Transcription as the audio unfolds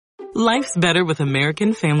Life's better with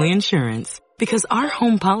American Family Insurance because our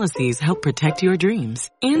home policies help protect your dreams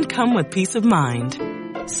and come with peace of mind.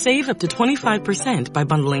 Save up to 25% by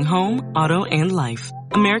bundling home, auto, and life.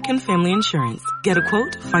 American Family Insurance. Get a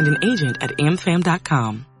quote, find an agent at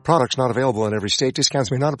amfam.com. Products not available in every state. Discounts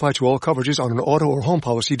may not apply to all coverages on an auto or home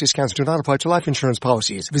policy. Discounts do not apply to life insurance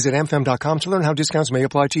policies. Visit amfam.com to learn how discounts may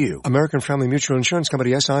apply to you. American Family Mutual Insurance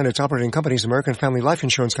Company, SI, and its operating companies, American Family Life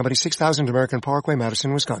Insurance Company, 6000 American Parkway,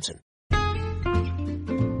 Madison, Wisconsin.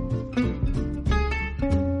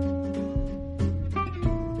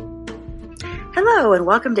 Hello and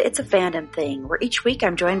welcome to It's a Fandom Thing, where each week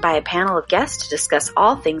I'm joined by a panel of guests to discuss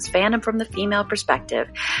all things fandom from the female perspective.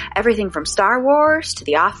 Everything from Star Wars, to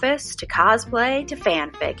The Office, to cosplay, to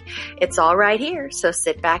fanfic. It's all right here, so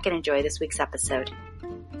sit back and enjoy this week's episode.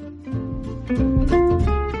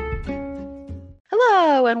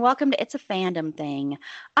 Hello and welcome to It's a Fandom Thing.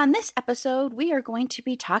 On this episode, we are going to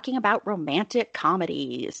be talking about romantic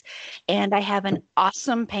comedies. And I have an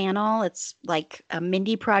awesome panel. It's like a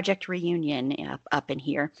Mindy Project reunion up in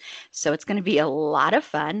here. So it's going to be a lot of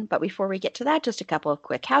fun. But before we get to that, just a couple of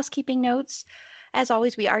quick housekeeping notes. As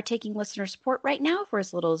always, we are taking listener support right now for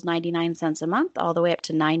as little as 99 cents a month, all the way up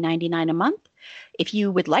to $9.99 a month. If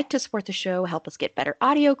you would like to support the show, help us get better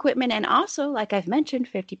audio equipment, and also, like I've mentioned,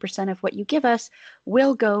 50% of what you give us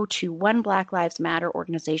will go to one Black Lives Matter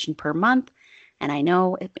organization per month. And I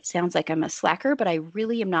know it sounds like I'm a slacker, but I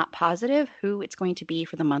really am not positive who it's going to be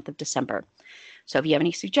for the month of December. So if you have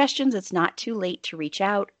any suggestions, it's not too late to reach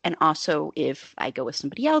out. And also, if I go with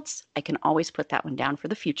somebody else, I can always put that one down for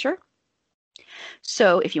the future.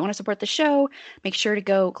 So if you want to support the show, make sure to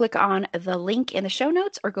go click on the link in the show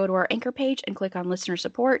notes or go to our anchor page and click on listener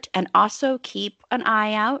support. And also keep an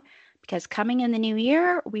eye out because coming in the new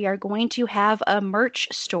year, we are going to have a merch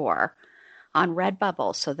store on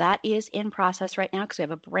Redbubble. So that is in process right now because we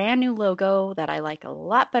have a brand new logo that I like a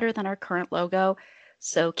lot better than our current logo.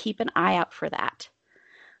 So keep an eye out for that.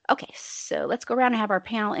 Okay, so let's go around and have our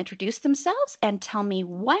panel introduce themselves and tell me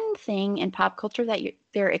one thing in pop culture that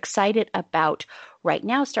they're excited about right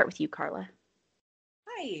now. Start with you, Carla.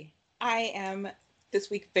 Hi, I am this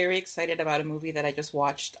week very excited about a movie that I just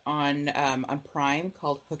watched on Prime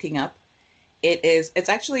called Hooking Up. It's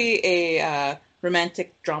actually a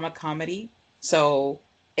romantic drama comedy, so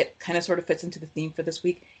it kind of sort of fits into the theme for this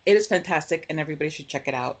week. It is fantastic, and everybody should check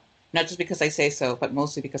it out. Not just because I say so, but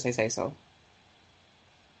mostly because I say so.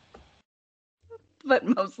 But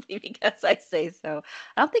mostly because I say so.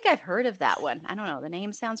 I don't think I've heard of that one. I don't know. The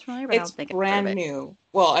name sounds familiar, but I don't think it's brand new.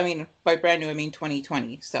 Well, I mean, by brand new, I mean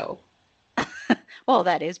 2020, so. Well,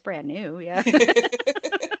 that is brand new, yeah.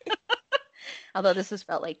 Although this has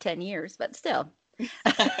felt like 10 years, but still.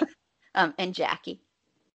 And Jackie?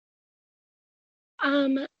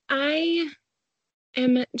 I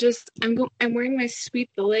am I'm wearing my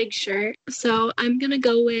Sweep the Leg shirt, so I'm going to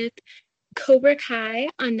go with Cobra Kai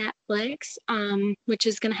on Netflix, which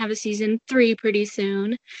is going to have a season 3 pretty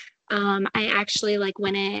soon. I actually, like,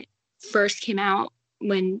 when it first came out,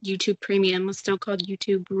 when YouTube Premium was still called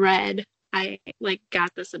YouTube Red, I, like,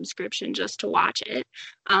 got the subscription just to watch it.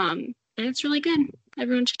 And it's really good.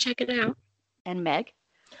 Everyone should check it out. And Meg?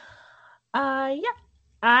 Yeah.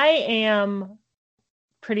 I am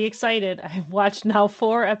pretty excited. I've watched now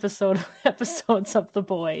 4 episodes of The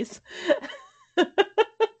Boys.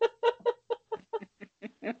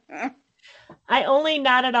 I only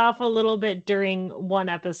nodded off a little bit during one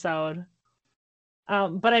episode,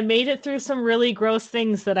 but I made it through some really gross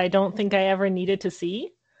things that I don't think I ever needed to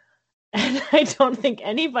see, and I don't think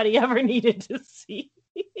anybody ever needed to see.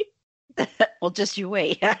 Well, just you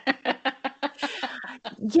wait.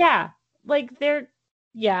 Yeah, like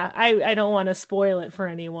I don't want to spoil it for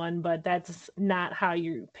anyone, but that's not how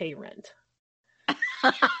you pay rent.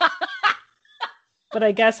 But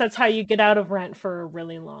I guess that's how you get out of rent for a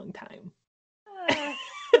really long time.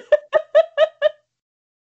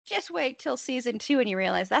 Just wait till season 2 and you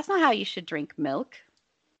realize that's not how you should drink milk.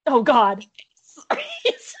 Oh, God. Sorry.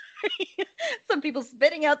 Some people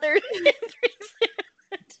spitting out their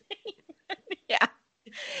Yeah.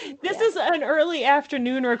 This is an early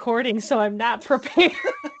afternoon recording, so I'm not prepared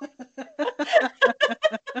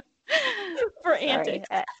for antics.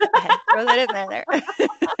 I had to throw that in there.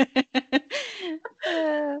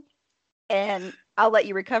 And I'll let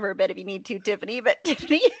you recover a bit if you need to, Tiffany. But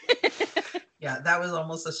Tiffany, yeah, that was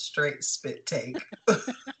almost a straight spit take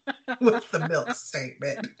with the milk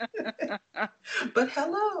statement. But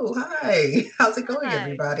hello, hi, how's it going,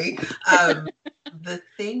 everybody? the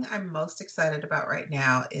thing I'm most excited about right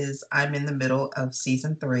now is I'm in the middle of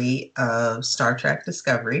season 3 of Star Trek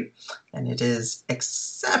Discovery, and it is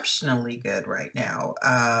exceptionally good right now.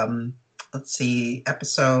 Let's see,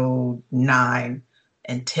 episode 9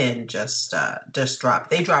 and 10 just dropped.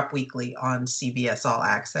 They drop weekly on CBS All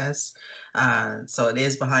Access, so it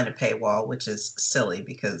is behind a paywall, which is silly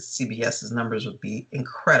because CBS's numbers would be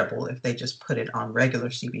incredible if they just put it on regular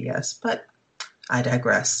CBS, but I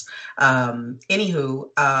digress. Anywho,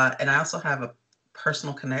 and I also have a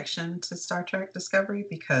personal connection to Star Trek Discovery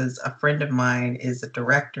because a friend of mine is a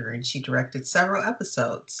director and she directed several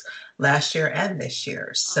episodes last year and this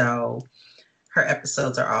year. So her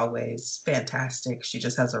episodes are always fantastic. She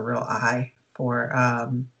just has a real eye for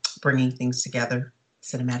bringing things together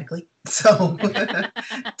cinematically. So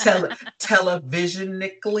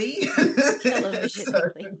televisionically.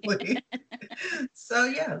 Televisionically. So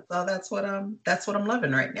yeah, so that's what I'm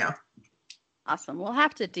loving right now. Awesome. We'll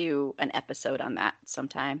have to do an episode on that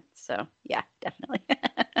sometime. So yeah, definitely.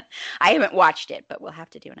 I haven't watched it, but we'll have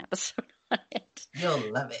to do an episode on it. You'll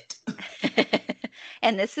love it.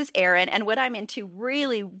 And this is Erin, and what I'm into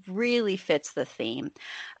really, really fits the theme.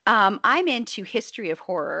 I'm into history of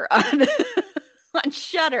horror on, on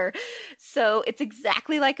Shudder, so it's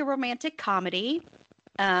exactly like a romantic comedy.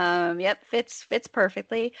 Yep, fits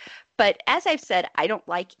perfectly. But as I've said, I don't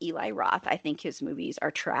like Eli Roth. I think his movies are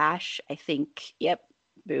trash. I think, yep,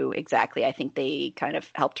 boo, exactly. I think they kind of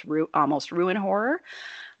helped almost ruin horror.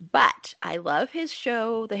 But I love his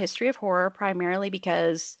show, The History of Horror, primarily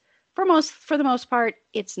because for the most part,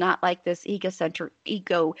 it's not like this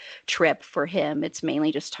ego trip for him. It's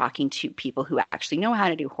mainly just talking to people who actually know how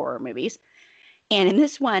to do horror movies. And in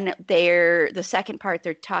this one, the second part,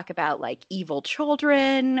 they talk about like evil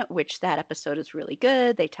children, which that episode is really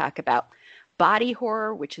good. They talk about body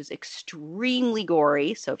horror, which is extremely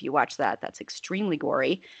gory. So if you watch that, that's extremely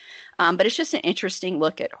gory. But it's just an interesting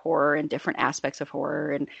look at horror and different aspects of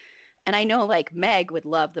horror. And I know like Meg would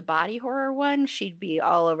love the body horror one. She'd be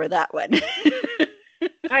all over that one.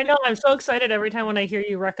 I know. I'm so excited every time when I hear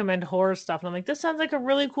you recommend horror stuff. And I'm like, this sounds like a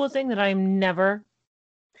really cool thing that I'm never,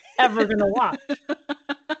 ever going to watch.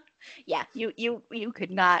 Yeah, you could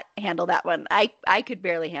not handle that one. I could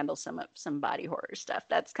barely handle some body horror stuff.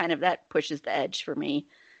 That's kind of, that pushes the edge for me.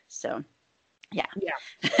 So, yeah.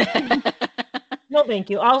 No, thank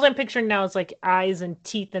you. All I'm picturing now is like eyes and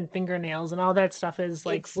teeth and fingernails, and all that stuff is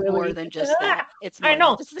like it's really more than just that. It's more I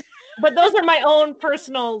know, just... but those are my own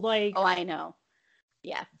personal like. Oh, I know.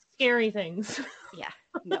 Yeah. Scary things. Yeah.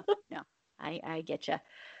 No. I get you.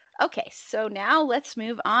 Okay, so now let's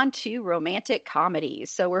move on to romantic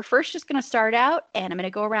comedies. So we're first just going to start out, and I'm going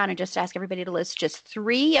to go around and just ask everybody to list just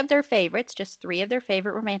three of their favorites,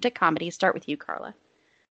 romantic comedies. Start with you, Carla.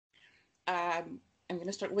 I'm going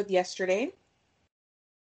to start with Yesterday.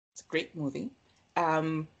 It's a great movie.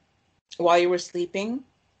 While You Were Sleeping,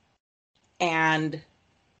 and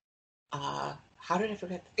how did I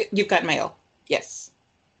forget? You've Got Mail. Yes.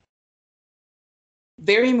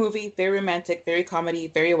 Very movie, very romantic, very comedy,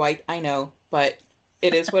 very white, I know, but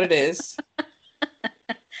it is what it is.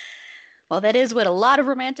 Well, that is what a lot of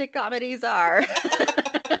romantic comedies are.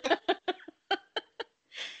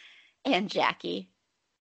 And Jackie.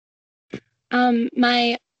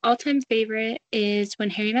 My all-time favorite is When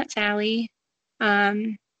Harry Met Sally.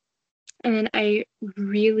 And then I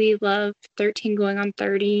really love 13 Going on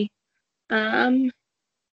 30.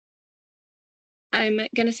 I'm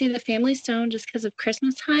going to say The Family Stone just because of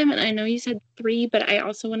Christmas time. And I know you said 3, but I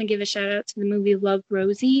also want to give a shout out to the movie Love,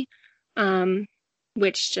 Rosie,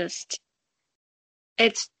 which just,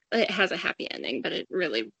 it has a happy ending, but it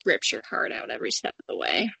really rips your heart out every step of the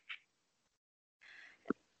way.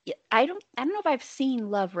 Yeah, I don't know if I've seen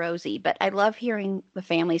Love, Rosie, but I love hearing The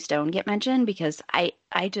Family Stone get mentioned because I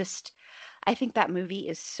I think that movie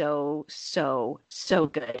is so, so, so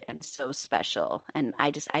good and so special. And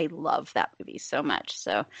I love that movie so much.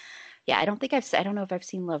 So yeah, I don't know if I've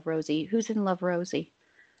seen Love, Rosie. Who's in Love, Rosie?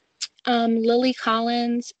 Lily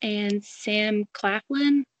Collins and Sam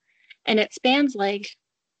Claflin. And it spans like,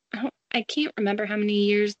 I can't remember how many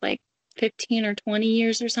years, like 15 or 20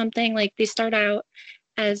 years or something. Like they start out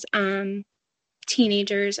as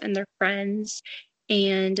teenagers and they're friends,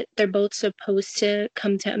 and they're both supposed to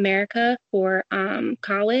come to America for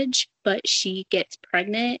college, but she gets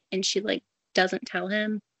pregnant and she like doesn't tell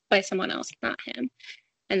him by someone else, not him.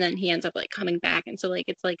 And then he ends up like coming back, and so like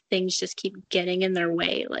it's like things just keep getting in their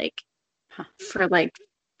way like for like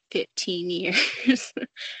 15 years.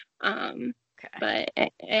 Okay. But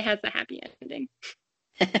it has a happy ending.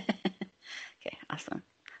 Okay, awesome.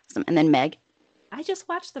 And then Meg. I just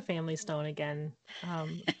watched The Family Stone again a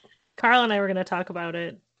Carl and I were going to talk about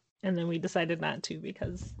it, and then we decided not to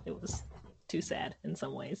because it was too sad in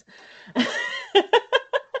some ways.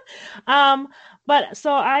 But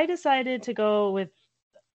so I decided to go with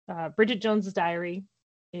Bridget Jones's Diary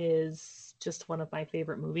is just one of my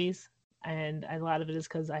favorite movies, and a lot of it is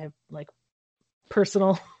because I have like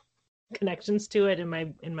personal connections to it in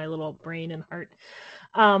my little brain and heart.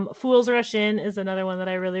 Fools Rush In is another one that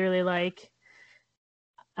I really, really like.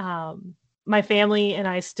 My family and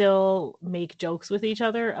I still make jokes with each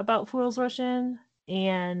other about Fools Rush In,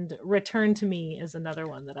 and Return to Me is another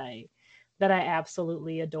one that I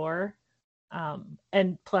absolutely adore.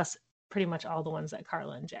 And plus pretty much all the ones that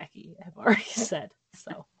Carla and Jackie have already said.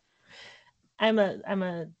 So I'm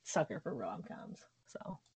a sucker for rom-coms.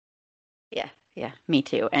 So Yeah, me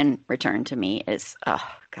too. And Return to Me is, oh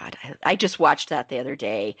God, I just watched that the other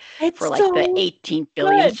day for like the 18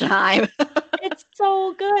 billionth time. It's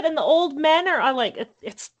so good. And the old men are like,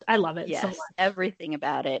 I love it so much. Everything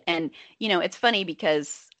about it. And, it's funny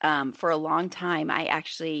because for a long time, I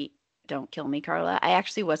actually, don't kill me, Carla, I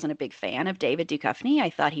actually wasn't a big fan of David Duchovny.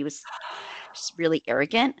 I thought he was just really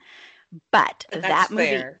arrogant. But that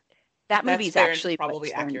movie is actually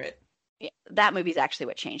probably accurate. That movie's actually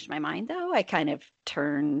what changed my mind, though. I kind of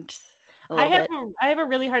turned a little bit. I have a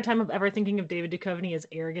really hard time of ever thinking of David Duchovny as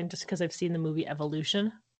arrogant just because I've seen the movie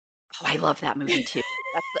Evolution. Oh, I love that movie, too.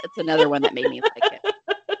 That's another one that made me like it.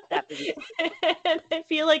 That movie. I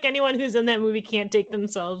feel like anyone who's in that movie can't take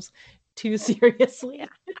themselves too seriously. Yeah.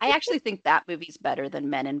 I actually think that movie's better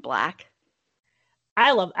than Men in Black.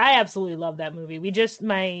 I absolutely love that movie.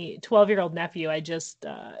 My 12-year-old nephew, I just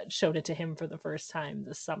showed it to him for the first time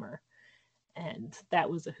this summer. And that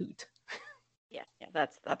was a hoot. Yeah,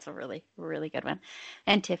 that's a really, really good one.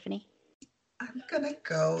 And Tiffany? I'm going to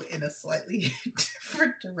go in a slightly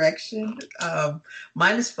different direction.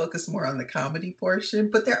 Mine is focused more on the comedy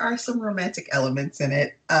portion, but there are some romantic elements in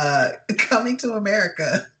it. Coming to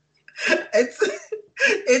America.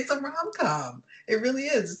 It's a rom-com. It really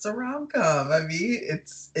is. It's a rom-com. I mean,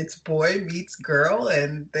 it's boy meets girl,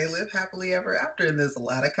 and they live happily ever after, and there's a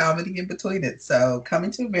lot of comedy in between it. So,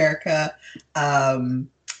 Coming to America, The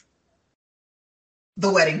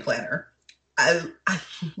Wedding Planner. I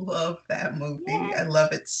love that movie. Yeah. I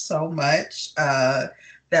love it so much. That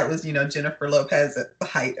was, Jennifer Lopez at the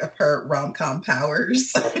height of her rom-com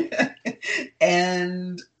powers.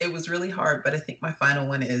 And it was really hard, but I think my final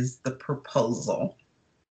one is The Proposal.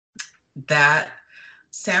 That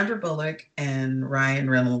Sandra Bullock and Ryan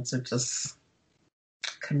Reynolds are just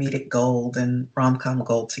comedic gold and rom-com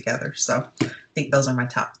gold together. So I think those are my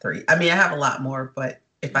top three. I mean, I have a lot more, but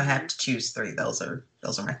if I had to choose three, those are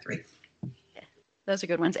my three. Yeah, those are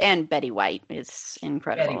good ones. And Betty White is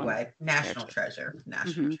incredible. Betty White, national treasure,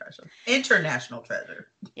 treasure, international treasure.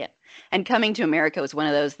 Yeah. And Coming to America was one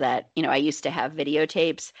of those that, I used to have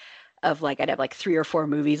videotapes of I'd have 3 or 4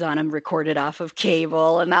 movies on them recorded off of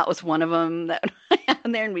cable. And that was one of them that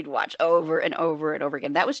and there, and we'd watch over and over and over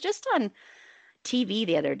again. That was just on TV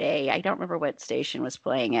the other day. I don't remember what station was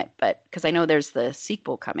playing it, but because I know there's the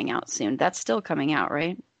sequel coming out soon. That's still coming out,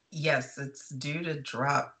 right? Yes, it's due to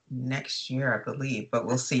drop next year, I believe, but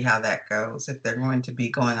we'll see how that goes. If they're going to be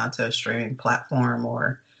going onto a streaming platform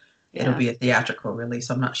or it'll be a theatrical release,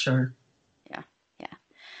 I'm not sure.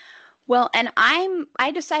 Well, and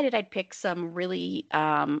I decided I'd pick some really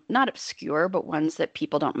not obscure, but ones that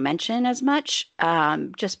people don't mention as much,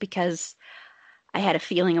 just because I had a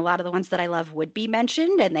feeling a lot of the ones that I love would be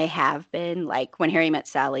mentioned, and they have been. Like When Harry Met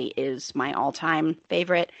Sally is my all-time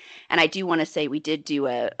favorite, and I do want to say we did do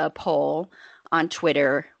a poll on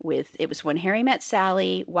Twitter it was When Harry Met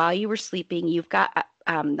Sally, While You Were Sleeping, You've Got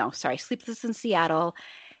Sleepless in Seattle,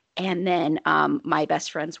 and then My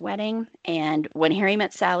Best Friend's Wedding, and When Harry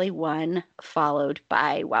Met Sally won, followed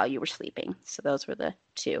by While You Were Sleeping. So those were the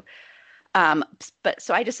two. But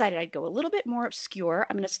so I decided I'd go a little bit more obscure.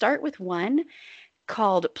 I'm going to start with one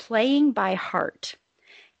called Playing by Heart.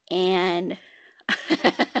 And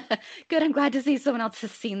good, I'm glad to see someone else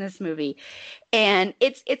has seen this movie. And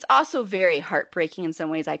it's also very heartbreaking in some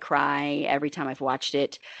ways. I cry every time I've watched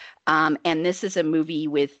it. And this is a movie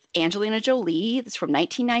with Angelina Jolie. It's from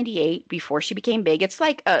 1998, before she became big. It's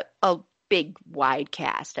like a big, wide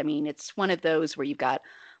cast. I mean, it's one of those where you've got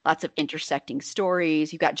lots of intersecting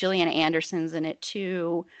stories. You've got Gillian Anderson's in it,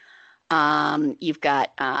 too. You've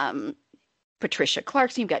got Patricia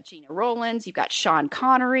Clarkson. You've got Gina Rowlands. You've got Sean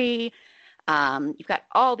Connery. You've got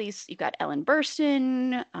all these. You've got Ellen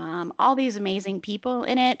Burstyn. All these amazing people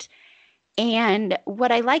in it. And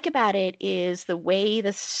what I like about it is the way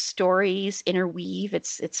the stories interweave.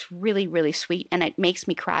 It's really, really sweet, and it makes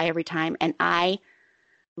me cry every time. And I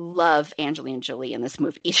love Angelina Jolie in this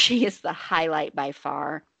movie. She is the highlight by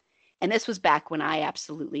far. And this was back when I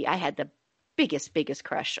had the biggest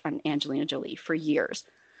crush on Angelina Jolie for years.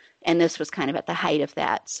 And this was kind of at the height of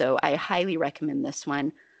that. So I highly recommend this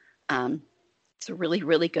one. It's a really,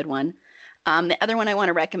 really good one. The other one I want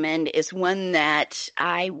to recommend is one that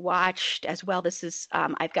I watched as well. This is,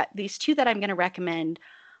 I've got these two that I'm going to recommend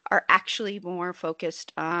are actually more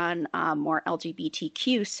focused on more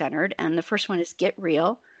LGBTQ centered. And the first one is Get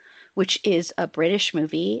Real, which is a British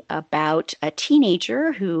movie about a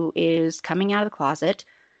teenager who is coming out of the closet,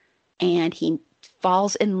 and he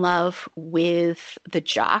falls in love with the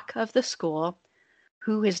jock of the school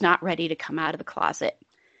who is not ready to come out of the closet.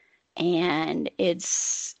 And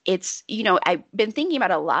it's I've been thinking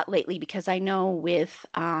about it a lot lately because I know with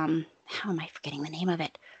how am I forgetting the name of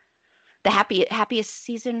it? The Happiest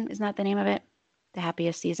Season, isn't that the name of it? The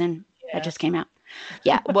Happiest Season that just came out.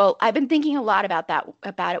 Yeah. Well, I've been thinking a lot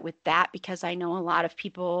about it with that, because I know a lot of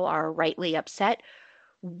people are rightly upset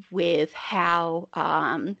with how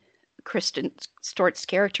Kristen Stewart's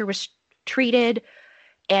character was treated.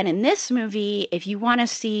 And in this movie, if you want to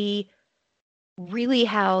see really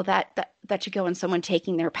how that should go in someone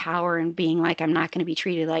taking their power and being like, I'm not going to be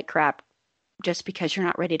treated like crap just because you're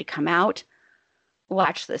not ready to come out,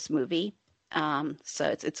 watch this movie. So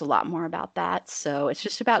it's a lot more about that. So it's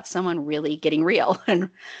just about someone really getting real and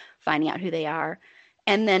finding out who they are.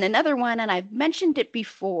 And then another one, and I've mentioned it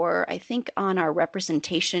before, I think on our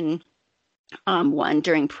representation one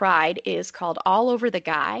during Pride, is called All Over the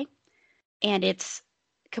Guy. And it's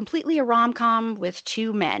completely a rom-com with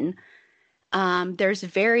two men.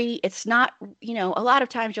 It's not, a lot of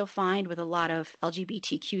times you'll find with a lot of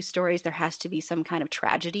LGBTQ stories, there has to be some kind of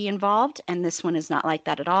tragedy involved. And this one is not like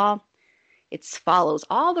that at all. It follows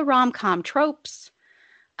all the rom-com tropes.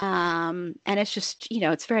 And it's just,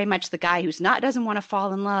 it's very much the guy who's doesn't want to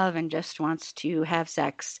fall in love and just wants to have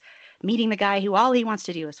sex, meeting the guy who all he wants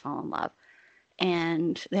to do is fall in love,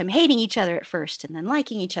 and them hating each other at first and then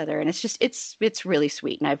liking each other. And it's really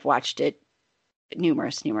sweet. And I've watched it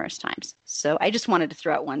numerous times. So I just wanted to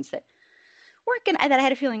throw out ones that I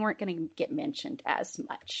had a feeling weren't going to get mentioned as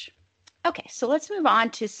much. Okay, so let's move on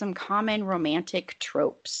to some common romantic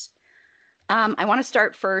tropes. I want to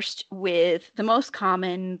start first with the most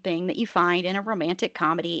common thing that you find in a romantic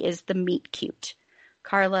comedy is the meet cute.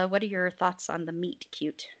 Carla, what are your thoughts on the meet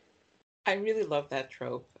cute? I really love that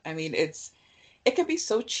trope. I mean, it can be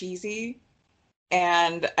so cheesy.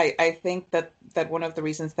 And I think that one of the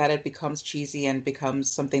reasons that it becomes cheesy and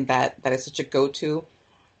becomes something that is such a go-to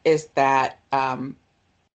is that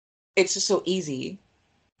it's just so easy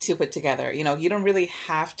to put together. You don't really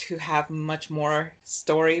have to have much more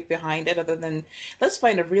story behind it other than let's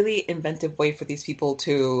find a really inventive way for these people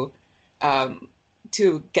to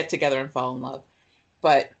get together and fall in love.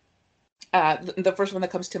 But the first one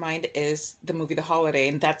that comes to mind is the movie The Holiday,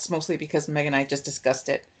 and that's mostly because Meg and I just discussed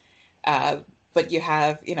it. But you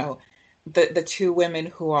have, the two women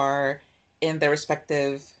who are in their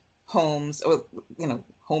respective homes or,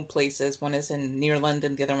 home places. One is near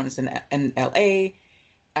London, the other one is in LA.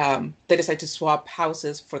 They decide to swap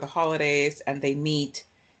houses for the holidays, and they meet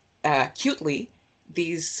cutely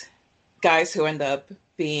these guys who end up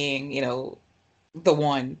being, the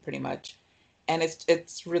one pretty much. And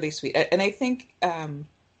it's really sweet. And I think I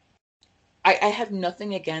have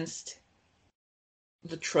nothing against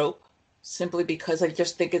the trope, simply because I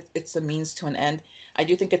just think it's a means to an end. I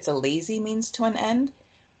do think it's a lazy means to an end,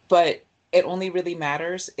 but it only really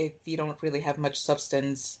matters if you don't really have much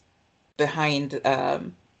substance behind,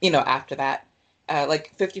 after that.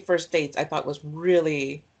 Like 50 First Dates, I thought was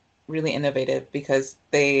really, really innovative because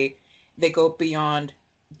they go beyond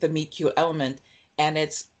the meet cute element, and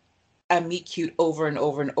it's a meet cute over and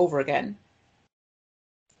over and over again,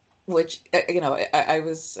 which, I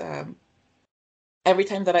was... every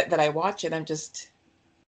time that I watch it, I'm just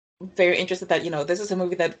very interested that, this is a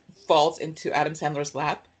movie that falls into Adam Sandler's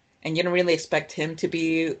lap, and you don't really expect him to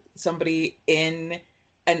be somebody in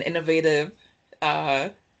an innovative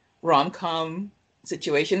rom-com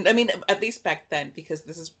situation. I mean, at least back then, because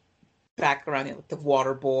this is back around like The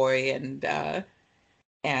Waterboy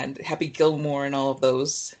and Happy Gilmore and all of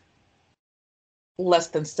those less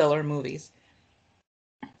than stellar movies.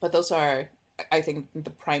 But those are, I think,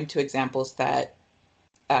 the prime two examples that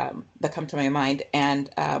come to my mind.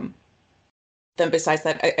 And then besides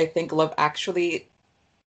that, I think Love Actually,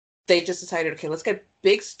 they just decided, okay, let's get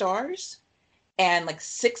big stars and like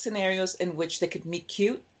 6 scenarios in which they could meet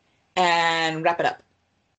cute and wrap it up.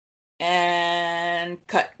 And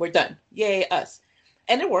cut. We're done. Yay, us.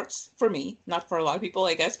 And it works for me, not for a lot of people,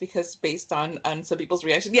 I guess, because based on some people's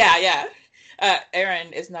reaction. Yeah.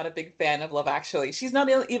 Erin is not a big fan of Love Actually. She's not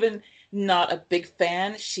even not a big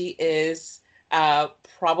fan. She is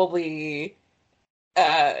probably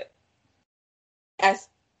uh, as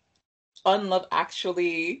unlove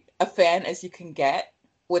Actually a fan as you can get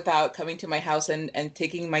without coming to my house and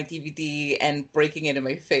taking my DVD and breaking it in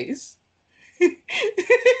my face.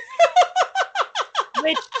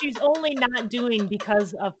 Which she's only not doing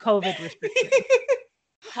because of COVID restrictions.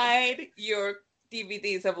 Hide your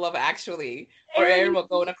DVDs of Love Actually, or Erin will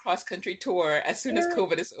go on a cross-country tour as soon as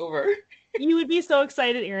COVID is over. You would be so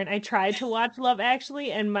excited, Erin. I tried to watch Love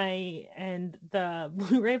Actually, and the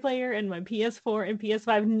Blu-ray player and my PS4 and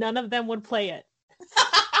PS5, none of them would play it.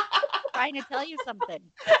 Trying to tell you something.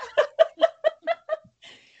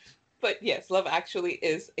 But yes, Love Actually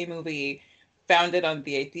is a movie founded on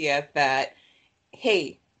the idea that,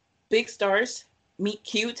 hey, big stars meet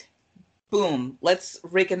cute, boom, let's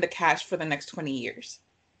rake in the cash for the next 20 years.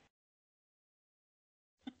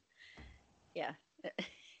 Yeah.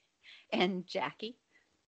 And Jackie?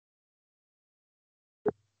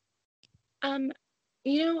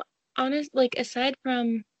 Aside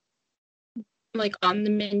from on the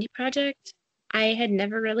Mindy Project, I had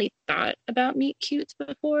never really thought about meet cutes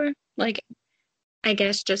before. I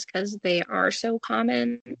guess just because they are so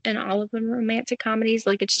common in all of the romantic comedies,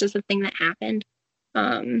 it's just a thing that happened.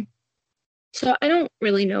 So I don't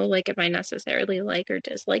really know if I necessarily like or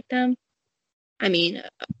dislike them. I mean,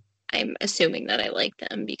 I'm assuming that I like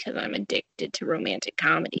them because I'm addicted to romantic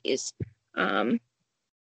comedies.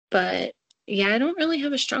 But yeah, I don't really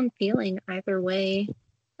have a strong feeling either way.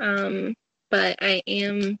 But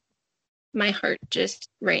my heart just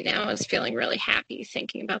right now is feeling really happy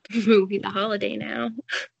thinking about the movie The Holiday now.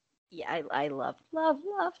 Yeah, I love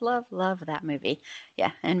that movie.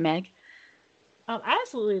 Yeah, and Meg? I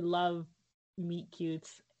absolutely love meet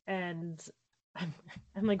cutes, and I'm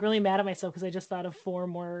really mad at myself because I just thought of 4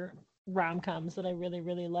 more rom-coms that I really,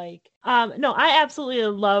 really like. No, I absolutely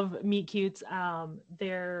love meet cutes.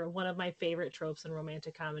 They're one of my favorite tropes in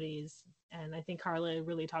romantic comedies, and I think Carla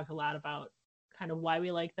really talked a lot about kind of why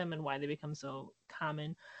we like them and why they become so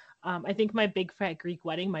common. I think My Big Fat Greek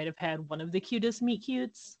Wedding might have had one of the cutest meet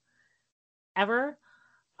cutes ever.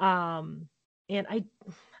 And I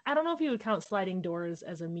don't know if you would count Sliding Doors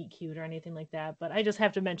as a meet cute or anything like that, but I just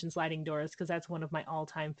have to mention Sliding Doors because that's one of my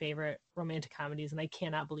all-time favorite romantic comedies, and I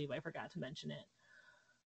cannot believe I forgot to mention it.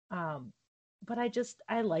 But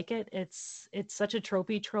I like it. It's such a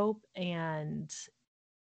tropey trope, and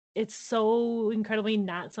it's so incredibly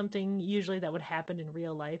not something usually that would happen in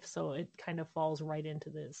real life, so it kind of falls right into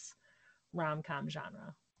this rom-com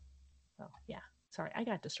genre. So yeah, sorry, I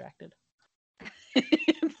got distracted.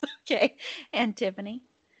 Okay, and Tiffany?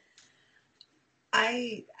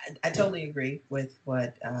 I totally agree with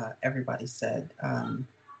what everybody said.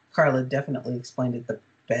 Carla definitely explained it the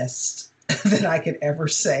best that I could ever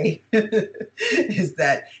say. Is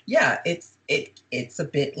that it's a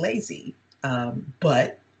bit lazy,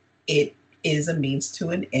 but it is a means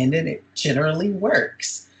to an end, and it generally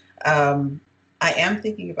works. I am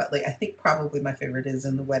thinking about I think probably my favorite is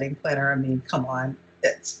In the Wedding Planner. I mean, come on.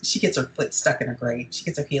 She gets her foot stuck in a grate. She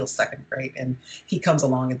gets her heel stuck in a grate, and he comes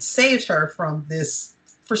along and saves her from this,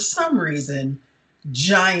 for some reason,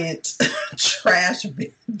 giant trash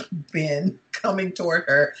bin coming toward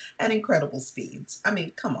her at incredible speeds. I mean,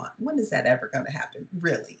 come on. When is that ever going to happen,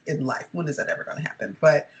 really, in life? When is that ever going to happen?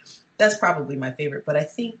 But that's probably my favorite. But I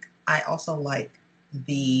think I also like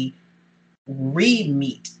the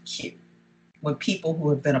re-meet cute, when people who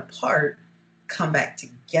have been apart come back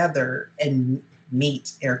together and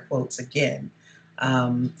meet, air quotes again.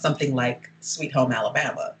 Something like Sweet Home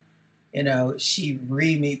Alabama. She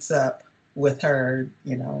re-meets up with her,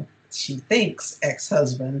 she thinks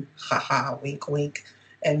ex-husband, haha, wink, wink.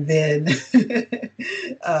 And then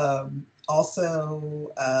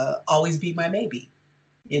also Always Be My Maybe.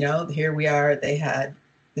 Here we are. They had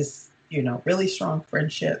this, really strong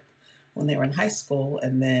friendship when they were in high school.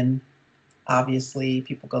 And then obviously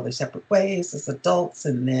people go their separate ways as adults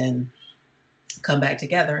and then come back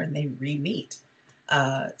together and they re-meet.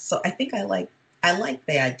 So I think I like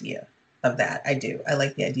the idea of that. I do. I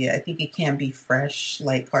like the idea. I think it can be fresh,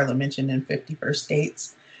 like Carla mentioned in 50 First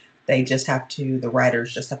Dates. The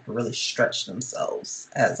writers just have to really stretch themselves,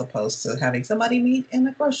 as opposed to having somebody meet in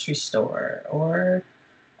a grocery store or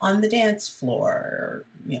on the dance floor or,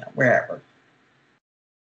 wherever.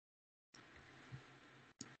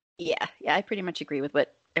 Yeah, I pretty much agree with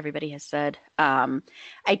what everybody has said. I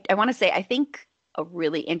want to say I think a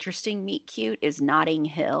really interesting meet cute is Notting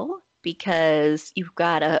Hill, because you've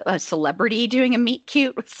got a celebrity doing a meet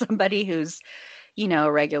cute with somebody who's,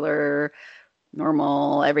 a regular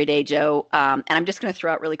normal, everyday Joe. And I'm just going to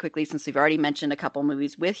throw out really quickly, since we've already mentioned a couple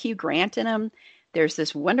movies with Hugh Grant in them. There's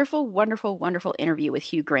this wonderful, wonderful, wonderful interview with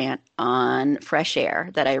Hugh Grant on Fresh Air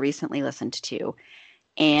that I recently listened to.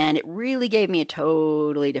 And it really gave me a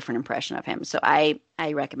totally different impression of him. So I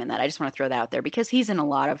recommend that. I just want to throw that out there because he's in a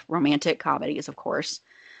lot of romantic comedies, of course.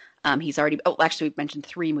 He's already, actually, we've mentioned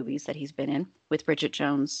 3 movies that he's been in with Bridget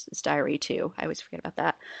Jones' Diary, too. I always forget about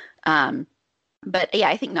that. But yeah,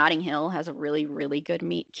 I think Notting Hill has a really, really good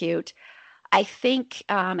meet cute. I think,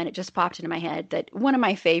 and it just popped into my head, that one of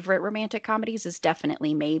my favorite romantic comedies is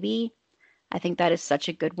definitely Maybe. I think that is such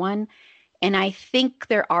a good one. And I think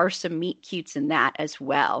there are some meet cutes in that as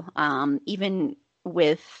well. Even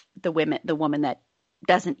with the woman that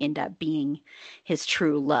doesn't end up being his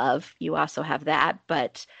true love, you also have that.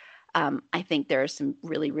 But I think there are some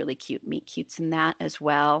really, really cute meet cutes in that as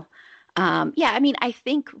well. Yeah, I mean, I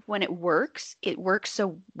think when it works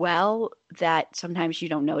so well that sometimes you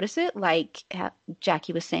don't notice it. Like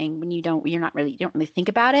Jackie was saying, when you don't really think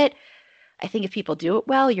about it. I think if people do it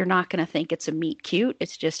well, you're not going to think it's a meet cute.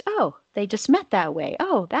 It's just, oh, they just met that way.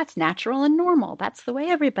 Oh, that's natural and normal. That's the way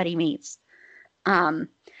everybody meets. Um,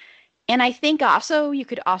 and I think also you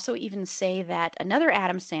could also even say that another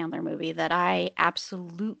Adam Sandler movie that I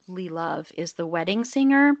absolutely love is The Wedding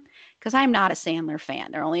Singer, because I'm not a Sandler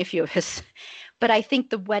fan. There are only a few of his, but I think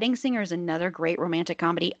The Wedding Singer is another great romantic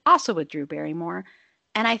comedy, also with Drew Barrymore,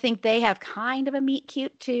 and I think they have kind of a meet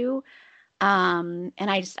cute too. And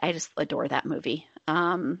I just adore that movie.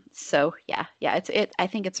 So yeah, I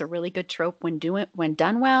think it's a really good trope when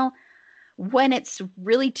done well. When it's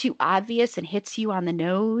really too obvious and hits you on the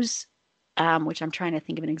nose, which I'm trying to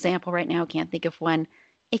think of an example right now, can't think of one.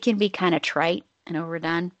 It can be kind of trite and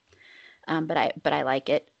overdone. But I like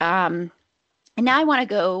it. And now I want to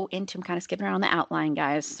go into, I'm kind of skipping around the outline,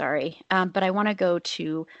 guys. Sorry. But I want to go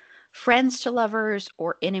to friends to lovers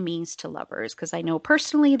or enemies to lovers, because I know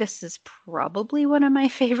personally this is probably one of my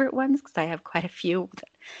favorite ones because I have quite a few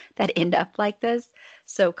that end up like this.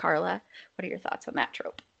 So, Carla, what are your thoughts on that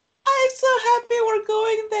trope? I'm so happy we're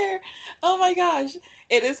going there. Oh my gosh.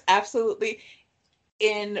 It is absolutely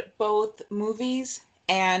in both movies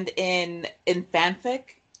and in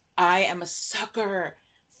fanfic. I am a sucker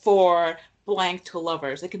for blank to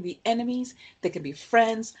lovers. They can be enemies, they can be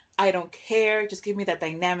friends. I don't care. Just give me that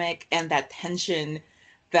dynamic and that tension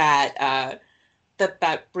that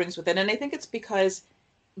that brings with it. And I think it's because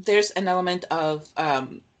there's an element of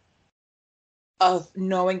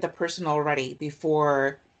knowing the person already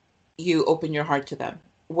before you open your heart to them.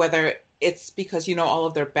 Whether it's because you know all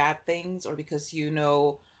of their bad things or because you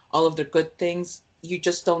know all of their good things, you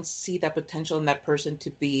just don't see that potential in that person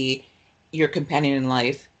to be your companion in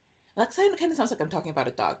life. That kind of sounds like I'm talking about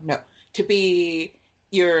a dog. No, to be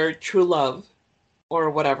your true love or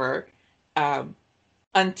whatever,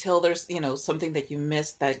 until there's, something that you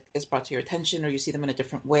missed that is brought to your attention or you see them in a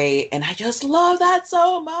different way. And I just love that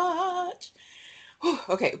so much. Whew,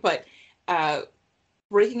 okay, but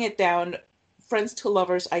breaking it down, friends to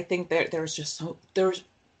lovers, I think there's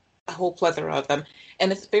a whole plethora of them.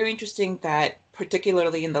 And it's very interesting that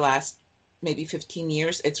particularly in the last maybe 15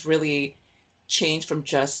 years, it's really changed from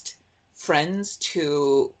just friends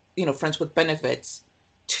to, friends with benefits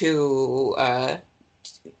to,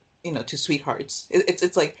 to sweethearts.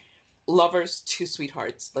 It's like lovers to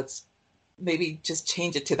sweethearts. Let's maybe just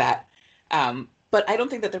change it to that. But I don't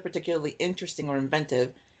think that they're particularly interesting or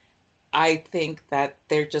inventive. I think that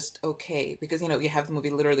they're just okay because, you have the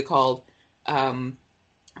movie literally called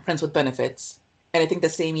Friends with Benefits. And I think the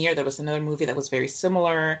same year there was another movie that was very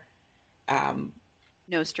similar.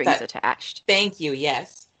 No Strings Attached. Thank you,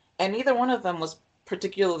 yes. And neither one of them was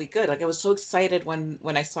particularly good. Like I was so excited when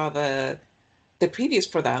I saw the previews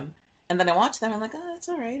for them. And then I watched them, I'm like, oh, it's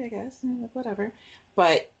all right, I guess. Whatever.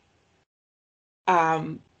 But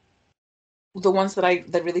the ones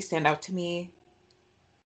that really stand out to me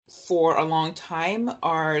for a long time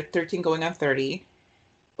are 13 Going on 30,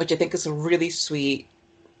 which I think is a really sweet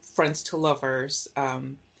friends to lovers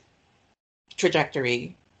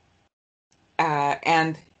trajectory.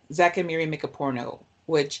 And Zach and Miri Make a Porno,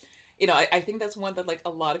 which, I think that's one that like a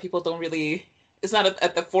lot of people don't really, it's not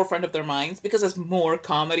at the forefront of their minds because it's more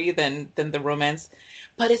comedy than the romance,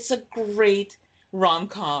 but it's a great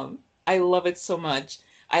rom-com. I love it so much.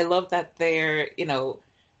 I love that they're,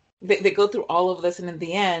 they go through all of this and in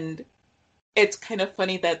the end, it's kind of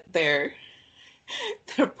funny that they're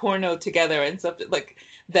porno together and stuff, like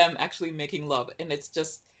them actually making love. And it's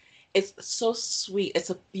so sweet. It's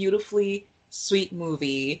a beautifully sweet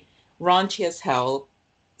movie, raunchy as hell,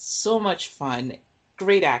 so much fun,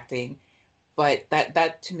 great acting. But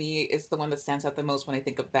that to me is the one that stands out the most when I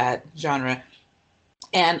think of that genre.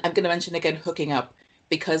 And I'm going to mention again Hooking Up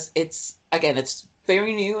because it's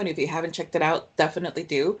very new, and if you haven't checked it out, definitely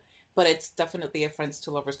do. But it's definitely a friends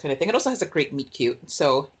to lovers kind of thing. It also has a great meet cute,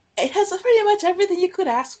 so it has pretty much everything you could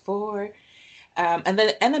ask for. And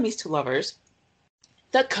then enemies to lovers,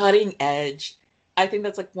 the cutting edge. I think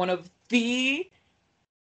that's like one of the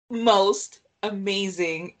most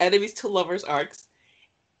amazing enemies to lovers arcs,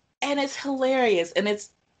 and it's hilarious and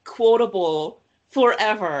it's quotable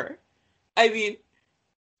forever. I mean,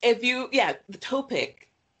 the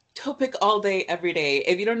Topic all day, every day.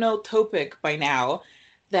 If you don't know Topic by now,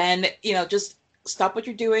 then, just stop what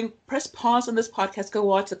you're doing, press pause on this podcast, go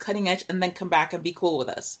watch The Cutting Edge, and then come back and be cool with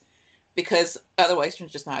us. Because otherwise,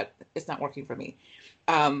 it's not working for me.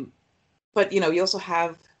 But, you also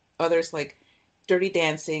have others like Dirty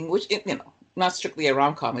Dancing, which, not strictly a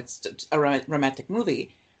rom-com, it's a romantic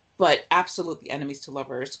movie, but absolutely enemies to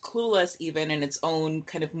lovers. Clueless, even in its own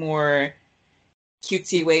kind of more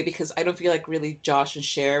cutesy way, because I don't feel like really Josh and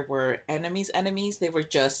Cher were enemies. They were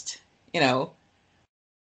just,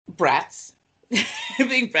 brats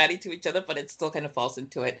being bratty to each other, but it still kind of falls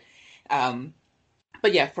into it.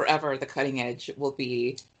 But yeah, forever The Cutting Edge will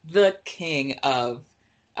be the king of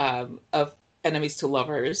enemies to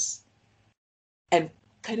lovers, and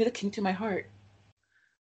kind of the king to my heart.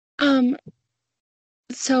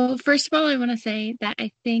 So first of all, I want to say that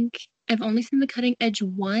I think I've only seen The Cutting Edge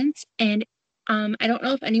once, and I don't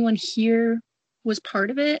know if anyone here was part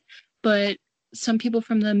of it, but some people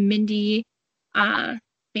from the Mindy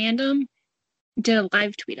fandom did a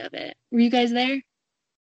live tweet of it. Were you guys there?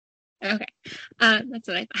 Okay. That's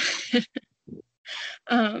what I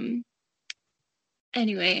thought.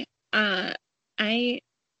 Anyway, I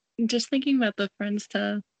just thinking about the friends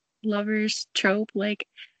to lovers trope, like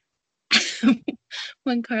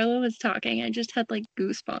when Carla was talking, I just had like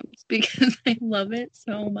goosebumps because I love it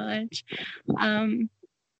so much. I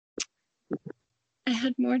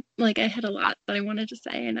had a lot that I wanted to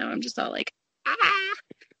say, and now I'm just all like,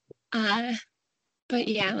 ah. But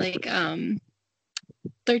yeah, like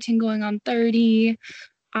 13 going on 30.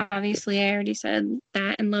 Obviously, I already said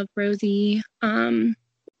that and Love Rosie.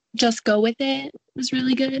 Just Go With It was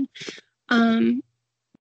really good. And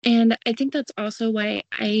I think that's also why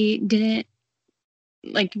I didn't,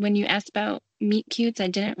 like, when you asked about meet cutes, I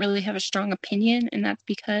didn't really have a strong opinion, and that's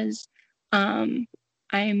because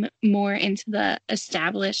I'm more into the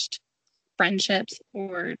established friendships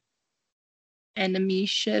or enemy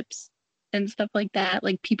ships and stuff like that,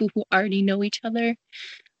 like people who already know each other,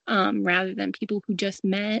 rather than people who just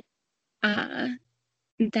met.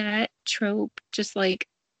 That trope just like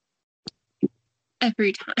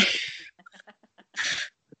every time.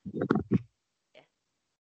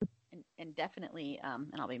 And definitely,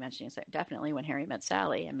 and I'll be mentioning this, definitely When Harry Met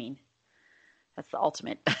Sally. I mean, that's the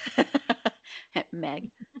ultimate.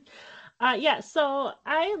 Meg. Yeah, so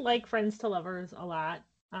I like Friends to Lovers a lot,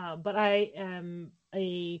 but I am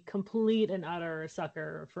a complete and utter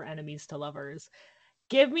sucker for enemies to lovers.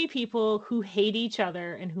 Give me people who hate each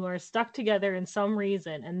other and who are stuck together in some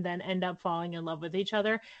reason and then end up falling in love with each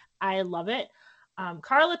other. I love it.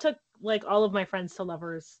 Carla took like all of my Friends to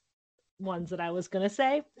Lovers ones that I was gonna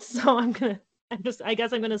say, so I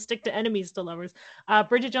guess I'm gonna stick to enemies to lovers.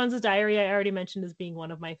 Bridget Jones's Diary, I already mentioned as being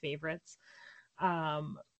one of my favorites.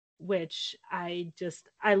 Which I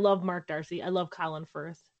love Mark Darcy. I love Colin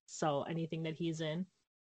Firth, so anything that he's in.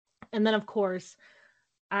 And then of course,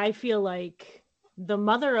 I feel like the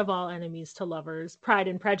mother of all enemies to lovers, Pride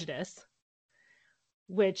and Prejudice,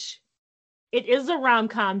 which it is a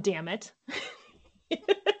rom-com, damn it.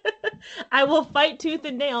 I will fight tooth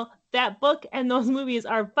and nail. That book and those movies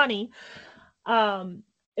are funny.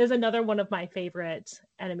 Is another one of my favorite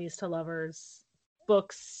enemies to lovers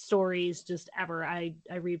books, stories, just ever. I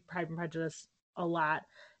read Pride and Prejudice a lot.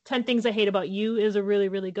 10 Things I Hate About You is a really,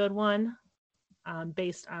 really good one,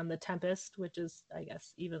 based on The Tempest, which is, I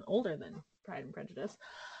guess, even older than Pride and Prejudice.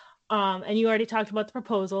 And you already talked about The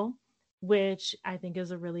Proposal, which I think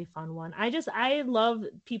is a really fun one. I love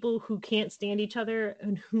people who can't stand each other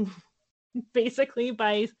and who basically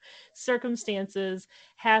by circumstances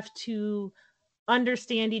have to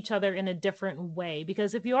understand each other in a different way,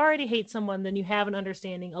 because if you already hate someone, then you have an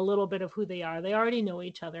understanding a little bit of who they are. They already know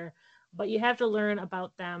each other, but you have to learn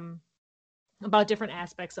about them, about different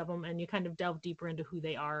aspects of them, and you kind of delve deeper into who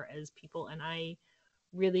they are as people. And I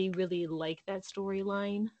really, really like that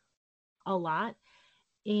storyline a lot.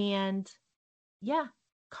 And yeah,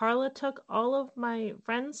 Carla took all of my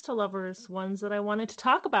Friends to Lovers ones that I wanted to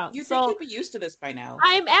talk about. You think you'd be used to this by now.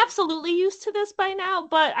 I'm absolutely used to this by now,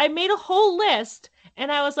 but I made a whole list and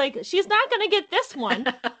I was like, she's not going to get this one.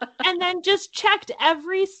 And then just checked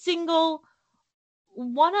every single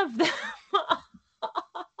one of them.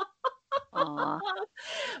 Aw.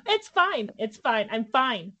 It's fine. It's fine. I'm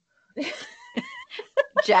fine.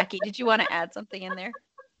 Jackie, did you want to add something in there?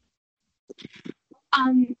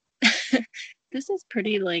 This is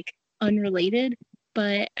pretty like unrelated,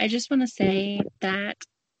 but I just want to say that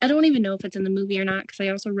I don't even know if it's in the movie or not because I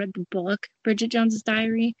also read the book, Bridget Jones's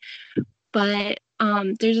Diary. But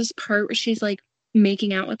there's this part where she's like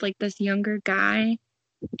making out with like this younger guy,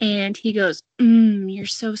 and he goes, "You're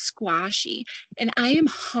so squashy," and I am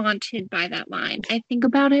haunted by that line. I think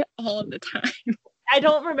about it all the time. I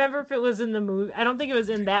don't remember if it was in the movie. I don't think it was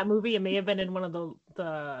in that movie. It may have been in one of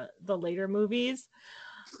the later movies.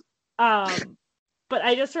 But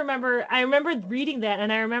I just remember, reading that,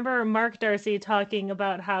 and I remember Mark Darcy talking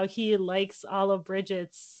about how he likes all of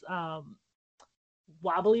Bridget's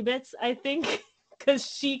wobbly bits, I think, because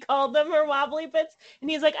she called them her wobbly bits, and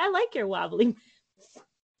he's like, I like your wobbly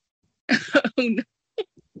bits. Oh, no.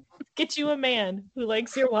 Get you a man who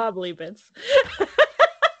likes your wobbly bits.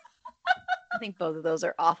 I think both of those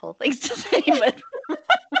are awful things to say, but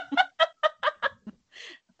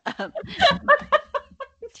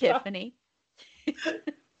Tiffany.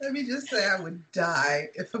 Let me just say I would die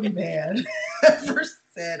if a man ever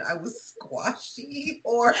said I was squashy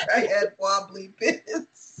or I had wobbly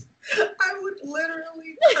bits. I would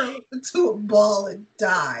literally curl into a ball and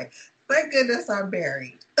die. Thank goodness I'm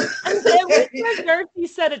married. Darcy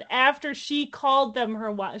said it after she called them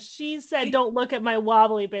her. She said, "Don't look at my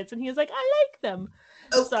wobbly bits," and he was like, "I like them."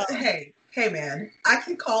 Oh, So. Hey, man, I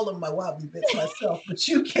can call them my wobbly bits myself, but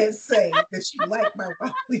you can't say that you like my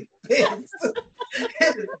wobbly bits.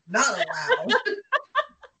 It is not allowed.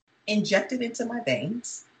 Inject it into my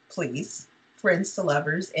veins, please. Friends to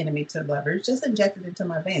lovers, enemy to lovers, just inject it into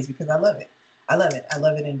my veins because I love it. I love it. I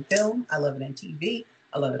love it in film. I love it in TV.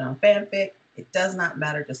 I love it on fanfic. It does not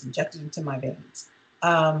matter. Just inject it into my veins.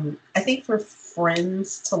 I think for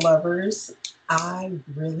friends to lovers, I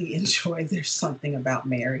really enjoy There's Something About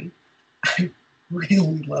Mary. I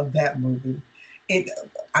really love that movie. It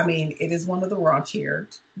is one of the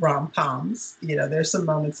raunchier rom-coms. You know, there's some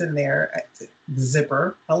moments in there.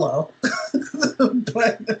 Zipper, hello.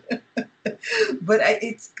 but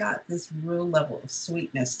it's got this real level of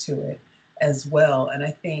sweetness to it as well. And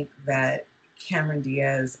I think that Cameron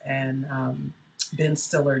Diaz and Ben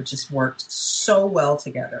Stiller just worked so well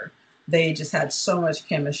together. They just had so much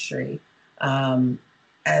chemistry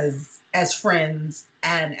as friends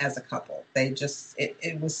and as a couple. They just,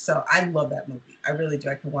 it was so, I love that movie. I really do.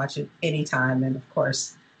 I can watch it anytime. And of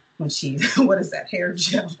course, when she, what is that, hair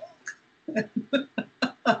gel? The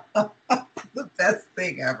best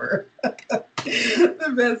thing ever.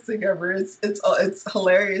 The best thing ever. It's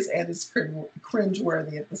hilarious and it's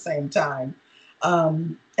cringeworthy at the same time.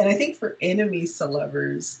 And I think for enemies to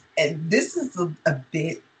lovers, and this is a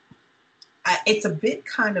bit, it's a bit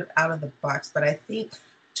kind of out of the box, but I think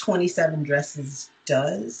 27 Dresses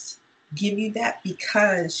does give you that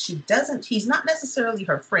because he's not necessarily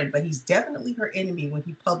her friend, but he's definitely her enemy when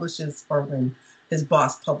he publishes or when his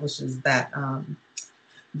boss publishes that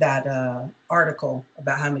article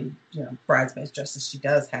about how many, bridesmaids dresses she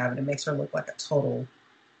does have. And it makes her look like a total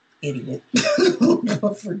idiot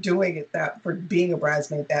for doing it, for being a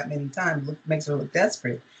bridesmaid that many times, makes her look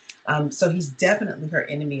desperate. So he's definitely her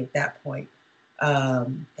enemy at that point.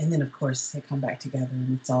 And then, of course, they come back together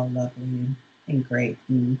and it's all lovely and great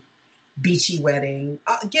and beachy wedding.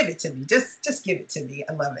 Give it to me. Just give it to me.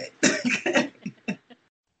 I love it.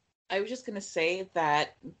 I was just going to say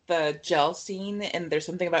that the gel scene and There's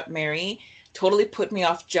Something About Mary totally put me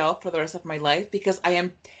off gel for the rest of my life because I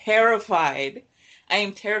am terrified.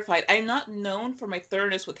 I'm not known for my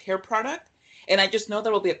thoroughness with hair product. And I just know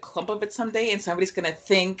there will be a clump of it someday and somebody's going to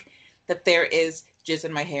think that there is jizz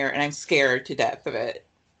in my hair and I'm scared to death of it.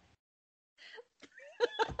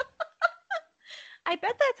 I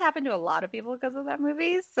bet that's happened to a lot of people because of that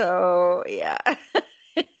movie. So, yeah.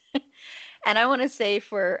 And I want to say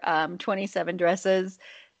for 27 Dresses,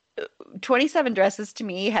 27 Dresses to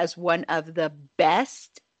me has one of the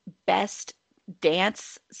best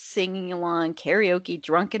dance, singing along, karaoke,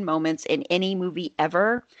 drunken moments in any movie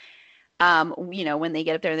ever. When they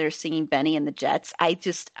get up there and they're singing Benny and the Jets.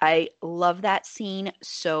 I love that scene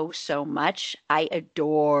so much. I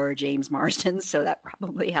adore James Marsden, so that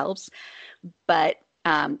probably helps. But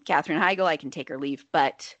Katherine Heigl, I can take her leave,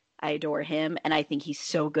 but I adore him, and I think he's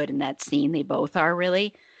so good in that scene. They both are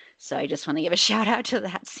really. So I just want to give a shout out to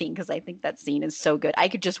that scene because I think that scene is so good. I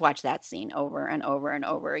could just watch that scene over and over and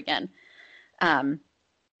over again. And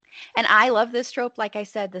I love this trope. Like I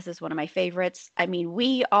said, this is one of my favorites. I mean,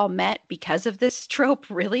 we all met because of this trope,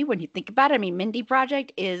 really, when you think about it. I mean, Mindy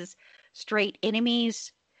Project is straight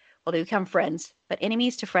enemies. Well, they become friends, but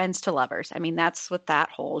enemies to friends to lovers. I mean, that's what that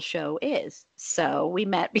whole show is. So we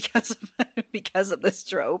met because of because of this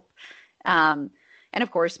trope. Um, and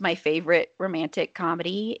of course, my favorite romantic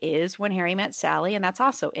comedy is When Harry Met Sally, and that's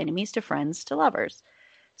also enemies to friends to lovers.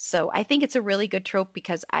 So I think it's a really good trope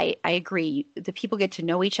because I agree. The people get to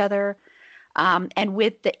know each other. And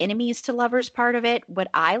with the enemies to lovers part of it, what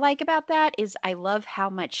I like about that is I love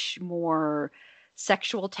how much more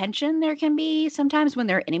sexual tension there can be sometimes when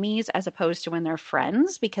they're enemies as opposed to when they're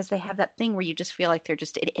friends, because they have that thing where you just feel like they're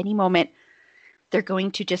just at any moment they're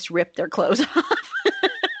going to just rip their clothes off,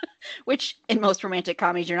 which in most romantic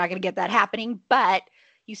comedies you're not going to get that happening, but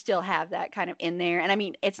you still have that kind of in there. And I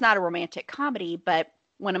mean, it's not a romantic comedy, but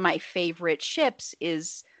one of my favorite ships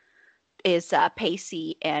is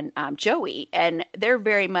Pacey and Joey, and they're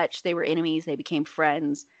very much they were enemies. They became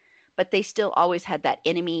friends, but they still always had that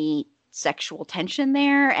enemy sexual tension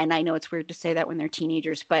there. And I know it's weird to say that when they're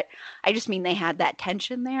teenagers, but I just mean they had that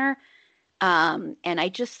tension there. And I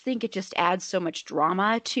just think it just adds so much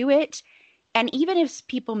drama to it. And even if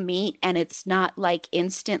people meet and it's not like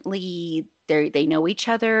instantly they know each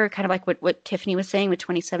other, kind of like what Tiffany was saying with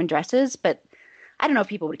 27 Dresses, but I don't know if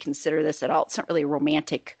people would consider this at all. It's not really a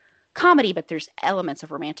romantic comedy, but there's elements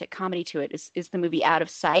of romantic comedy to it. Is the movie Out of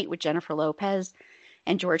Sight with Jennifer Lopez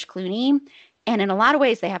and George Clooney. And in a lot of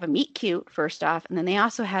ways, they have a meet cute, first off, and then they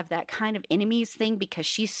also have that kind of enemies thing because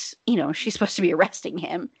she's supposed to be arresting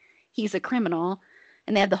him. He's a criminal.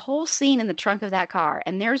 And they have the whole scene in the trunk of that car.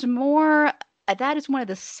 And there's more. That is one of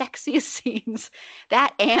the sexiest scenes.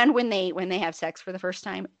 That and when they have sex for the first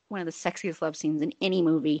time, one of the sexiest love scenes in any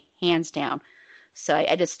movie, hands down. So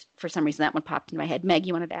I just, for some reason, that one popped into my head. Meg,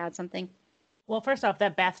 you wanted to add something? Well, first off,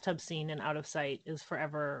 that bathtub scene in Out of Sight is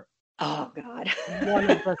forever. Oh God, one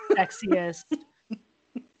of the sexiest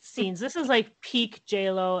scenes. This is like peak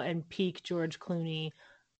J-Lo and peak George Clooney,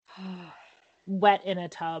 wet in a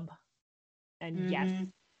tub. And yes,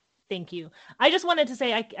 thank you. I just wanted to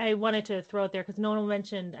say, I wanted to throw it there because no one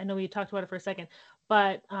mentioned, I know we talked about it for a second,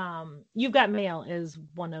 but You've Got Mail is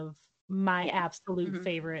one of my absolute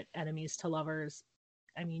favorite enemies to lovers.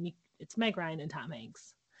 I mean, it's Meg Ryan and Tom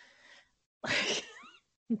Hanks.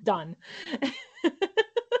 Done.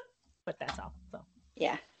 But that's all. So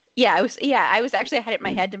I was actually, I had it in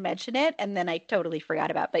my head to mention it, and then I totally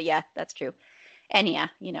forgot about it. But yeah, that's true. And yeah,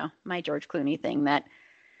 my George Clooney thing,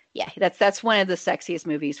 that's one of the sexiest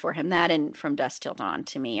movies for him. That and From Dusk Till Dawn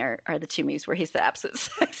to me are the two movies where he's the absolute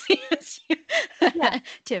sexiest.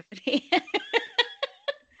 Tiffany.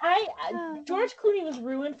 George Clooney was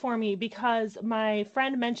ruined for me because my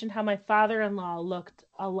friend mentioned how my father-in-law looked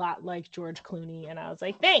a lot like George Clooney, and I was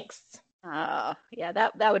like, thanks. Oh, yeah,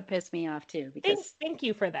 that would piss me off too. Because thank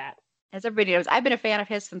you for that. As everybody knows, I've been a fan of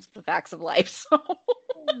his since The Facts of Life. So.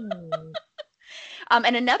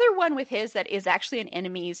 And another one with his that is actually an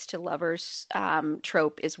enemies to lovers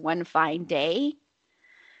trope is One Fine Day.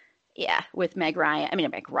 Yeah, with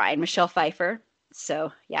Michelle Pfeiffer.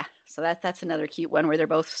 So yeah, so that's another cute one where they're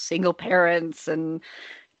both single parents and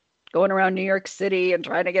going around New York City and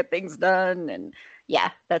trying to get things done. And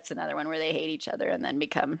yeah, that's another one where they hate each other and then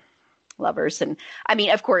become lovers. And I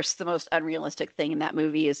mean, of course, the most unrealistic thing in that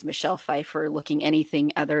movie is Michelle Pfeiffer looking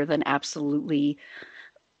anything other than absolutely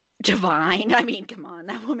divine. I mean, come on,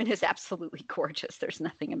 that woman is absolutely gorgeous. There's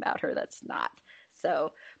nothing about her that's not.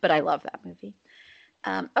 So, but I love that movie.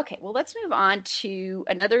 Okay, well, let's move on to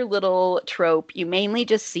another little trope. You mainly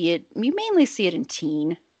see it in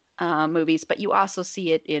teen movies, but you also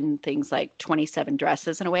see it in things like 27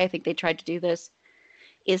 Dresses in a way. I think they tried to do this.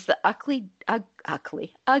 Is the ugly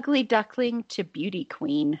duckling to beauty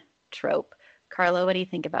queen trope. Carlo, what do you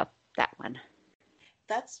think about that one?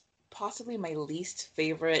 That's possibly my least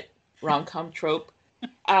favorite rom-com trope.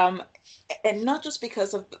 And not just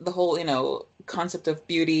because of the whole, concept of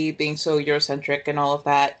beauty being so Eurocentric and all of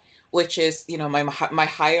that, which is, my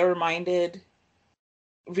higher-minded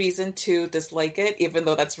reason to dislike it, even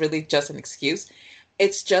though that's really just an excuse.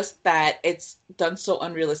 It's just that it's done so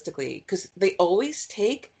unrealistically because they always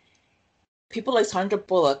take people like Sandra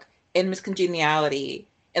Bullock in Miss Congeniality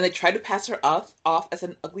and they try to pass her off as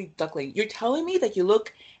an ugly duckling. You're telling me that you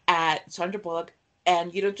look at Sandra Bullock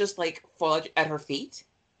and you don't just fall at her feet?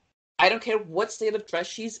 I don't care what state of dress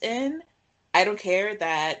she's in. I don't care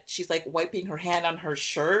that she's wiping her hand on her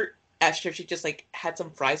shirt after she just had some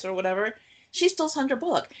fries or whatever. She's still Sandra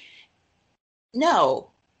Bullock. No,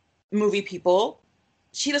 movie people,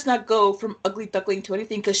 she does not go from ugly duckling to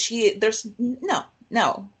anything because there's no.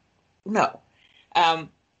 But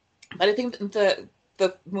I think the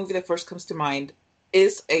movie that first comes to mind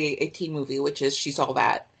is a teen movie, which is She's All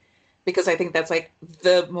That. because I think that's like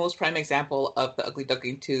the most prime example of the ugly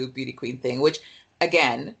duckling to beauty queen thing, which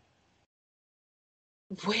again,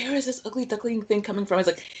 where is this ugly duckling thing coming from? It's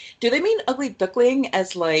like, do they mean ugly duckling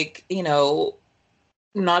as like,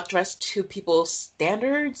 not dressed to people's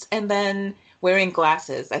standards and then wearing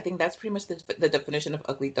glasses? I think that's pretty much the definition of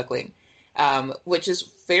ugly duckling, which is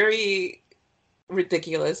very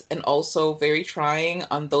ridiculous and also very trying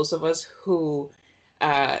on those of us who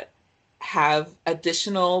uh, have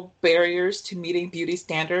additional barriers to meeting beauty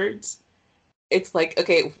standards. It's like,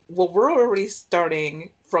 okay, well, we're already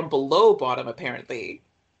starting from below bottom, apparently.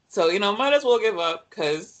 So, might as well give up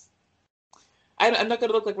because I'm not going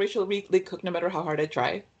to look like Rachel Lee Cook no matter how hard I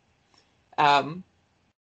try.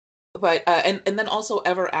 But and then also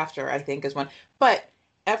Ever After, I think, is one. But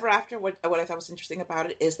Ever After, what I thought was interesting about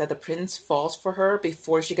it is that the prince falls for her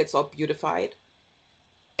before she gets all beautified.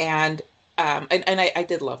 And I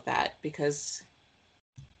did love that because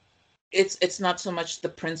it's not so much the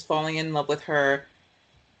prince falling in love with her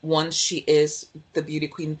once she is the beauty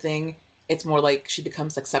queen thing. It's more like she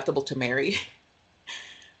becomes acceptable to marry.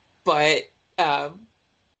 but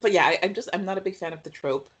yeah, I'm not a big fan of the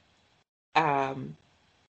trope. Yeah,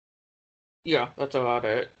 that's about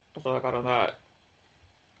it. That's all I got on that.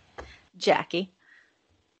 Jackie.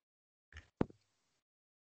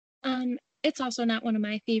 It's also not one of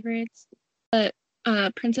my favorites, but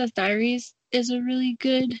Princess Diaries is a really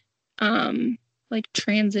good like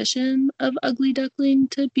transition of ugly duckling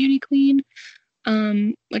to beauty queen,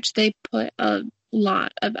 which they put a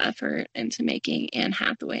lot of effort into making Anne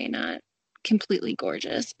Hathaway not completely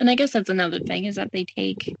gorgeous. And I guess that's another thing, is that they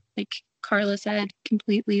take, like Carla said,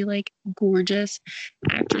 completely like gorgeous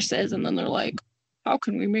actresses and then they're like, how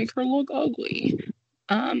can we make her look ugly?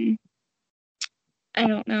 I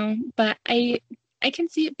don't know, but I can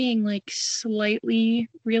see it being like slightly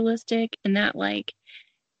realistic, in that, like,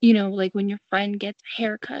 like when your friend gets a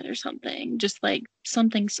haircut or something, just like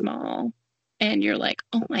something small, and you're like,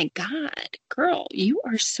 oh my God, girl, you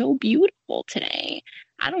are so beautiful today.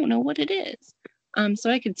 I don't know what it is.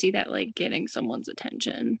 So I could see that like getting someone's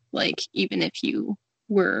attention, like even if you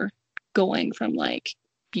were going from like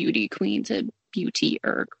beauty queen to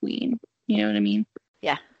beauty-er queen. You know what I mean?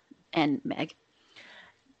 Yeah. And Meg.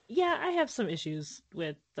 Yeah, I have some issues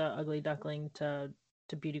with the ugly duckling to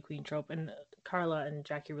beauty queen trope, and Carla and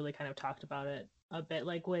Jackie really kind of talked about it a bit.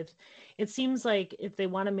 Like, it seems like if they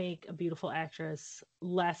want to make a beautiful actress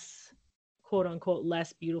less, quote unquote,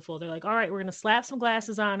 less beautiful, they're like, all right, we're going to slap some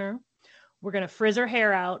glasses on her, we're going to frizz her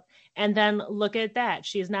hair out, and then look at that,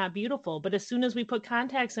 she is not beautiful. But as soon as we put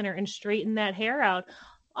contacts in her and straighten that hair out,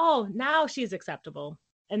 oh, now she's acceptable.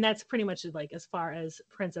 And that's pretty much like as far as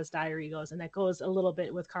Princess Diary goes. And that goes a little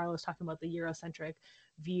bit with Carlos talking about the Eurocentric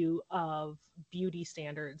view of beauty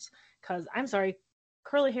standards. Because I'm sorry,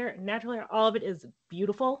 curly hair, natural hair, all of it is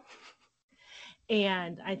beautiful.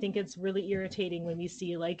 And I think it's really irritating when we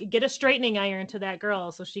see, like, get a straightening iron to that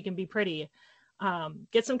girl so she can be pretty.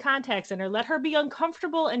 Get some contacts in her, let her be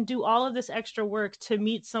uncomfortable and do all of this extra work to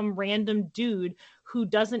meet some random dude who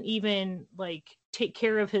doesn't even like take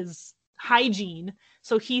care of his hygiene,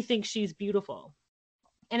 so he thinks she's beautiful.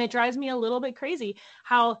 And it drives me a little bit crazy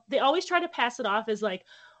how they always try to pass it off as like,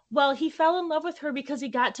 well, he fell in love with her because he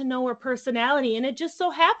got to know her personality, and it just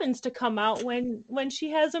so happens to come out when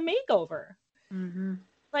she has a makeover. Mm-hmm.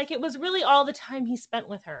 Like, it was really all the time he spent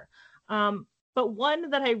with her. But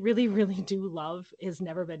one that I really, really do love is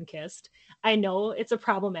Never Been Kissed. I know it's a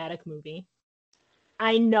problematic movie.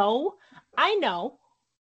 I know.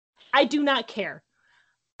 I do not care.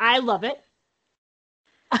 I love it.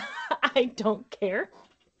 I don't care.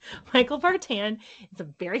 Michael Vartan is a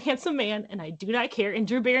very handsome man, and I do not care. And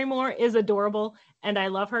Drew Barrymore is adorable, and I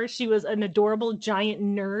love her. She was an adorable giant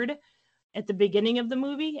nerd at the beginning of the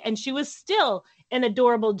movie, and she was still an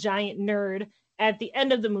adorable giant nerd at the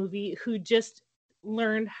end of the movie who just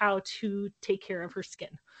learned how to take care of her skin.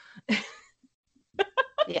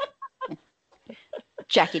 Yeah.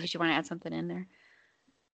 Jackie, did you want to add something in there?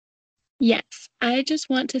 Yes, I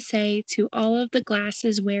just want to say to all of the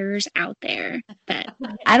glasses wearers out there that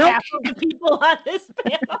I don't half of the people on this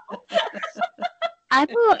panel. I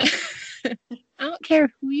don't care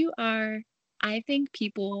who you are. I think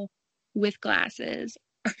people with glasses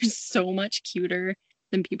are so much cuter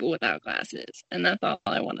than people without glasses, and that's all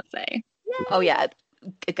I want to say. Oh yeah,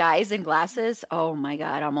 guys in glasses. Oh my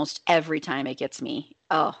God, almost every time it gets me.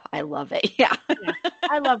 Oh, I love it. Yeah.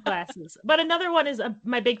 I love glasses. But another one is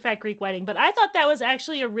My Big Fat Greek Wedding. But I thought that was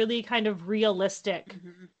actually a really kind of realistic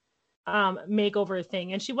makeover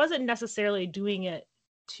thing. And she wasn't necessarily doing it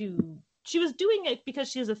she was doing it because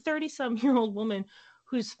she is a 30-some-year-old woman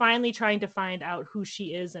who's finally trying to find out who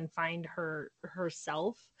she is and find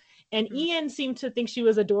herself. And Ian seemed to think she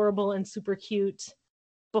was adorable and super cute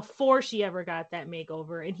before she ever got that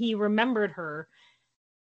makeover, and he remembered her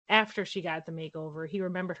after she got the makeover. He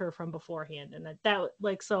remembered her from beforehand, and that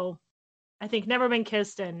like, so I think Never Been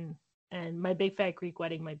Kissed and My Big Fat Greek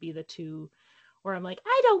Wedding might be the two where I'm like,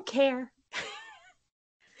 I don't care.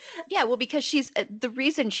 Yeah, well, because she's the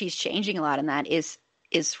reason she's changing a lot in that is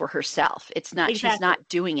for herself. It's not Exactly. She's not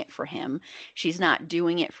doing it for him. She's not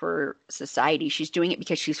doing it for society. She's doing it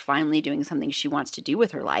because she's finally doing something she wants to do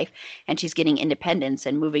with her life, and she's getting independence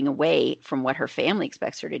and moving away from what her family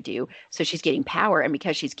expects her to do. So she's getting power, and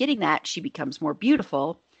because she's getting that, she becomes more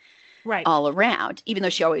beautiful. Right. All around, even though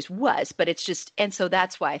she always was, but it's just, and so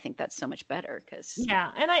that's why I think that's so much better. Because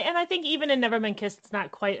and I think even in Never Been Kissed, it's not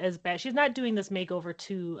quite as bad. She's not doing this makeover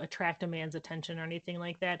to attract a man's attention or anything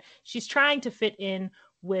like that. She's trying to fit in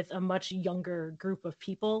with a much younger group of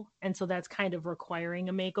people, and so that's kind of requiring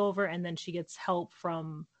a makeover. And then she gets help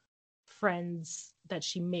from friends that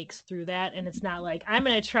she makes through that, and it's not like, I'm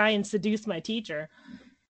going to try and seduce my teacher.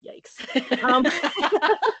 Yikes.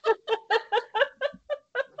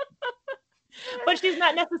 But she's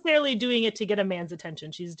not necessarily doing it to get a man's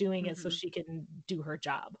attention. She's doing it so she can do her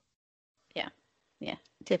job. Yeah.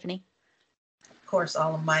 Tiffany? Of course,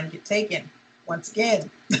 all of mine get taken once again.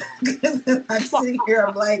 I'm sitting here,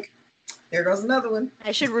 I'm like, there goes another one.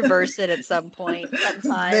 I should reverse it at some point.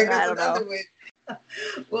 Sometime. There goes I don't another know. one.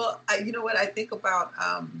 Well, you know what? I think about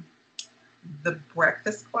The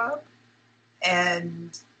Breakfast Club,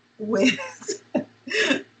 and with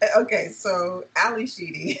okay, so Ali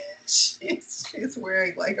Sheedy, she's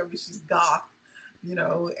wearing like, I mean, she's goth, you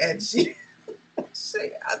know, and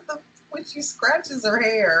when she scratches her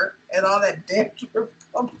hair and all that dandruff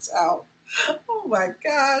comes out, oh my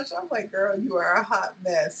gosh, I'm like, girl, you are a hot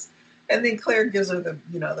mess. And then Claire gives her the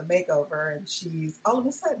makeover, and she's all of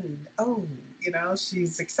a sudden,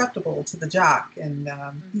 she's acceptable to the jock. And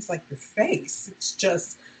he's like, your face, it's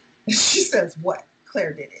just, she says, what?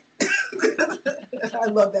 Claire did it. I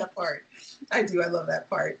love that part. I do. I love that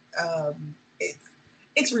part.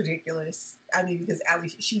 It's ridiculous. I mean, because Ali,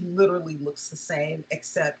 she literally looks the same,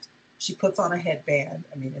 except she puts on a headband.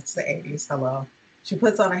 I mean, it's the 80s. Hello. She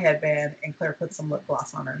puts on a headband, and Claire puts some lip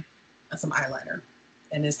gloss on her and some eyeliner.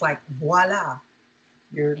 And it's like, voila,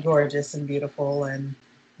 you're gorgeous and beautiful. And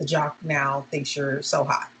the jock now thinks you're so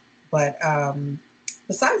hot. But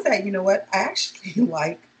besides that, you know what? I actually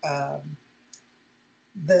like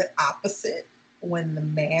the opposite, when the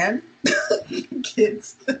man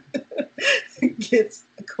gets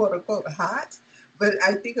quote unquote hot. But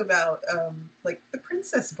I think about like The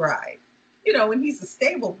Princess Bride. You know, when he's a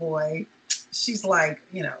stable boy, she's like,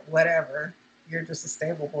 whatever. You're just a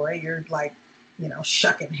stable boy. You're like,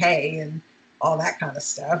 shucking hay and all that kind of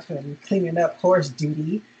stuff and cleaning up horse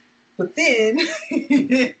duty. But then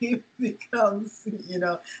he becomes,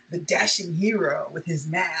 the dashing hero with his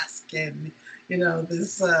mask and,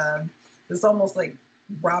 this almost like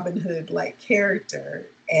Robin Hood like character.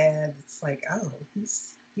 And it's like, oh,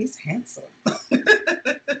 he's handsome.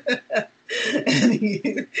 And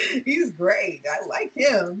he's great. I like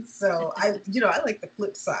him. So I like the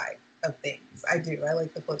flip side of things. I do. I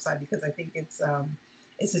like the flip side because I think it's an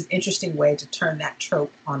interesting way to turn that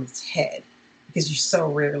trope on its head, because you so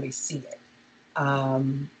rarely see it.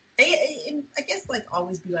 And I guess like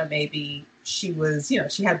Always Be My Maybe, she was,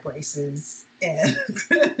 she had braces and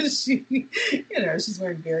she's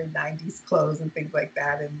wearing very 90s clothes and things like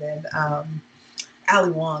that. And then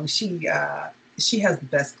Ali Wong, she has the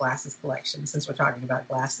best glasses collection. Since we're talking about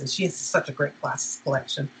glasses, she has such a great glasses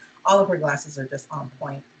collection. All of her glasses are just on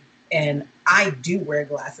point. And I do wear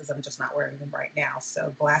glasses. I'm just not wearing them right now.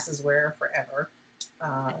 So glasses wearer forever.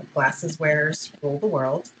 Glasses wearers rule the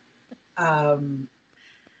world.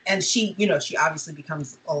 And she obviously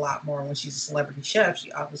becomes a lot more, when she's a celebrity chef,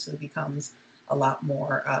 she obviously becomes a lot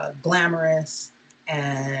more glamorous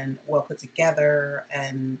and well put together.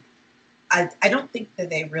 And I don't think that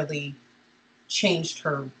they really changed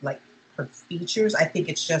her features. I think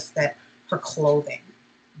it's just that her clothing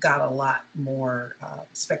got a lot more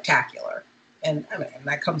spectacular. And I mean,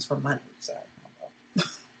 that comes from money. So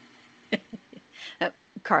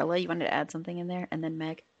Carla, you wanted to add something in there? And then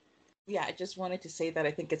Meg? Yeah, I just wanted to say that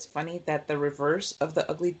I think it's funny that the reverse of the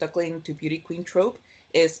ugly duckling to beauty queen trope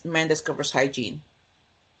is man discovers hygiene.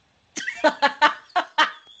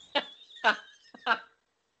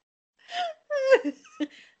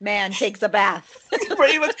 Man takes a bath.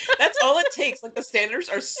 Pretty much, that's all it takes. Like, the standards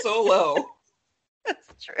are so low. That's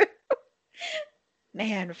true.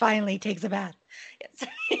 Man finally takes a bath. Yes.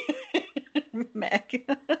 Meg.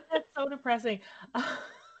 That's so depressing.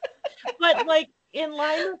 But like in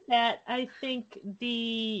line with that, I think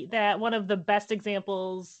that one of the best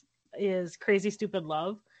examples is Crazy Stupid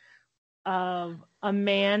Love, of a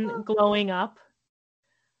man glowing up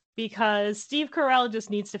because Steve Carell just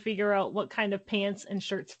needs to figure out what kind of pants and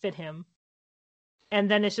shirts fit him. And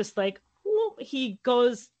then it's just like, whoop, he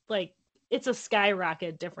goes like, it's a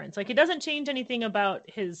skyrocket difference. Like, it doesn't change anything about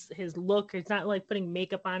his look. It's not like putting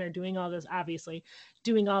makeup on or doing all this, obviously,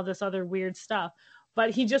 doing all this other weird stuff.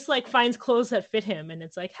 But he just like finds clothes that fit him. And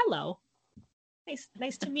it's like, hello.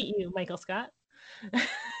 Nice to meet you, Michael Scott.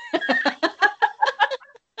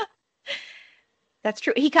 That's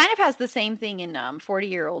true. He kind of has the same thing in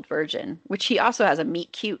 40-Year-Old Virgin, which he also has a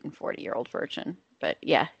meet cute in 40-Year-Old Virgin. But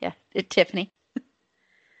yeah, Tiffany.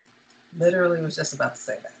 Literally was just about to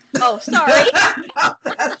say that. Oh, sorry. No,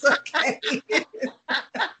 that's okay.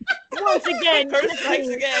 Once again. First strikes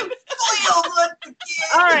again.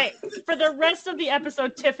 All right. For the rest of the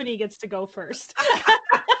episode, Tiffany gets to go first.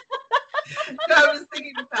 No, I was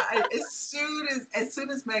thinking about as soon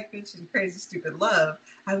as Mac mentioned Crazy Stupid Love,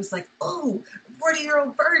 I was like, oh,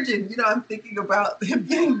 40-Year-Old Virgin. You know, I'm thinking about him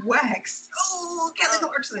getting waxed. Oh, Kelly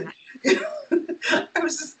Clarkson. I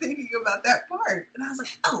was just thinking about that part. And I was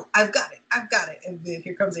like, oh, I've got it. And then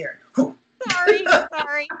here comes Aaron.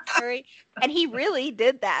 Sorry. And he really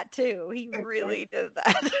did that too. He really did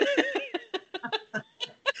that.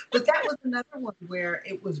 But that was another one where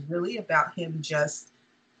it was really about him just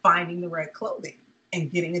finding the right clothing and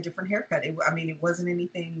getting a different haircut. It wasn't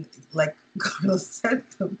anything like Carlos said.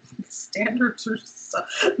 The standards are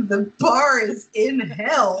the bar is in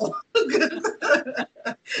hell.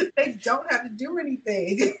 They don't have to do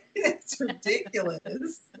anything. It's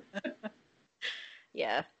ridiculous.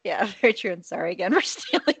 Yeah, very true. And sorry again for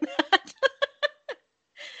stealing that.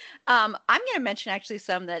 I'm going to mention actually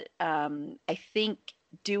some that I think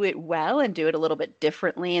do it well and do it a little bit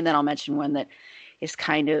differently, and then I'll mention one that is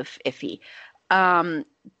kind of iffy.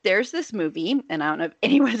 There's this movie, and I don't know if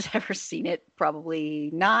anyone's ever seen it,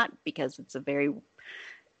 probably not, because it's a very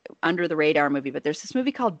under the radar movie, but there's this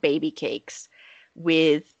movie called Baby Cakes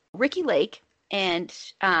with Ricky Lake and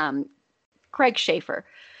Craig Schaefer,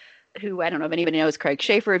 who, I don't know if anybody knows Craig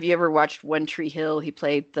Schaefer. Have you ever watched One Tree Hill? He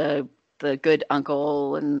played the good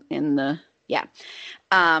uncle in the, yeah.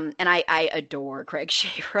 And I adore Craig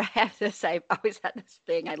Schaefer. I've always had this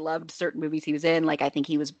thing. I loved certain movies he was in. Like, I think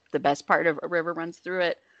he was the best part of A River Runs Through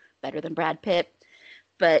It, better than Brad Pitt.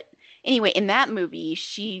 But anyway, in that movie,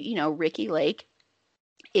 Ricky Lake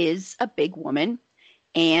is a big woman,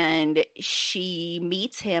 and she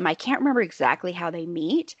meets him. I can't remember exactly how they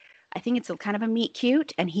meet. I think it's kind of a meet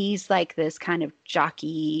cute, and he's like this kind of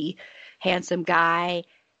jockey, handsome guy.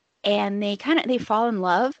 And they fall in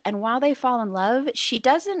love. And while they fall in love, she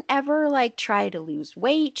doesn't ever like try to lose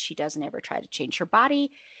weight. She doesn't ever try to change her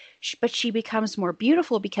body, but she becomes more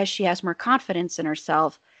beautiful because she has more confidence in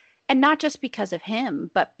herself. And not just because of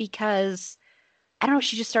him, but because, I don't know,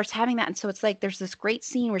 she just starts having that. And so it's like, there's this great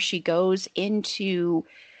scene where she goes into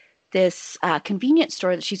this convenience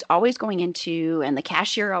store that she's always going into. And the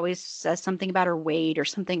cashier always says something about her weight or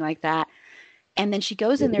something like that. And then she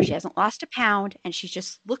goes in there, she hasn't lost a pound, and she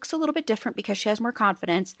just looks a little bit different because she has more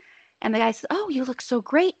confidence. And the guy says, oh, you look so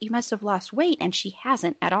great. You must have lost weight. And she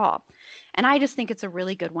hasn't at all. And I just think it's a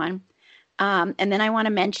really good one. And then I want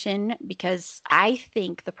to mention, because I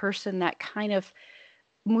think the person that kind of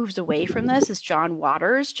moves away from this is John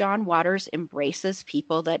Waters. John Waters embraces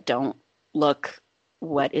people that don't look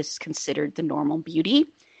what is considered the normal beauty.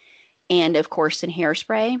 And of course, in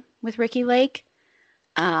Hairspray with Ricky Lake,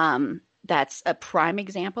 that's a prime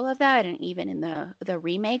example of that. And even in the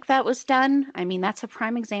remake that was done, I mean, that's a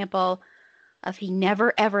prime example of he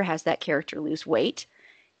never, ever has that character lose weight.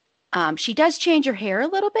 She does change her hair a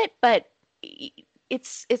little bit, but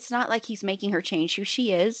it's not like he's making her change who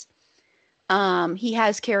she is. He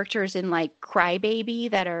has characters in like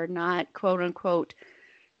Crybaby that are not, quote unquote,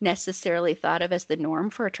 necessarily thought of as the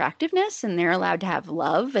norm for attractiveness, and they're allowed to have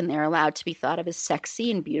love, and they're allowed to be thought of as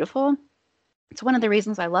sexy and beautiful. It's one of the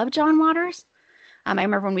reasons I love John Waters. I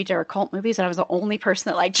remember when we did our cult movies, and I was the only person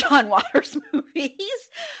that liked John Waters movies.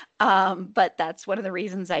 But that's one of the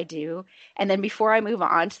reasons I do. And then before I move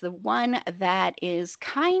on to the one that is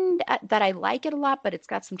that I like it a lot, but it's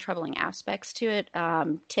got some troubling aspects to it.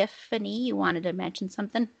 Tiffany, you wanted to mention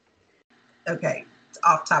something? Okay, it's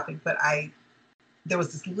off topic, but there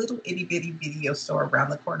was this little itty bitty video store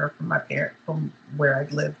around the corner from where I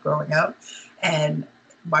lived growing up, and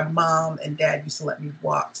my mom and dad used to let me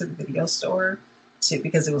walk to the video store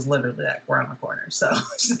because it was literally like around the corner. So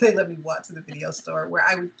they let me walk to the video store where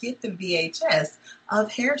I would get the VHS of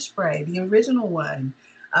Hairspray, the original one.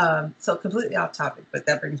 So completely off topic, but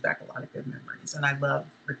that brings back a lot of good memories. And I love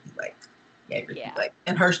Ricky Lake. Yay, Ricky Lake.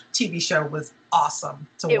 And her TV show was awesome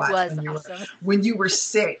to watch when you were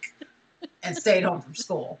sick and stayed home from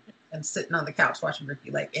school and sitting on the couch watching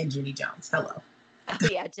Ricky Lake and Jenny Jones. Hello. Oh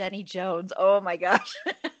yeah, Jenny Jones. Oh my gosh.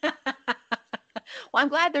 Well, I'm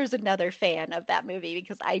glad there's another fan of that movie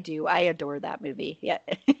because I do. I adore that movie. Yeah.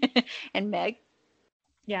 And Meg?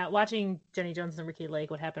 Yeah, watching Jenny Jones and Ricky Lake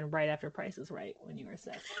would happen right after Price is Right when you were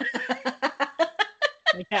sick.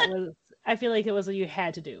 Like that was, I feel like it was what you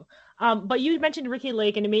had to do. But you mentioned Ricky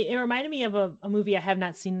Lake, and it reminded me of a movie I have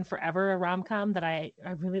not seen in forever, a rom-com that I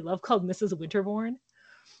really love called Mrs. Winterbourne.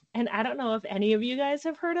 And I don't know if any of you guys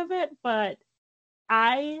have heard of it, but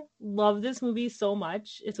I love this movie so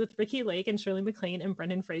much. It's with Ricky Lake and Shirley MacLaine and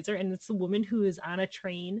Brendan Fraser, and it's a woman who is on a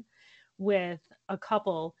train with a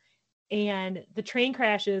couple, and the train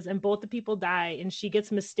crashes and both the people die, and she gets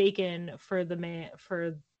mistaken for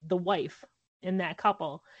the wife in that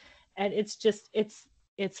couple. And it's just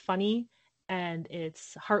it's funny and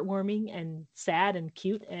it's heartwarming and sad and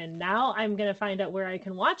cute. And now I'm gonna find out where I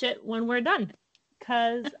can watch it when we're done,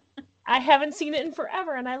 because I haven't seen it in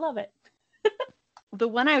forever and I love it. The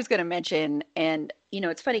one I was going to mention, and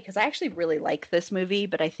it's funny because I actually really like this movie,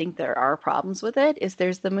 but I think there are problems with it, is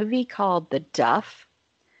there's the movie called The Duff,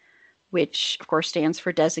 which of course stands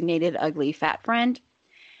for Designated Ugly Fat Friend,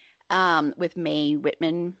 with Mae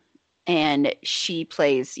Whitman, and she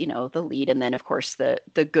plays, the lead, and then of course the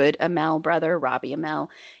good Amell brother, Robbie Amell,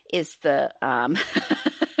 is the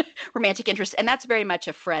romantic interest, and that's very much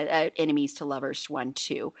a friend, enemies to lovers one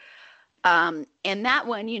too. And that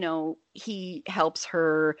one, he helps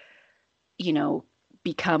her,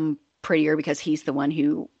 become prettier because he's the one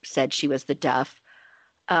who said she was the Duff.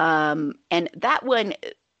 And that one,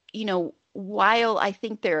 while I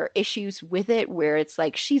think there are issues with it where it's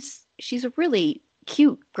like she's a really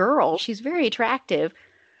cute girl, she's very attractive.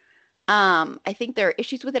 I think there are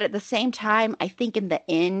issues with it. At the same time, I think in the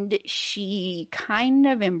end, she kind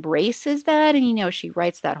of embraces that. And, she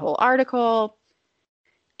writes that whole article.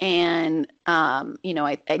 And,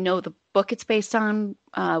 I know the book it's based on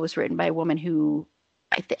was written by a woman who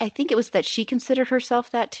I think it was that she considered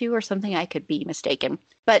herself that too, or something. I could be mistaken.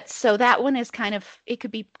 But so that one is kind of, it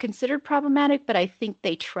could be considered problematic, but I think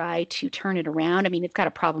they try to turn it around. I mean, it's got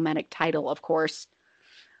a problematic title, of course.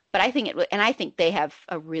 But I think they have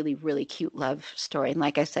a really, really cute love story. And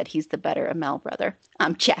like I said, he's the better Amell brother.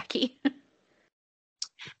 Jackie.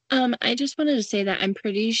 I just wanted to say that I'm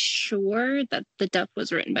pretty sure that The Duff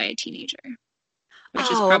was written by a teenager,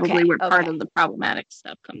 which is probably where part of the problematic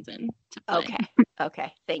stuff comes in to play.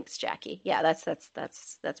 Okay. Thanks, Jackie. Yeah, that's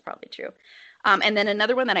probably true. And then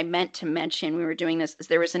another one that I meant to mention when we were doing this is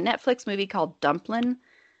there was a Netflix movie called Dumplin',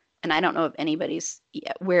 and I don't know if anybody's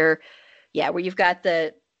where you've got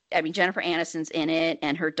Jennifer Aniston's in it,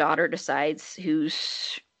 and her daughter decides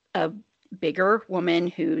who's a bigger woman,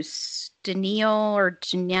 who's Danielle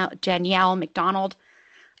McDonald,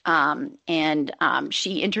 and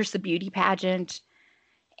she enters the beauty pageant,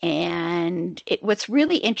 and what's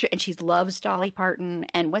really interesting, and she loves Dolly Parton,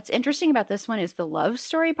 and what's interesting about this one is the love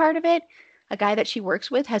story part of it. A guy that she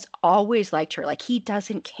works with has always liked her. Like, he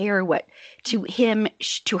doesn't care what to him,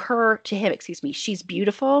 she's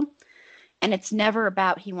beautiful. And it's never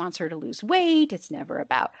about he wants her to lose weight. It's never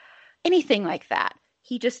about anything like that.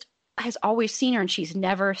 He just has always seen her, and she's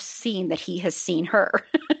never seen that he has seen her.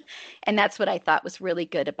 And that's what I thought was really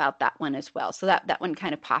good about that one as well. So that one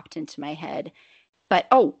kind of popped into my head. But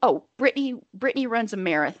Brittany runs a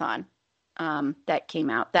marathon that came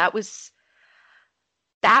out. That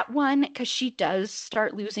one, because she does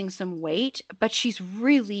start losing some weight, but she's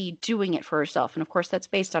really doing it for herself. And of course, that's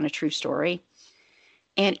based on a true story.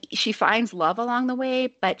 And she finds love along the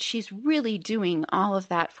way, but she's really doing all of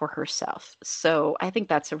that for herself. So I think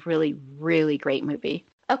that's a really, really great movie.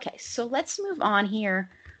 Okay, so let's move on here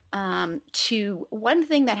to one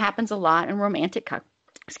thing that happens a lot in romantic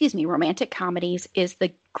comedies is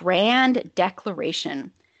the grand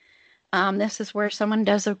declaration. This is where someone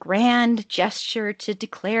does a grand gesture to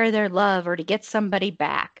declare their love or to get somebody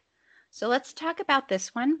back. So let's talk about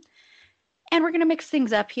this one. And we're going to mix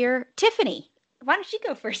things up here. Tiffany, why don't you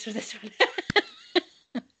go first with this one?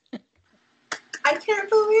 I can't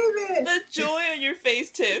believe it. The joy on your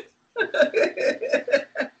face, Tiff.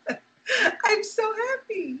 I'm so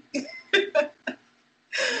happy.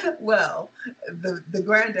 Well, the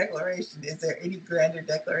grand declaration, is there any grander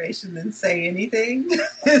declaration than say anything?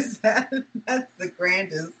 That's the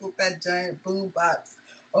grandest, with that giant boom box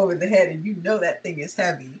over the head, and that thing is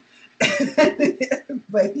heavy.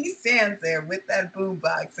 But he stands there with that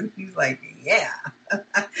boombox, and he's like, "Yeah,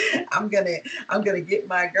 I'm gonna get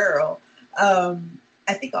my girl."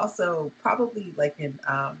 I think also probably like in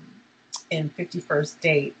 51st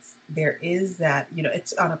Dates, there is that,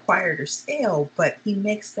 it's on a quieter scale, but he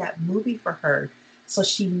makes that movie for her so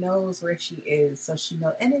she knows where she is, so she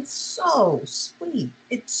knows, and it's so sweet.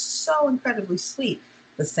 It's so incredibly sweet.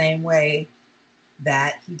 The same way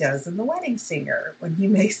that he does in The Wedding Singer when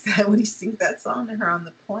when he sings that song to her on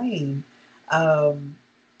the plane.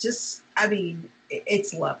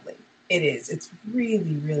 It's lovely. It is. It's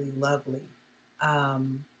really, really lovely.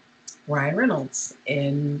 Ryan Reynolds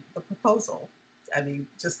in The Proposal.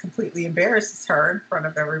 Just completely embarrasses her in front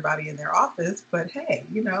of everybody in their office, but hey,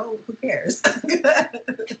 who cares?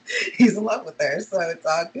 He's in love with her, so it's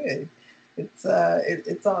all good.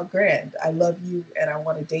 It's all grand. I love you and I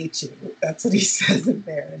want to date you. That's what he says in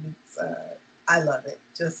there, and I love it.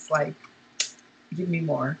 Just like, give me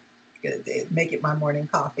more. Make it my morning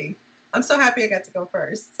coffee. I'm so happy I got to go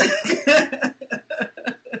first.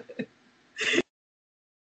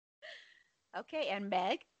 Okay, and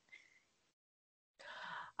Meg?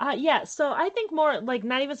 Yeah, so I think more like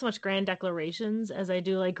not even so much grand declarations as I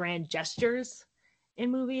do like grand gestures in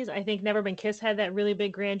movies. I think Never Been Kissed had that really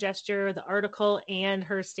big grand gesture, the article and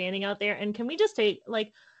her standing out there. And can we just say,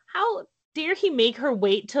 like, how dare he make her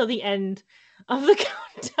wait till the end of the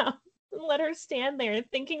countdown and let her stand there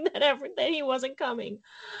thinking that he wasn't coming.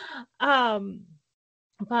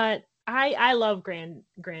 But I love grand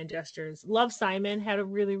gestures. Love Simon had a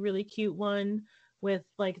really, really cute one with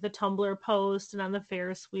like the Tumblr post and on the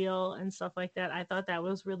Ferris wheel and stuff like that. I thought that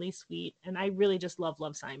was really sweet. And I really just love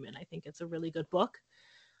Simon. I think it's a really good book.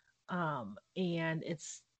 And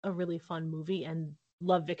it's a really fun movie, and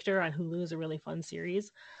Love Victor on Hulu is a really fun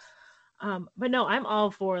series. But no, I'm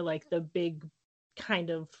all for like the big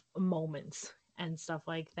kind of moments and stuff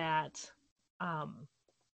like that.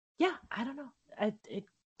 Yeah, I don't know.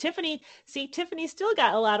 Tiffany still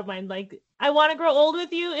got a lot of mine. Like, I Want to Grow Old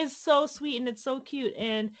with You is so sweet and it's so cute.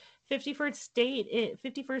 And 51st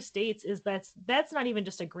Dates is that's not even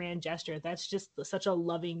just a grand gesture. That's just such a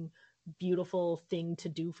loving, beautiful thing to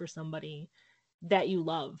do for somebody that you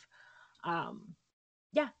love.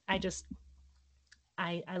 Yeah,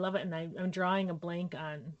 I love it, and I'm drawing a blank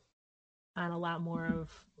on a lot more of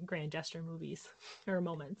grand gesture movies or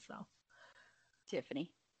moments. So, Tiffany?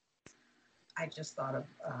 I just thought of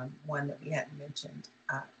one that we hadn't mentioned,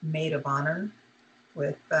 Maid of Honor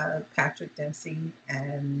with Patrick Dempsey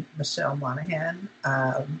and Michelle Monaghan.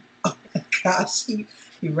 Oh my gosh, he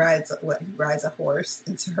rides a horse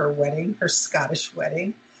into her wedding, her Scottish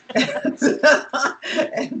wedding,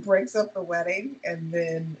 and breaks up the wedding, and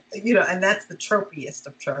then and that's the tropiest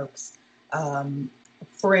of tropes.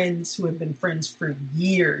 Friends who have been friends for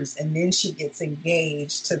years, and then she gets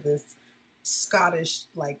engaged to this Scottish,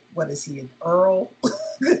 like, what is he, an earl?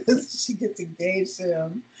 She gets engaged to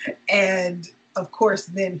him, and of course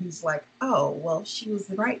then he's like, oh well, she was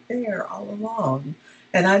right there all along,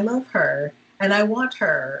 and I love her and I want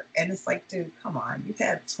her. And it's like, dude, come on, you've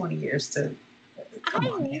had 20 years to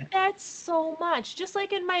need that so much. Just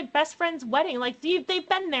like in my best friend's wedding, like they've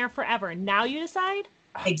been there forever. Now you decide.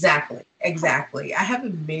 Exactly. I have a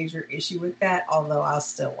major issue with that, although I'll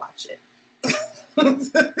still watch it.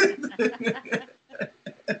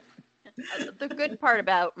 The good part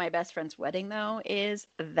about my best friend's wedding, though, is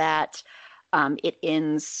that it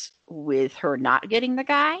ends with her not getting the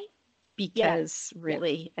guy, because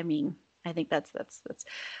really, I mean, I think that's,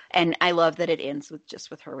 and I love that it ends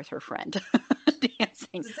with her friend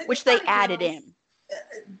dancing, which they added in.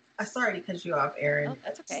 Sorry to cut you off, Erin. Oh,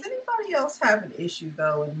 that's okay. Does anybody else have an issue,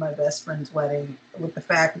 though, in my best friend's wedding with the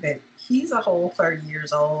fact that he's a whole 30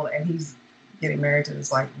 years old and he's getting married to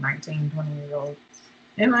this, like, 19, 20-year-old?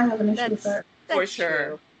 And I have an issue with that. For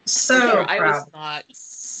sure. I was not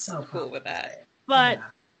so cool with that. But yeah.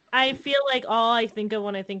 I feel like all I think of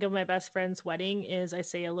when I think of my best friend's wedding is I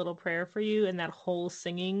say a little prayer for you and that whole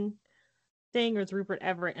singing thing with Rupert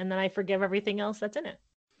Everett, and then I forgive everything else that's in it.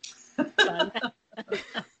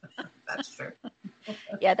 That's true.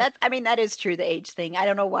 Yeah, that is true, the age thing. I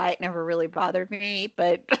don't know why it never really bothered me,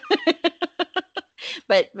 but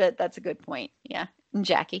but that's a good point. Yeah. And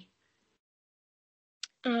Jackie?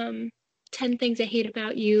 10 Things I Hate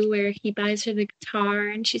About You, where he buys her the guitar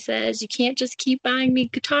and she says, you can't just keep buying me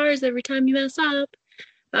guitars every time you mess up.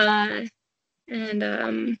 And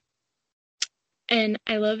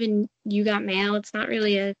I love in You Got Mail. It's not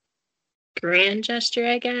really a grand gesture,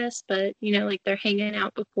 I guess, but like they're hanging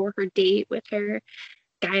out before her date with her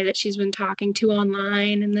guy that she's been talking to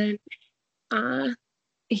online, and then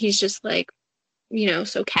he's just like,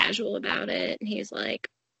 so casual about it. And he's like,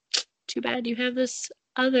 too bad you have this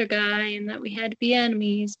other guy and that we had to be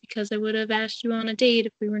enemies because I would have asked you on a date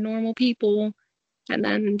if we were normal people. And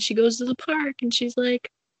then she goes to the park and she's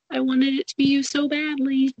like, I wanted it to be you so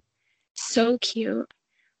badly. So cute.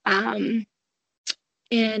 And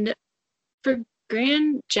for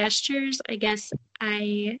grand gestures, I guess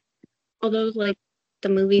although like the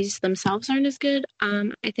movies themselves aren't as good,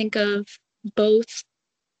 I think of both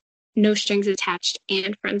No Strings Attached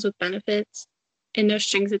and Friends with Benefits. In No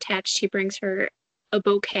Strings Attached, he brings her a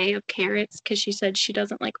bouquet of carrots because she said she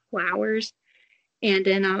doesn't like flowers. And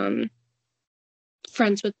in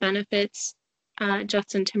Friends with Benefits,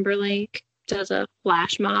 Justin Timberlake does a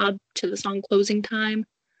flash mob to the song Closing Time.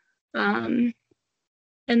 And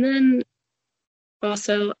then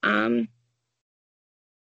also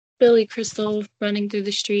Billy Crystal running through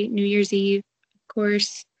the street New Year's Eve, of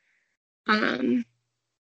course.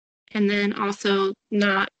 And then also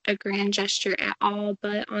not a grand gesture at all,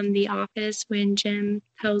 but on The Office when Jim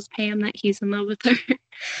tells Pam that he's in love with her.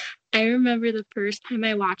 I remember the first time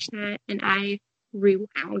I watched that and I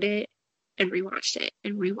rewound it and rewatched it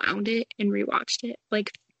and rewound it and rewatched it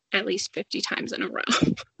like at least 50 times in a row.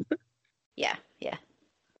 Yeah.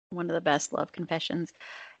 One of the best love confessions.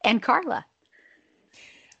 And Carla.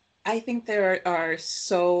 I think there are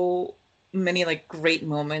so many like great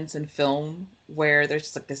moments in film where there's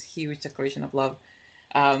just like this huge declaration of love.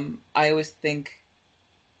 I always think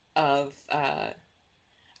of I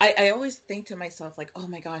always think to myself like, oh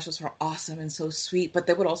my gosh, those were awesome and so sweet, but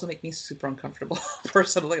that would also make me super uncomfortable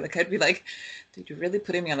personally. Like I'd be like, dude, you're really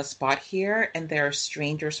putting me on the spot here, and there are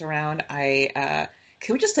strangers around. Can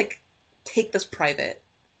we just like take this private?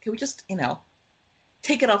 Can we just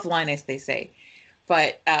take it offline, as they say?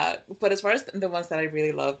 But as far as the ones that I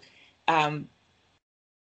really love,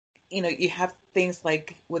 you have things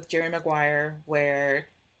like with Jerry Maguire where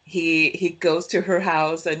he goes to her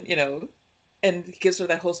house and and he gives her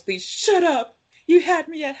that whole speech. Shut up! You had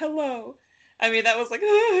me at hello. I mean, that was like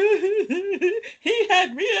he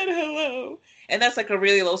had me at hello, and that's like a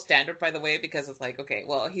really low standard, by the way, because it's like, okay,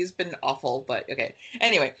 well, he's been awful, but okay.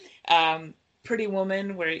 Anyway, Pretty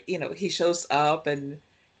Woman, where he shows up and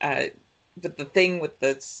the thing with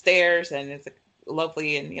the stairs, and it's like,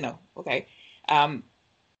 lovely, and okay.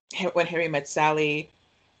 When Harry Met Sally,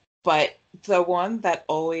 but the one that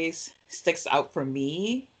always sticks out for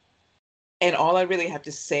me, and all I really have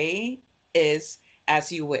to say is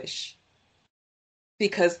As You Wish,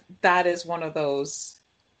 because that is one of those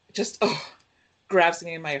just grabs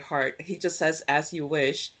me in my heart. He just says As You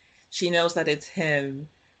Wish. She knows that it's him,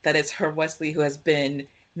 that it's her Wesley who has been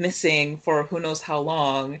missing for who knows how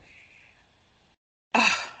long.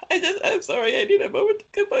 I'm sorry, I need a moment to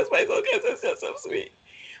compose myself because it's just so sweet.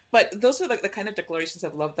 But those are like the kind of declarations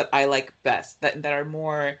of love that I like best, that are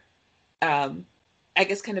more, I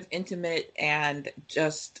guess, kind of intimate, and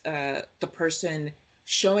just the person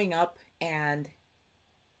showing up and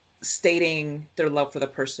stating their love for the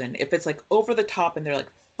person. If it's like over the top and they're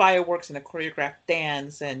like fireworks and a choreographed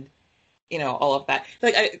dance and all of that.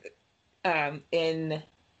 Like in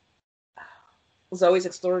Zoe's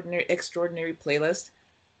extraordinary playlist,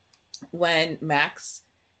 when Max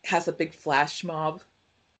has a big flash mob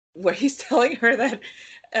where he's telling her that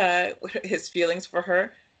his feelings for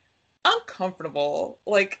her, uncomfortable.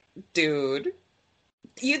 Like, dude,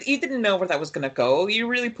 you didn't know where that was gonna go. You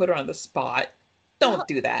really put her on the spot. Don't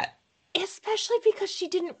do that. Especially because she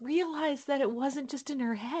didn't realize that it wasn't just in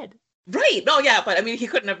her head. Right. No, yeah, but I mean, he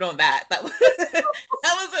couldn't have known that. That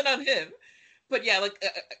wasn't on him. But yeah, like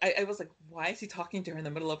I was like, why is he talking to her in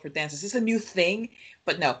the middle of her dance? Is this a new thing?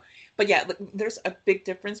 But no. But yeah, like, there's a big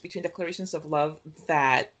difference between declarations of love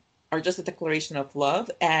that are just a declaration of love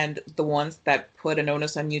and the ones that put an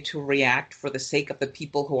onus on you to react for the sake of the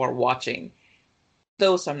people who are watching.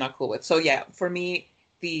 Those I'm not cool with. So yeah, for me,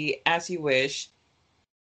 the As You Wish,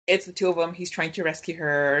 it's the two of them. He's trying to rescue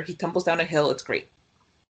her. He tumbles down a hill. It's great.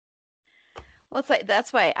 Well, it's like,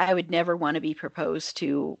 that's why I would never want to be proposed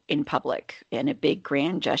to in public in a big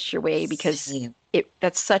grand gesture way, because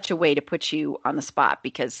that's such a way to put you on the spot.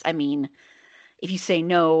 Because I mean, if you say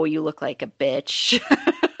no, you look like a bitch.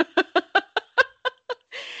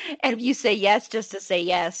 And if you say yes just to say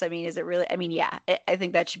yes, I mean, is it really? I mean, yeah, I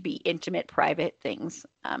think that should be intimate, private things.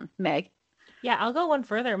 Meg? Yeah, I'll go one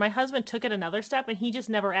further. My husband took it another step, and he just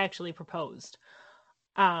never actually proposed.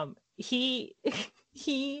 He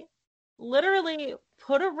literally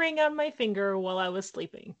put a ring on my finger while I was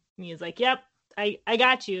sleeping. And he was like, "Yep, I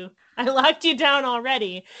got you. I locked you down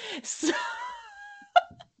already." So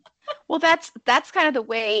Well, that's kind of the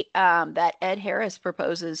way that Ed Harris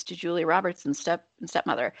proposes to Julia Roberts in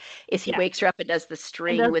Stepmother, is he Yeah. wakes her up and does the And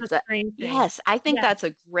string does with the the. string thing. Yes, I think Yeah. that's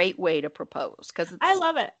a great way to propose because I it's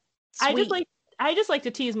love it. sweet. I just like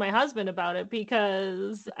to tease my husband about it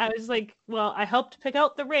because I was like, well, I helped pick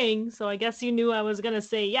out the ring, so I guess you knew I was gonna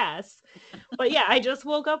say yes. But yeah, I just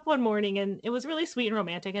woke up one morning and it was really sweet and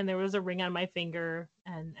romantic, and there was a ring on my finger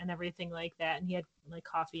and everything like that. And he had like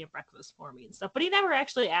coffee and breakfast for me and stuff. But he never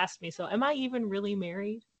actually asked me, so am I even really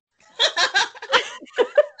married?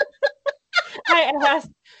 I asked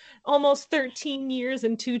almost 13 years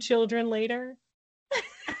and 2 children later.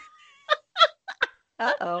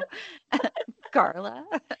 Uh-oh. Carla.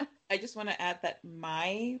 I just want to add that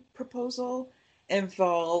my proposal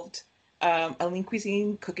involved a lean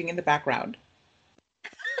cuisine cooking in the background.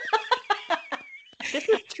 This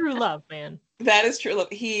is true love, man. That is true.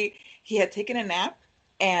 Look, he had taken a nap,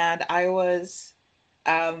 and I was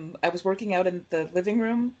working out in the living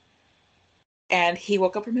room, and he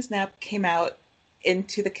woke up from his nap, came out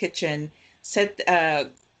into the kitchen, said,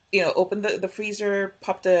 opened the freezer,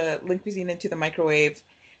 popped the lean cuisine into the microwave,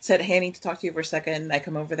 said, "Hey, I need to talk to you for a second." I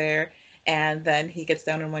come over there, and then he gets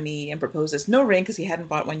down on one knee and proposes. No ring because he hadn't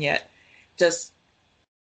bought one yet. Just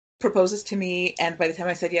proposes to me, and by the time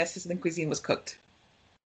I said yes, his lean cuisine was cooked.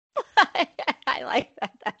 I like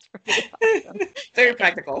that. That's pretty awesome. Very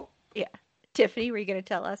practical. Yeah. Tiffany, were you going to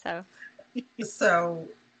tell us how? So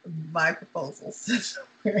my proposal, since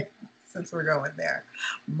we're going there,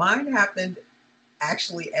 mine happened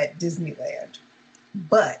actually at Disneyland,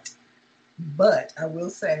 but I will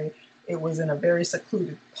say it was in a very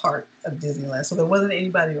secluded part of Disneyland, so there wasn't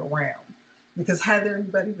anybody around. Because had there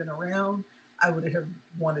anybody been around, I would have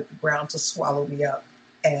wanted the ground to swallow me up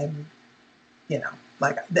and,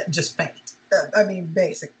 just faint. I mean,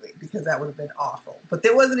 basically, because that would have been awful. But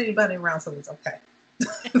there wasn't anybody around, so it was okay.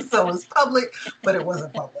 So it was public, but it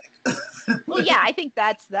wasn't public. Well, yeah, I think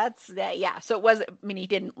that's that. Yeah. So it wasn't. I mean, he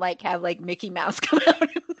didn't have Mickey Mouse come out.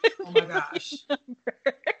 Oh my gosh!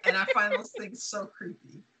 And I find those things so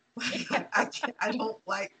creepy. I don't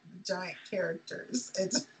like giant characters.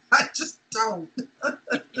 I just don't.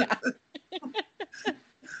 Yeah.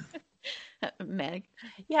 Meg.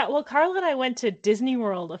 Yeah, well, Carla and I went to Disney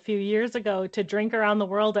World a few years ago to drink around the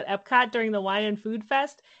world at Epcot during the Wine and Food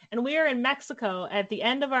Fest. And we were in Mexico at the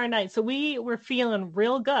end of our night. So we were feeling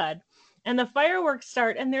real good. And the fireworks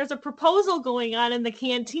start, and there's a proposal going on in the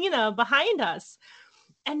cantina behind us.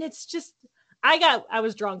 And it's just, I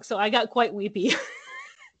was drunk, so I got quite weepy.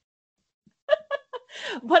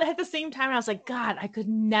 But at the same time, I was like, God, I could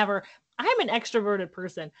never, I'm an extroverted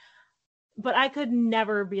person, but I could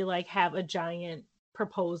never be have a giant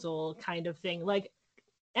proposal kind of thing. Like,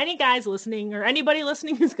 any guys listening or anybody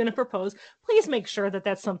listening who's going to propose, please make sure that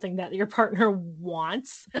that's something that your partner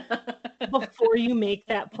wants before you make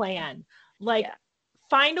that plan.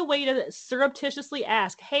 Find a way to surreptitiously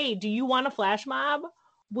ask, hey, do you want a flash mob?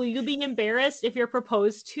 Will you be embarrassed if you're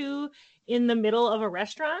proposed to in the middle of a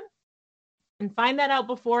restaurant? And find that out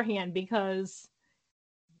beforehand, because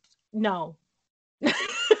no.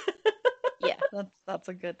 Yeah, that's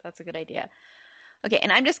a good idea. Okay,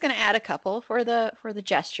 and I'm just going to add a couple for the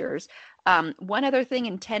gestures. One other thing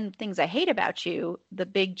in 10 Things I Hate About You, the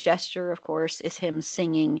big gesture, of course, is him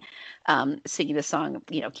singing the song,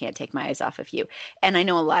 Can't Take My Eyes Off of You. And I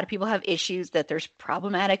know a lot of people have issues that there's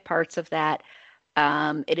problematic parts of that.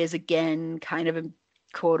 It is, again, kind of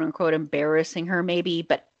quote unquote embarrassing her maybe,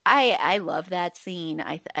 but I love that scene.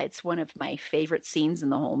 It's one of my favorite scenes in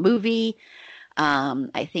the whole movie.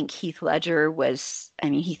 I think Heath Ledger was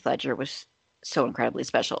so incredibly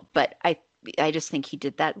special, but I just think he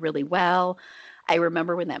did that really well. I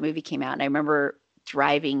remember when that movie came out, and I remember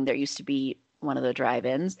driving. There used to be one of the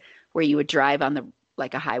drive-ins where you would drive on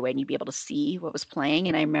a highway and you'd be able to see what was playing.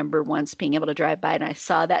 And I remember once being able to drive by and I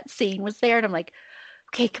saw that scene was there, and I'm like,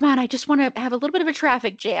 okay, come on, I just want to have a little bit of a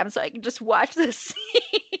traffic jam so I can just watch this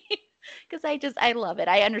scene. Because I love it.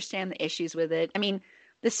 I understand the issues with it. I mean,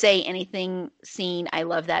 the Say Anything scene, I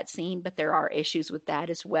love that scene, but there are issues with that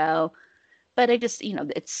as well. But I just,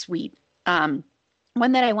 it's sweet. One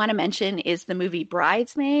that I want to mention is the movie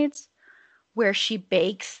Bridesmaids, where she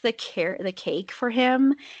bakes the cake for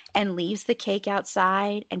him and leaves the cake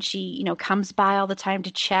outside, and she, comes by all the time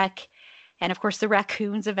to check. And of course, the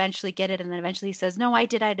raccoons eventually get it, and then eventually he says, "No, I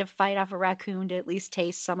had to fight off a raccoon to at least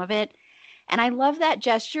taste some of it." And I love that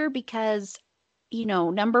gesture because,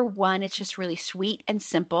 number one, it's just really sweet and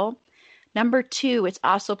simple. Number two, it's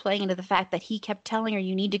also playing into the fact that he kept telling her,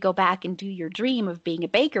 you need to go back and do your dream of being a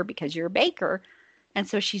baker because you're a baker. And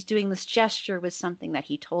so she's doing this gesture with something that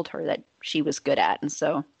he told her that she was good at. And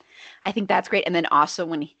so I think that's great. And then also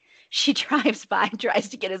when she drives by and tries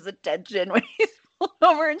to get his attention when he's pulled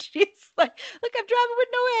over, and she's like, "Look, I'm driving with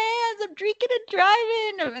no hands. I'm drinking and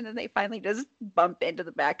driving." And then they finally just bump into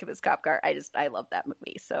the back of his cop car. I love that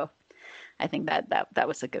movie. So I think that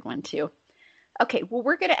was a good one too. Okay, well,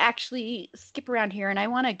 we're going to actually skip around here, and I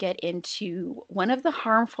want to get into one of the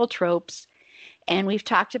harmful tropes. And we've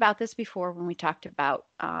talked about this before when we talked about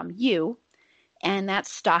you, and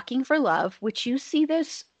that's stalking for love, which you see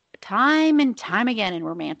this time and time again in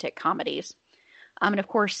romantic comedies. And of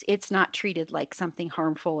course, it's not treated like something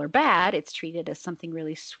harmful or bad. It's treated as something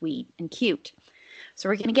really sweet and cute. So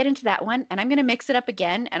we're going to get into that one, and I'm going to mix it up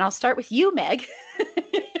again, and I'll start with you, Meg.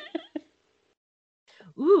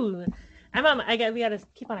 Ooh, we got to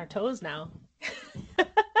keep on our toes now.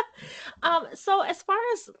 So as far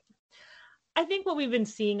as I think what we've been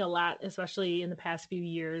seeing a lot, especially in the past few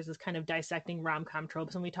years, is kind of dissecting rom-com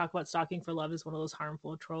tropes. And we talk about stalking for love as one of those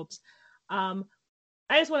harmful tropes.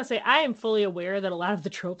 I just want to say I am fully aware that a lot of the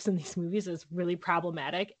tropes in these movies is really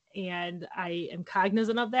problematic, and I am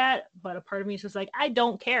cognizant of that. But a part of me is just like, I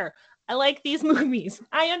don't care. I like these movies.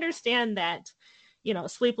 I understand that,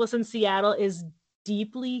 Sleepless in Seattle is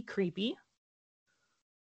deeply creepy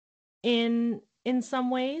in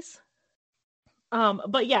some ways.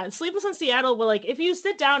 But yeah, Sleepless in Seattle, well, like if you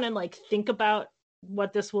sit down and like think about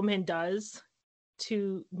what this woman does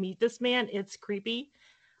to meet this man, it's creepy.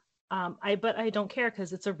 But I don't care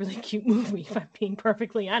because it's a really cute movie, if I'm being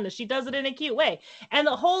perfectly honest. She does it in a cute way. And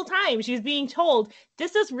the whole time she's being told,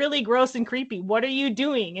 this is really gross and creepy. What are you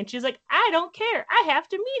doing? And she's like, I don't care. I have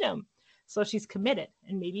to meet him. So she's committed,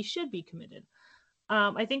 and maybe should be committed.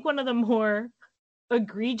 I think one of the more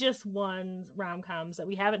egregious rom-coms that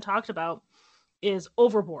we haven't talked about is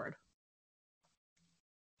Overboard.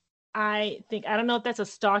 I don't know if that's a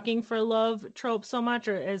stalking for love trope so much,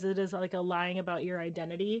 or as it is like a lying about your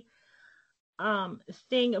identity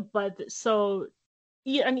thing. But so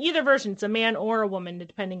in either version, it's a man or a woman,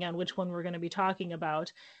 depending on which one we're going to be talking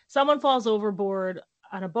about. Someone falls overboard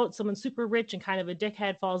on a boat. Someone super rich and kind of a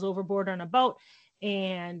dickhead falls overboard on a boat,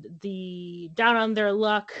 and the down on their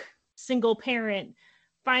luck single parent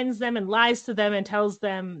finds them and lies to them and tells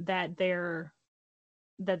them that they're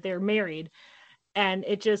married. And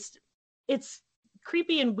it's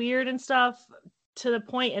creepy and weird and stuff to the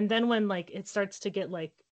point. And then when like it starts to get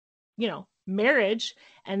like, marriage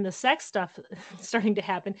and the sex stuff starting to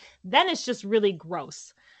happen, then it's just really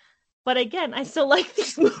gross. But again, I still like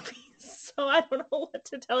these movies, so I don't know what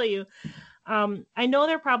to tell you. I know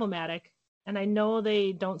they're problematic, and I know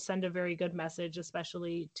they don't send a very good message,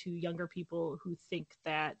 especially to younger people who think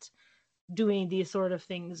that doing these sort of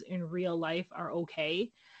things in real life are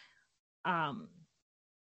okay. But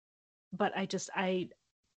I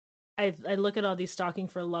look at all these stalking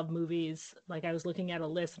for love movies. Like I was looking at a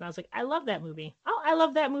list and I was like, I love that movie. Oh, I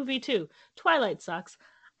love that movie too. Twilight sucks.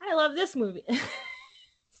 I love this movie.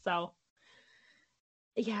 So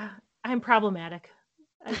yeah, I'm problematic,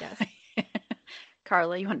 I guess.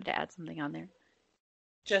 Carla, you wanted to add something on there?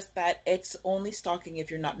 Just that it's only stalking if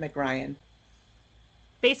you're not Meg Ryan.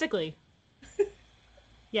 Basically.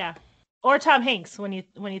 Yeah. Or Tom Hanks when you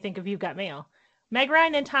think of You've Got Mail. Meg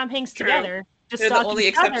Ryan and Tom Hanks True. together just They're stalk the only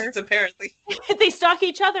each exceptions, other. apparently. They stalk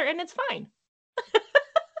each other and it's fine.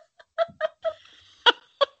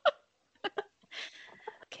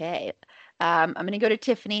 Okay. I'm going to go to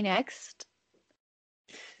Tiffany next.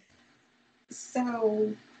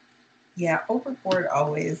 So, yeah, Overboard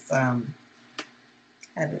always I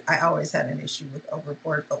always had an issue with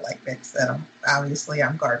Overboard, but like Beck said, I'm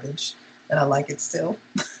garbage, and I like it still.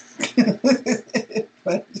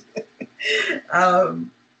 But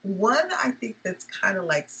one I think that's kind of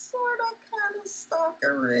like sort of kind of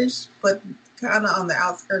stalkerish, but kind of on the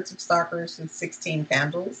outskirts of stalkerish is 16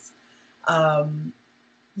 Candles.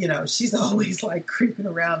 She's always like creeping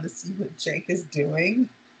around to see what Jake is doing.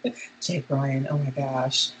 Jake Ryan, oh my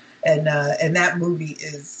gosh. And that movie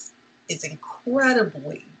is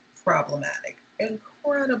incredibly problematic.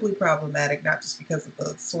 Incredibly problematic, not just because of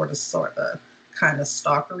the sort of kind of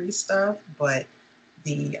stalkery stuff, but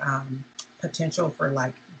the potential for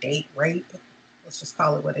like date rape. Let's just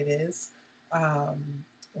call it what it is.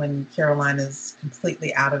 When Caroline is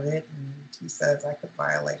completely out of it and he says, I could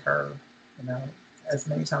violate her, as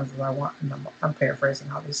many times as I want. And I'm paraphrasing,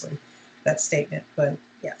 obviously, that statement. But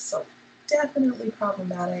yeah, so definitely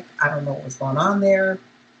problematic. I don't know what was going on there.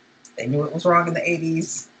 They knew it was wrong in the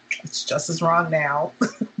 80s. It's just as wrong now.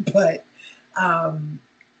 But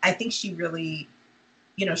I think she really,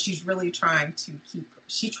 she's really trying to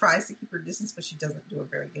she tries to keep her distance, but she doesn't do a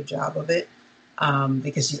very good job of it.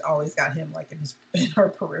 Because she's always got him like in her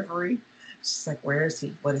periphery. She's like, where is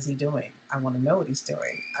he? What is he doing? I want to know what he's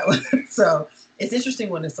doing. So it's interesting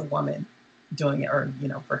when it's a woman doing it, or,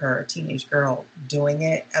 for her, a teenage girl doing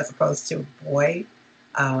it as opposed to a boy.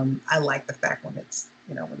 I like the fact when it's,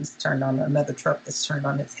 when he's turned on another trope that's turned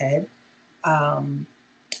on its head.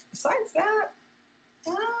 Besides that,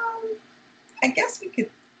 I guess we could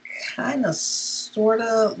kind of sort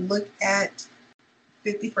of look at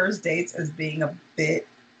 50 First Dates as being a bit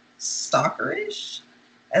stalkerish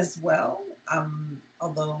as well.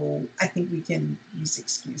 Although I think we can use the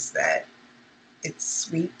excuse that it's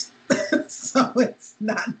sweet. So it's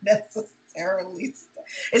not necessarily,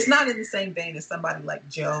 it's not in the same vein as somebody like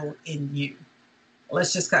Joe in You.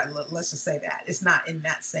 Let's just say that it's not in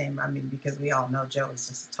that same. Because we all know Joe is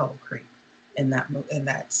just a total creep in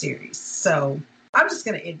that series. So I'm just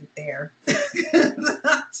gonna end it there.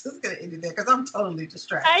 I'm just gonna end it there because I'm totally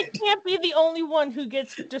distracted. I can't be the only one who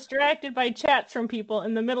gets distracted by chats from people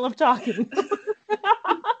in the middle of talking.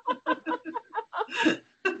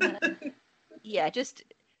 Yeah, just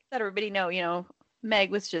let everybody know,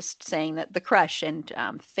 Meg was just saying that The Crush and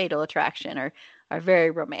Fatal Attraction are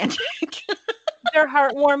very romantic. They're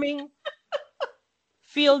heartwarming,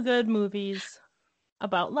 feel-good movies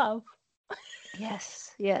about love.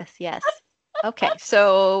 Yes. Okay,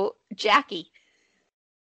 so Jackie.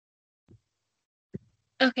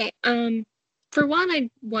 Okay, for one, I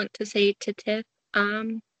want to say to Tiff,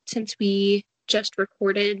 since we just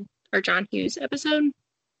recorded our John Hughes episode,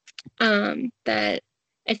 that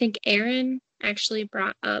I think Aaron actually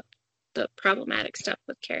brought up the problematic stuff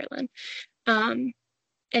with Carolyn.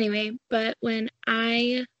 Anyway, but when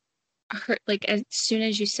I heard, as soon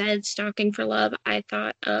as you said Stalking for Love, I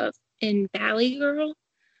thought of in Valley Girl,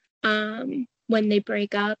 when they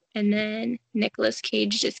break up and then Nicolas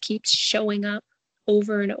Cage just keeps showing up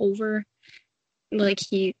over and over.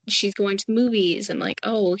 She's going to the movies and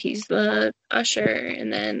oh, he's the usher,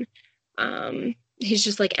 and then he's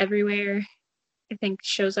just everywhere. I think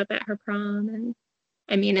shows up at her prom,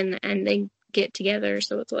 and in the end they get together,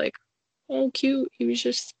 so it's oh, cute, he was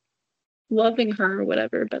just loving her or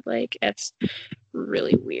whatever, but that's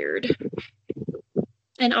really weird.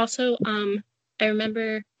 And also, I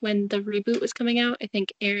remember when the reboot was coming out, I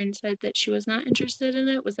think Erin said that she was not interested in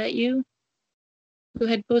it. Was that you who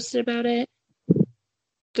had posted about it?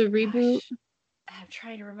 The reboot? Gosh, I'm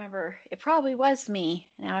trying to remember. It probably was me.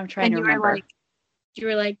 Now I'm trying to remember. You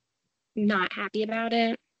were not happy about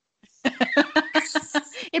it?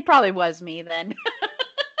 It probably was me then.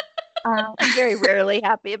 I'm very rarely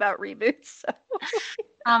happy about reboots. So.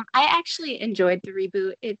 I actually enjoyed the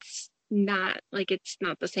reboot. It's not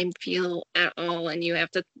the same feel at all, and you have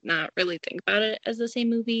to not really think about it as the same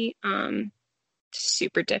movie.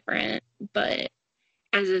 Super different, but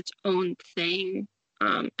as its own thing,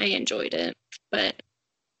 I enjoyed it. But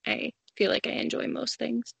I feel like I enjoy most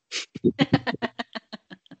things.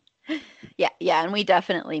 Yeah, and we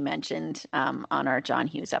definitely mentioned on our John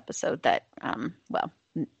Hughes episode that,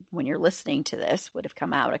 when you're listening to this, would have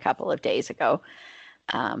come out a couple of days ago.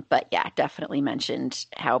 But yeah, definitely mentioned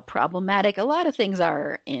how problematic a lot of things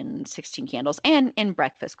are in 16 Candles and in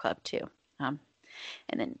Breakfast Club too. And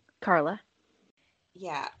then Carla.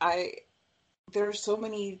 Yeah, there are so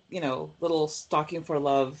many, little Stalking for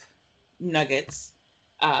Love nuggets.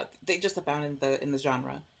 They just abound in the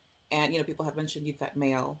genre. And, people have mentioned You've Got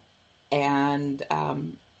Mail. And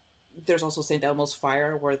there's also St. Elmo's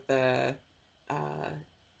Fire, where the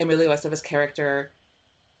Emilio Estevez character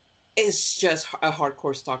is just a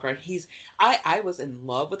hardcore stalker. I was in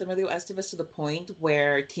love with Emilio Estevez to the point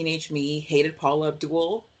where teenage me hated Paula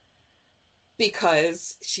Abdul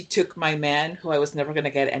because she took my man who I was never going to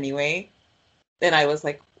get anyway. And I was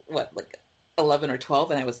 11 or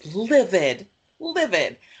 12, and I was livid.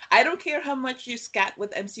 I don't care how much you scat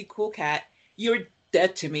with MC Cool Cat. You're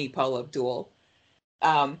dead to me, Paula Abdul.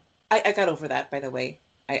 I got over that, by the way.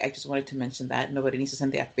 I just wanted to mention that. Nobody needs to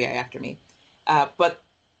send the FBI after me. But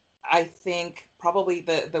I think probably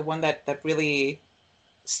the one that really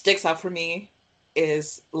sticks out for me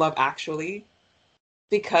is Love Actually.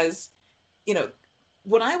 Because,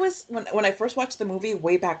 when I first watched the movie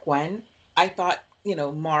way back when, I thought,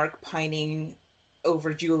 Mark pining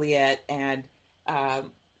over Juliet and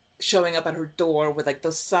showing up at her door with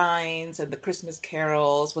those signs and the Christmas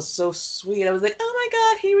carols was so sweet. I was like, oh my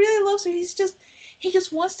God, he really loves her. He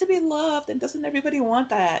just wants to be loved, and doesn't everybody want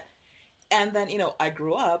that? And then, I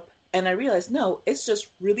grew up and I realized, no, it's just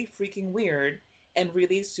really freaking weird and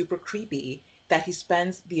really super creepy that he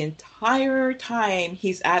spends the entire time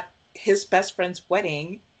he's at his best friend's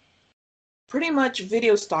wedding pretty much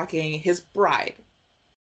video stalking his bride.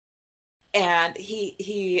 And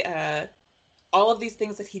he all of these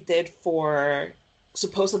things that he did for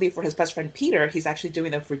supposedly for his best friend Peter, he's actually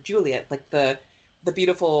doing them for Juliet, like the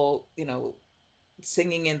beautiful,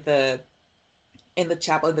 singing in the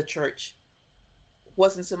chapel in the church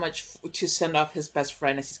wasn't so much to send off his best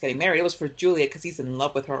friend as he's getting married. It was for Juliet because he's in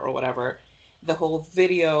love with her or whatever. The whole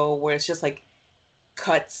video where it's just like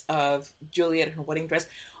cuts of Juliet in her wedding dress.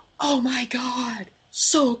 Oh my God,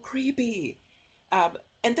 so creepy. And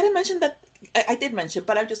did I mention that? I did mention,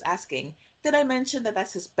 but I'm just asking. Did I mention that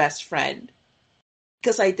that's his best friend?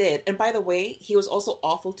 Because I did. And by the way, he was also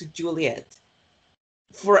awful to Juliet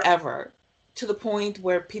forever, to the point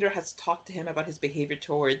where Peter has talked to him about his behavior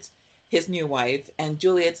towards his new wife, and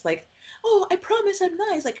Juliet's like, "Oh, I promise I'm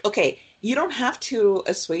nice." Like, okay, you don't have to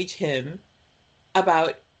assuage him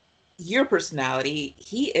about your personality.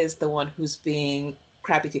 He is the one who's being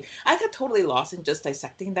crappy to you. I got totally lost in just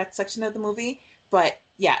dissecting that section of the movie, but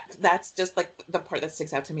yeah, that's just like the part that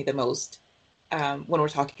sticks out to me the most when we're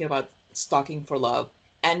talking about stalking for love.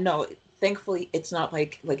 And no, thankfully, it's not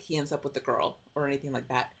like he ends up with the girl or anything like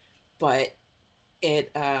that, but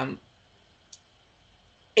it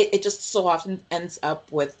it just so often ends up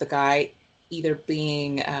with the guy either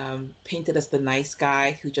being painted as the nice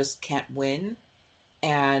guy who just can't win,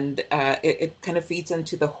 and it kind of feeds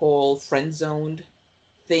into the whole friend zoned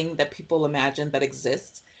thing that people imagine that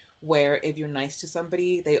exists, where if you're nice to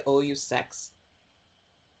somebody, they owe you sex.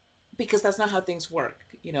 Because that's not how things work.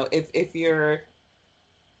 If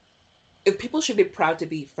people should be proud to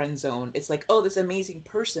be friend zoned, it's like, oh, this amazing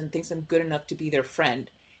person thinks I'm good enough to be their friend.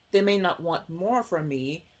 They may not want more from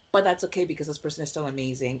me, but that's okay because this person is still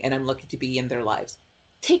amazing and I'm lucky to be in their lives.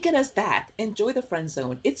 Take it as that. Enjoy the friend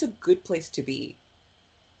zone. It's a good place to be.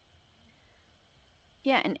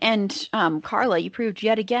 Yeah, and Carla, you proved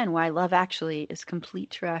yet again why Love Actually is complete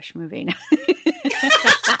trash movie.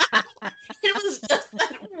 It was just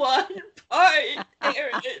that one part,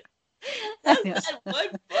 Erin. Just that one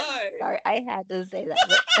part. Sorry, I had to say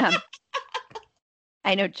that. But,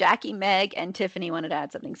 I know Jackie, Meg, and Tiffany wanted to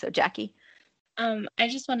add something. So, Jackie. I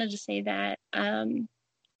just wanted to say that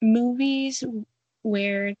movies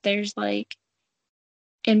where there's like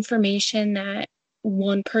information that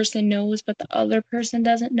one person knows but the other person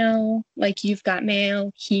doesn't know, like You've Got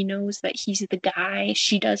Mail, he knows that he's the guy,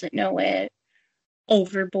 she doesn't know it.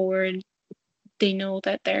 Overboard, they know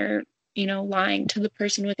that they're, lying to the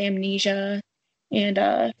person with amnesia.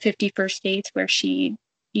 And 50 First Dates, where she,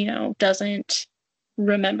 doesn't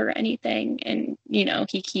remember anything, and,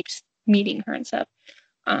 he keeps meeting her and stuff.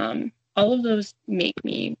 All of those make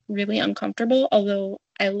me really uncomfortable, although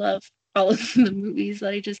I love all of the movies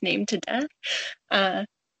that I just named to death.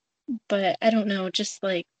 But I don't know, just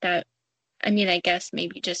like that. I mean, I guess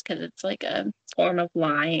maybe just because it's like a form of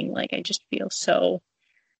lying, like I just feel so,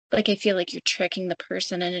 like I feel like you're tricking the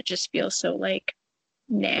person, and it just feels so like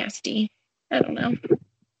nasty. I don't know.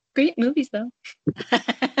 Great movies though.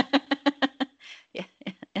 Yeah,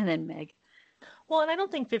 and then Meg. Well, and I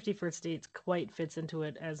don't think 50 First Dates quite fits into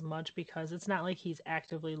it as much, because it's not like he's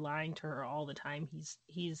actively lying to her all the time.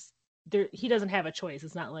 He's there. He doesn't have a choice.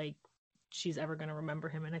 It's not like she's ever going to remember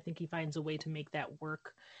him, and I think he finds a way to make that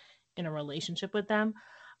work in a relationship with them.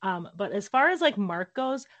 But as far as like Mark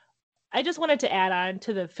goes, I just wanted to add on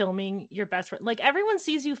to the filming your best friend. Like, everyone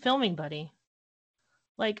sees you filming, buddy.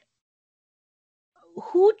 Like,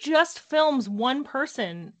 who just films one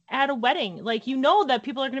person at a wedding? Like, that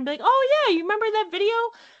people are going to be like, oh yeah, you remember that video?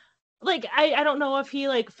 Like, I don't know if he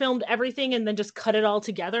like filmed everything and then just cut it all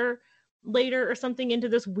together later or something into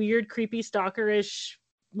this weird, creepy, stalkerish,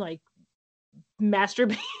 like,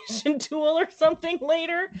 masturbation tool or something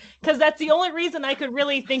later. Because that's the only reason I could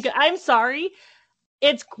really think of. I'm sorry.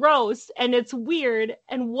 It's gross and it's weird.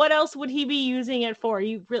 And what else would he be using it for?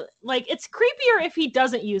 You really, like, it's creepier if he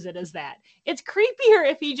doesn't use it as that. It's creepier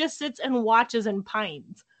if he just sits and watches and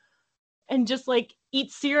pines and just like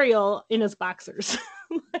eats cereal in his boxers.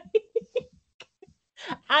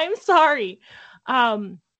 I'm sorry.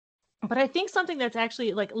 But I think something that's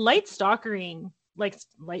actually like light stalking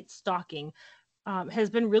has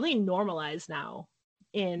been really normalized now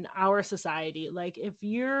in our society. Like, if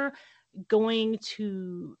you're going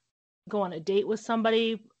to go on a date with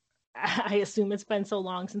somebody, I assume it's been so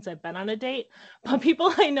long since I've been on a date, but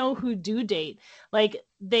people I know who do date, like,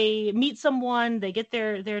 they meet someone, they get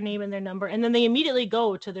their name and their number, and then they immediately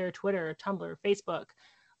go to their Twitter, Tumblr, Facebook,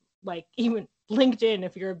 like even LinkedIn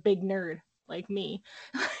if you're a big nerd like me.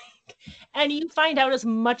 And you find out as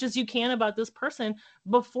much as you can about this person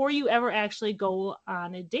before you ever actually go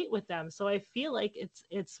on a date with them. So I feel like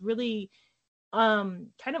it's really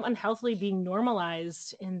kind of unhealthily being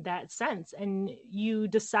normalized in that sense. And you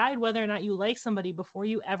decide whether or not you like somebody before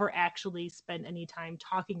you ever actually spend any time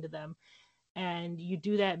talking to them. And you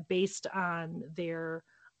do that based on their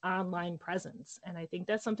online presence. And I think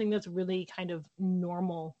that's something that's really kind of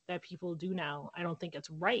normal that people do now. I don't think it's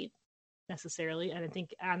right necessarily. And I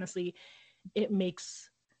think honestly, it makes,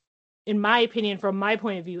 in my opinion, from my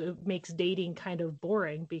point of view, it makes dating kind of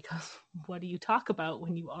boring, because what do you talk about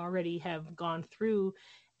when you already have gone through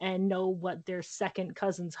and know what their second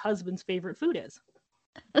cousin's husband's favorite food is?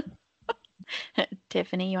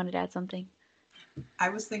 Tiffany, you wanted to add something? I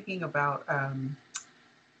was thinking about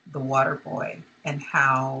The Waterboy and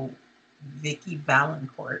how Vicky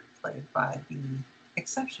Valancourt, played by the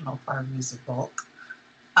exceptional Farviza Bulk,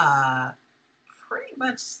 pretty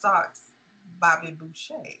much stalks Bobby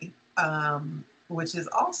Boucher, which is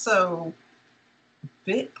also a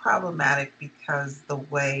bit problematic because the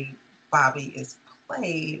way Bobby is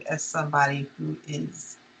played as somebody who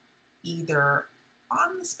is either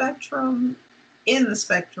on the spectrum, in the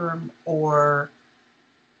spectrum, or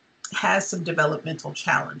has some developmental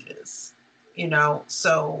challenges,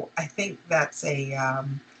 so I think that's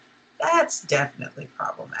definitely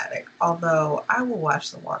problematic. Although I will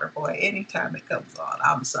watch The Waterboy anytime it comes on.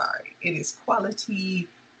 I'm sorry. It is quality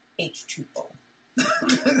H2O.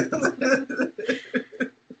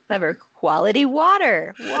 Clever. Quality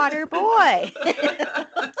water. Water boy.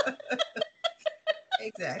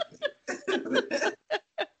 Exactly.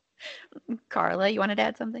 Carla, you wanted to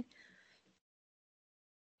add something?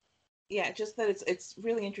 Yeah, just that it's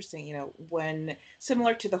really interesting, when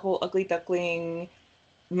similar to the whole ugly duckling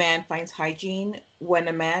man finds hygiene, when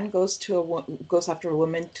a man goes after a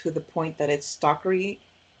woman to the point that it's stalkery,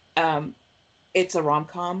 it's a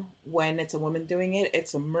rom-com. When it's a woman doing it,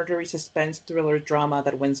 it's a murdery suspense thriller drama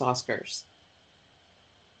that wins Oscars.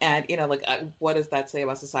 And what does that say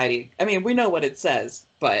about society? I mean, we know what it says,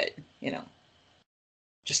 but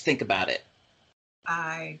just think about it.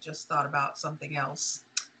 I just thought about something else.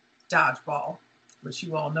 Dodgeball, which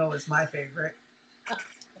you all know is my favorite.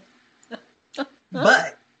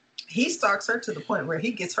 But he stalks her to the point where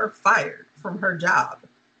he gets her fired from her job.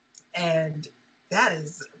 And that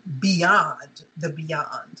is beyond the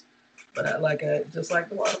beyond. But just like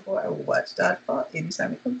The Waterboy, I will watch Dodgeball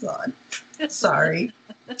anytime it comes on. Sorry.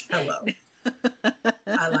 Hello.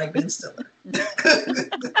 I like Ben Stiller.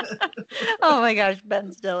 Oh my gosh,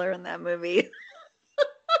 Ben Stiller in that movie.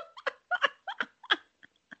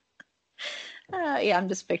 Yeah, I'm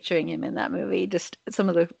just picturing him in that movie. Just some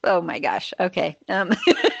of the, oh my gosh. Okay.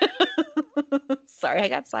 Sorry, I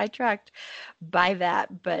got sidetracked by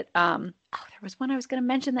that. But there was one I was going to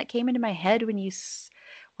mention that came into my head when you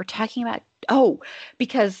were talking about,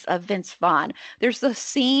 because of Vince Vaughn. There's a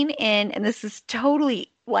scene and this is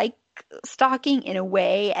totally like stalking in a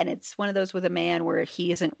way, and it's one of those with a man where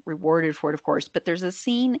he isn't rewarded for it, of course. But there's a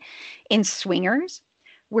scene in Swingers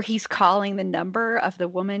where he's calling the number of the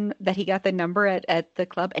woman that he got the number at the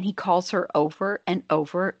club, and he calls her over and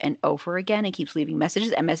over and over again and keeps leaving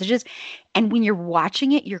messages and messages. And when you're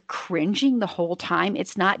watching it, you're cringing the whole time.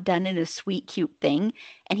 It's not done in a sweet, cute thing.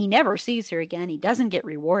 And he never sees her again. He doesn't get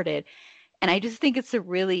rewarded. And I just think it's a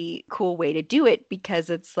really cool way to do it, because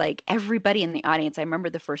it's like everybody in the audience. I remember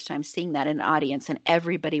the first time seeing that in an audience, and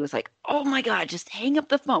everybody was like, oh my God, just hang up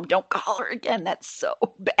the phone. Don't call her again. That's so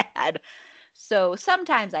bad. So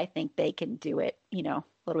sometimes I think they can do it, a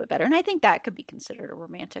little bit better. And I think that could be considered a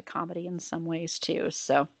romantic comedy in some ways too.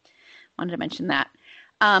 So wanted to mention that.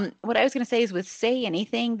 What I was going to say is with Say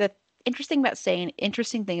Anything, the interesting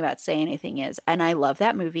thing about Say Anything is, and I love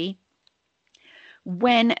that movie,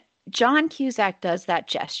 when John Cusack does that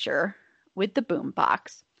gesture with the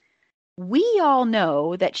boombox, we all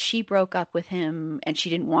know that she broke up with him and she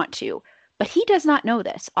didn't want to. But he does not know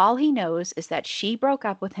this. All he knows is that she broke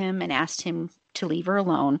up with him and asked him to leave her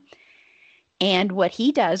alone. And what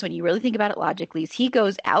he does, when you really think about it logically, is he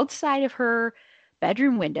goes outside of her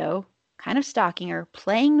bedroom window, kind of stalking her,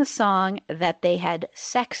 playing the song that they had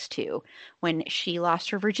sex to when she lost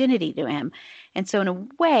her virginity to him. And so in a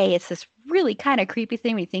way, it's this really kind of creepy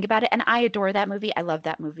thing when you think about it. And I adore that movie. I love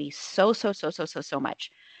that movie so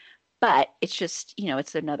much. But it's just,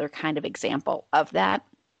 it's another kind of example of that.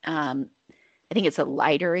 I think it's a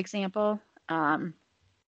lighter example.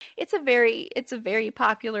 It's a very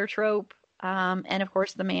popular trope. And of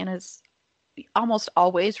course the man is almost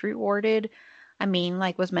always rewarded. I mean,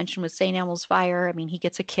 like was mentioned with St. Elmo's Fire, I mean, he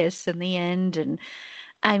gets a kiss in the end. And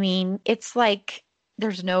I mean, it's like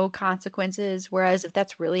there's no consequences. Whereas if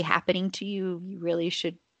that's really happening to you, you really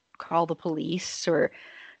should call the police or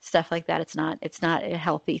stuff like that. It's not a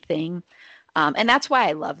healthy thing. And that's why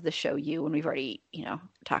I love the show You, and we've already,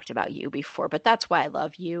 talked about You before, but that's why I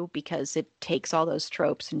love You, because it takes all those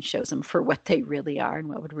tropes and shows them for what they really are and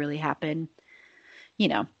what would really happen, you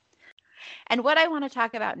know. And what I want to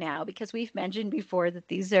talk about now, because we've mentioned before that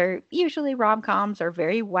these are usually rom-coms are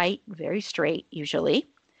very white, very straight, usually.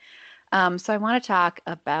 So I want to talk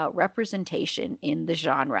about representation in the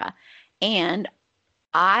genre. And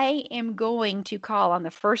I am going to call on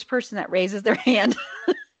the first person that raises their hand.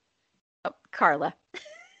 Oh, Carla.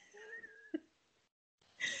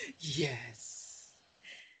 Yes.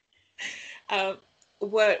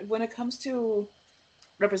 When it comes to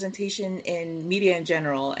representation in media in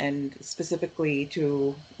general, and specifically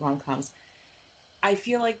to rom-coms, I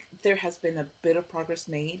feel like there has been a bit of progress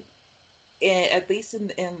made, at least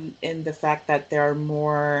in the fact that there are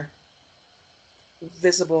more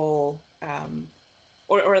visible,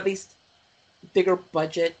 or at least bigger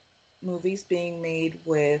budget movies being made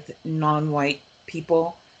with non-white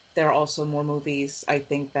people. There are also more movies, I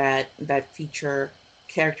think, that feature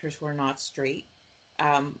characters who are not straight.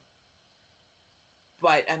 Um,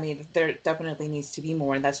 but I mean, there definitely needs to be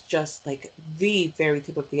more, and that's just like the very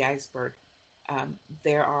tip of the iceberg.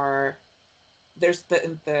 There are there's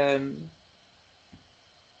the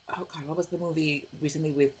oh god, what was the movie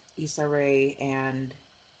recently with Issa Rae and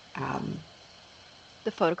um,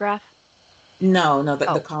 The Photograph. no, the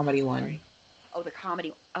Oh, comedy one. sorry. Oh, the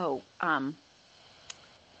comedy. Oh,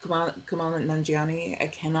 Kamal Nanjiani. I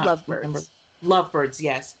cannot remember. Lovebirds. Lovebirds,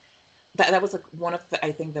 yes. That was like one of the,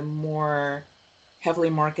 I think, the more heavily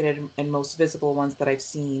marketed and most visible ones that I've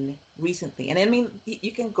seen recently. And I mean,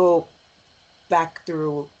 you can go back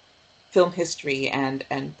through film history and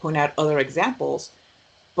point out other examples,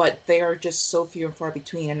 but they are just so few and far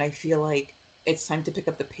between. And I feel like it's time to pick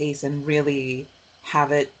up the pace and really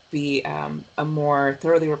have it be a more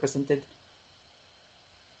thoroughly represented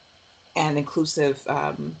and inclusive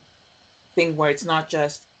thing where it's not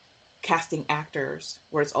just casting actors,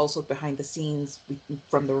 where it's also behind the scenes,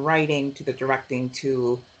 from the writing to the directing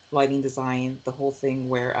to lighting design, the whole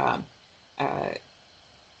thing uh,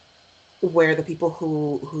 where the people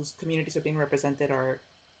whose communities are being represented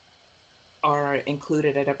are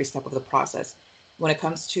included at every step of the process. When it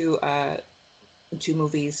comes to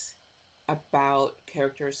movies about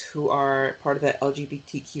characters who are part of the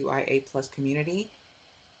LGBTQIA plus community,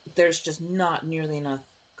 there's just not nearly enough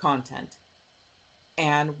content.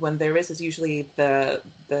 And when there is, it's usually the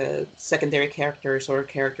secondary characters or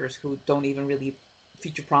characters who don't even really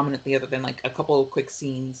feature prominently, other than like a couple of quick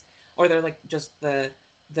scenes, or they're like just the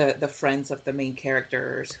friends of the main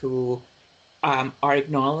characters who are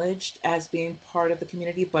acknowledged as being part of the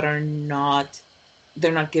community, but are not.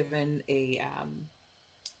 They're not given a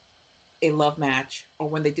love match, or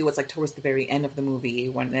when they do, it's like towards the very end of the movie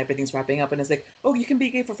when everything's wrapping up, and it's like, oh, you can be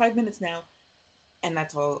gay for 5 minutes now, and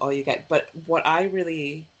that's all you get. But what I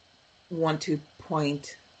really want to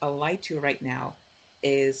point a light to right now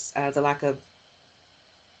is the lack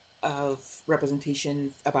of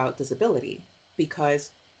representation about disability,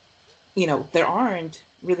 because there aren't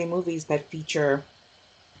really movies that feature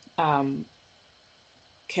um,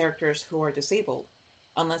 characters who are disabled,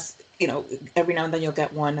 unless every now and then you'll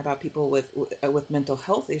get one about people with mental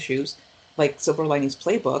health issues, like Silver Linings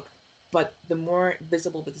Playbook. But the more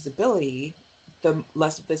visible the disability, the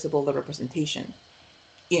less visible the representation.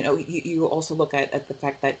 You also look at the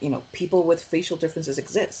fact that people with facial differences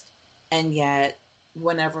exist, and yet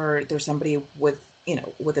whenever there's somebody with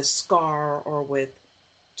a scar, or with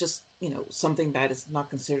just something that is not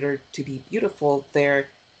considered to be beautiful, they're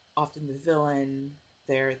often the villain,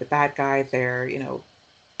 they're the bad guy, they're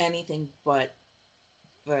anything but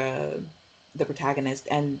the protagonist.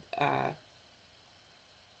 And part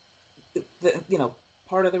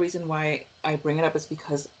of the reason why I bring it up is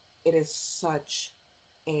because it is such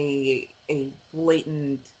a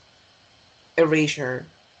blatant erasure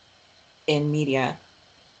in media,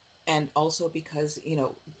 and also because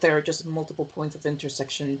there are just multiple points of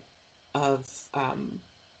intersection of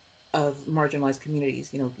marginalized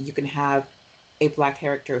communities. You can have a black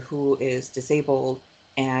character who is disabled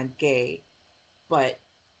and gay, but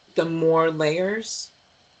the more layers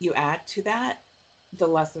you add to that, the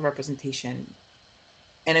less the representation.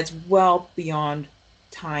 And it's well beyond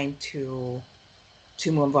time to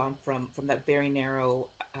move on from that very narrow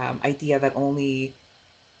idea that only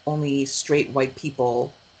straight white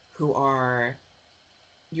people who are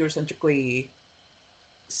Eurocentrically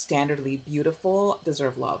standardly beautiful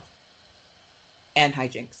deserve love and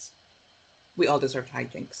hijinks. We all deserve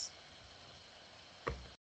hijinks.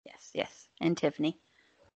 Yes. And Tiffany.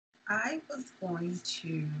 I was going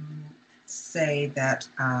to say that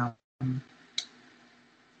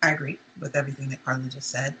I agree with everything that Carla just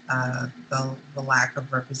said. The lack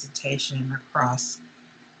of representation across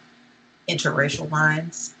interracial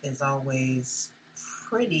lines is always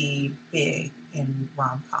pretty big in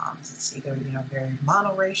rom-coms. It's either very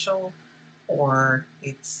monoracial, or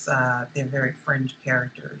it's they're very fringe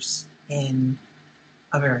characters in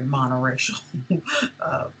a very monoracial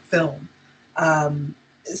film.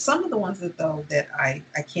 Some of the ones that I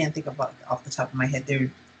can't think of off the top of my head,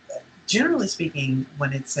 they're generally speaking,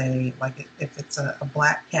 when it's if it's a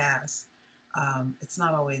black cast, it's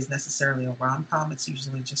not always necessarily a rom-com. It's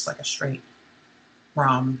usually just like a straight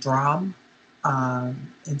rom-dram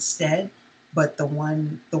instead. But the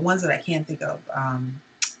ones that I can think of,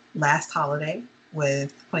 Last Holiday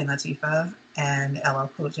with Queen Latifah and LL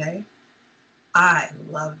Cool J. I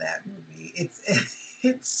love that movie.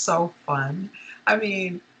 It's so fun. I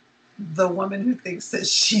mean, the woman who thinks that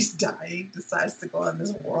she's dying decides to go on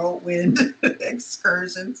this whirlwind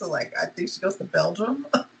excursion to, I think she goes to Belgium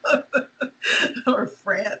or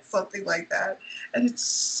France, something like that. And it's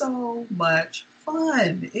so much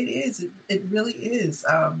fun. It is. It really is.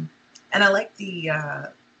 And I like the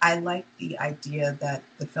idea that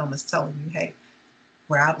the film is telling you, hey,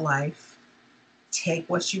 grab life, take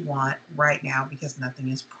what you want right now, because nothing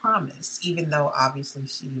is promised, even though obviously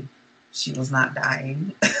she was not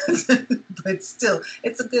dying. But still,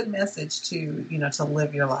 it's a good message to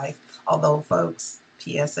live your life. Although, folks,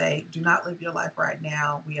 PSA, do not live your life right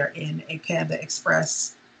now. We are in a Panda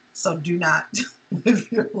Express, so do not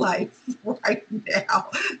live your life right now.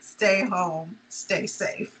 Stay home, stay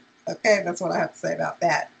safe. Okay, that's what I have to say about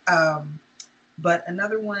that. But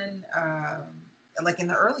another one, like in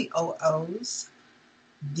the early 00s,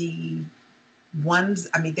 the ones,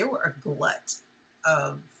 I mean, there were a glut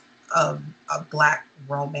of Black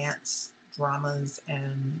romance dramas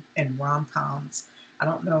and rom-coms. I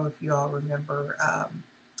don't know if you all remember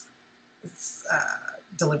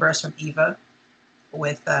Deliver Us from Eva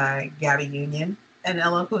with Gabby Union and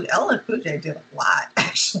LL Cool J did a lot,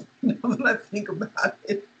 actually, when I think about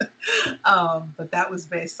it. But that was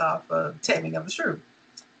based off of Taming of the Shrew.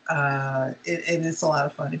 It's a lot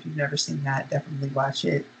of fun. If you've never seen that, definitely watch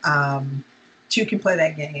it. Two Can Play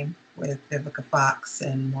That Game with Vivica Fox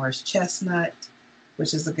and Morris Chestnut,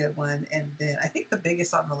 which is a good one. And then I think the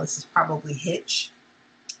biggest on the list is probably Hitch,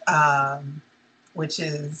 which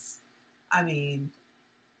is, I mean,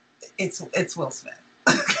 it's Will Smith.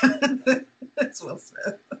 It's Will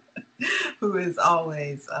Smith, who is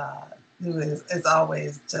always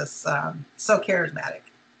just so charismatic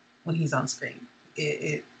when he's on screen.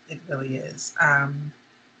 It really is.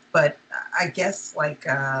 But I guess I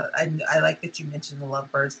like that you mentioned the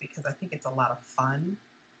Lovebirds, because I think it's a lot of fun.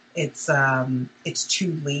 It's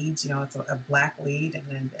two leads, it's a Black lead and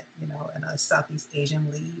then and a Southeast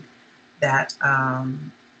Asian lead that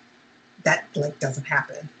doesn't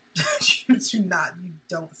happen. You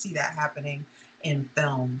don't see that happening in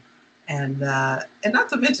film, and not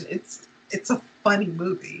to mention it's a funny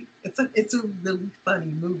movie. It's a really funny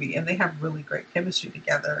movie, and they have really great chemistry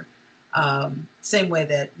together. Same way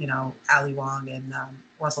that Ali Wong and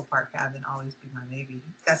Russell Park have in Always Be My Maybe.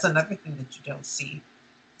 That's another thing that you don't see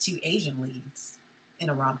two Asian leads in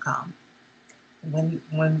a rom-com.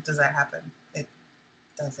 When does that happen? It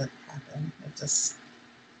doesn't happen. It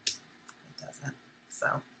doesn't.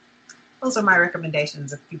 So those are my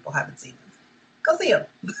recommendations if people haven't seen them. Go see them.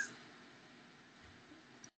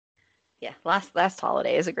 Yeah, Last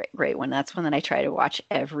Holiday is a great one. That's one that I try to watch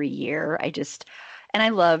every year. And I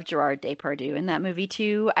love Gerard Depardieu in that movie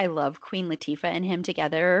too. I love Queen Latifah and him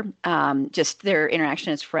together. Just their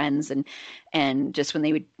interaction as friends, and just when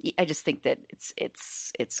they would, I just think that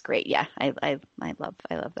it's great. Yeah, I love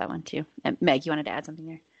that one too. And Meg, you wanted to add something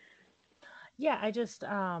there? Yeah, I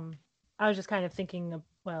was just kind of thinking of,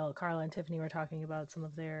 well, Carla and Tiffany were talking about some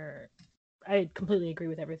of their, I completely agree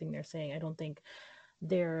with everything they're saying. I don't think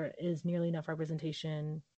there is nearly enough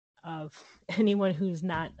representation of anyone who's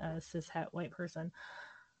not a cishet white person.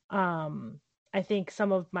 I think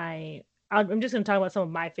I'm just going to talk about some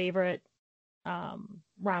of my favorite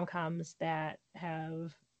rom-coms that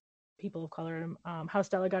have people of color in them. How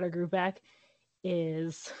Stella Got Her Groove Back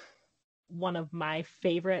is one of my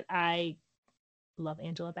favorite. I love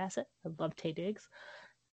Angela Bassett. I love Taye Diggs.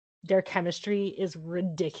 Their chemistry is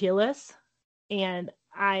ridiculous, and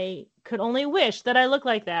I could only wish that I look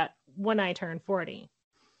like that when I turn 40.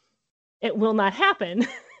 It will not happen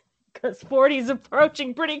because 40 is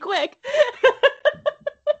approaching pretty quick.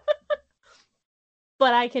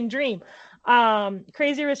 But I can dream.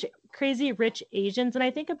 Crazy Rich Asians, and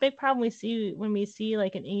I think a big problem we see when we see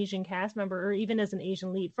like an Asian cast member or even as an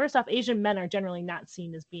Asian lead. First off, Asian men are generally not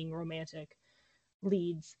seen as being romantic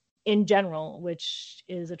leads in general, which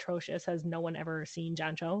is atrocious. Has no one ever seen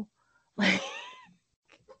John Cho? Like,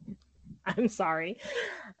 I'm sorry.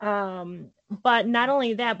 But not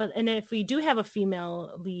only that, and if we do have a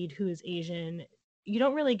female lead who is Asian, you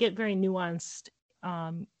don't really get very nuanced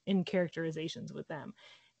in characterizations with them.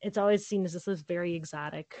 It's always seen as this very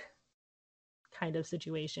exotic kind of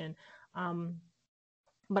situation.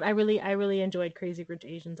 But I really enjoyed Crazy Rich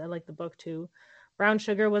Asians. I like the book too. Brown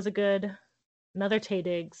Sugar was another Taye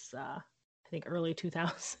Diggs, I think early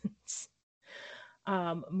 2000s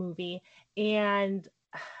movie. And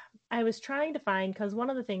I was trying to find, because one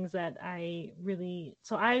of the things that I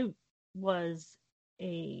was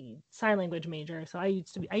a sign language major, so I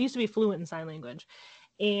used to be fluent in sign language,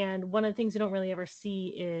 and one of the things you don't really ever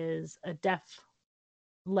see is a deaf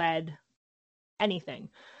led anything.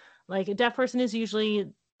 Like, a deaf person is usually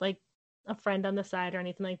like a friend on the side or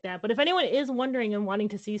anything like that. But if anyone is wondering and wanting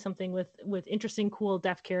to see something with interesting, cool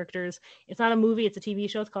deaf characters, it's not a movie, it's a TV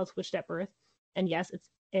show. It's called Switched at Birth, and yes, it's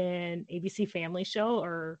an ABC Family show,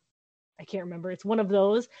 or I can't remember. It's one of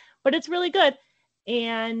those, but it's really good.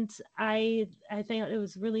 And I think it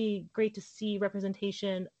was really great to see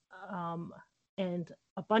representation and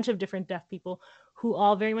a bunch of different deaf people who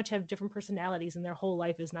all very much have different personalities, and their whole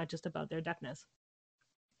life is not just about their deafness.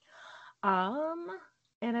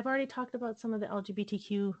 And I've already talked about some of the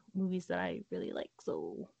LGBTQ movies that I really like,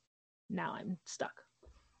 so now I'm stuck.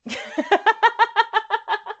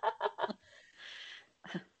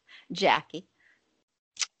 Jackie.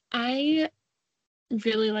 I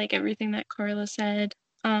really like everything that Carla said,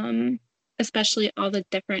 especially all the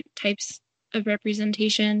different types of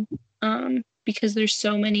representation, because there's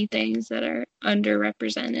so many things that are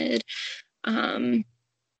underrepresented,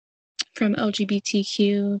 from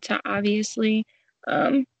LGBTQ to obviously,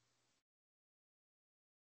 I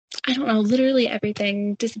don't know, literally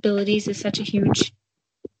everything. Disabilities is such a huge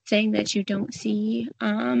thing that you don't see.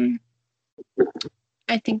 I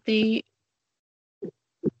think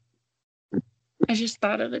I just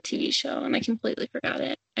thought of a TV show and I completely forgot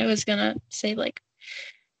it. I was gonna say, like,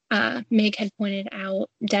 Meg had pointed out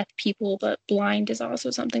deaf people, but blind is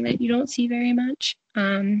also something that you don't see very much.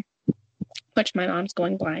 Which my mom's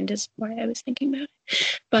going blind is why I was thinking about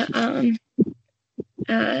it. But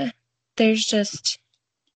there's just,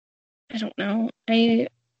 I don't know. I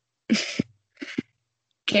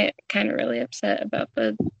get kind of really upset about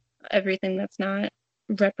everything that's not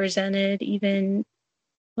represented, even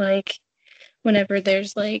like whenever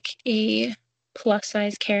there's like a plus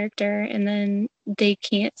size character and then they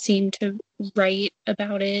can't seem to write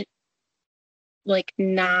about it like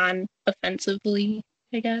non-offensively,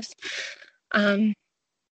 I guess. And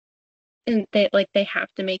they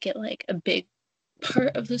have to make it like a big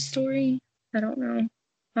part of the story. I don't know.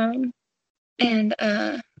 And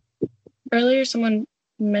earlier someone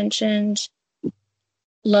mentioned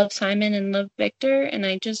Love Simon and Love Victor, and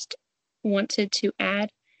I just wanted to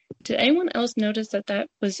add, did anyone else notice that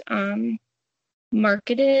was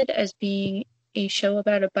marketed as being a show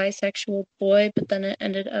about a bisexual boy, but then it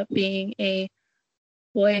ended up being a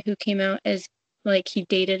boy who came out as, like, he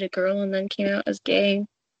dated a girl and then came out as gay?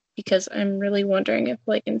 Because I'm really wondering if,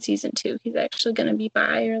 like, in season 2 he's actually going to be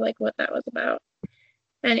bi, or like what that was about.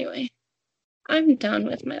 Anyway, I'm done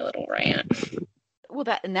with my little rant. Well,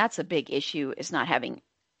 that's a big issue, is not having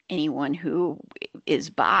anyone who is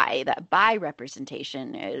bi. That bi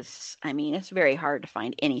representation is, I mean, it's very hard to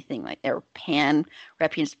find anything like their pan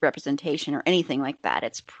representation or anything like that.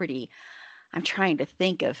 It's pretty, I'm trying to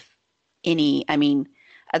think of any, I mean,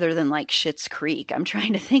 other than like Schitt's Creek, I'm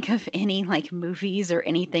trying to think of any like movies or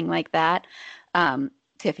anything like that.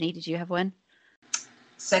 Tiffany, did you have one?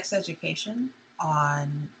 Sex Education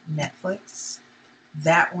on Netflix.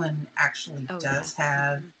 That one actually does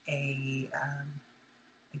have a,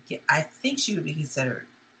 I think she would be considered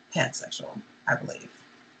pansexual, I believe.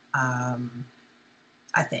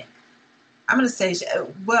 I think. I'm going to say,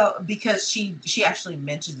 well, because she actually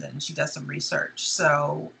mentions it and she does some research.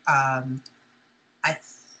 So I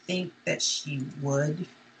think that she would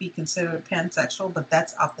be considered pansexual, but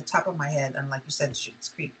that's off the top of my head. And like you said, Schitt's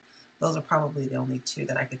Creek, those are probably the only two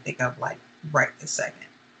that I could think of, like, right this second.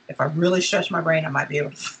 If I really stretch my brain, I might be able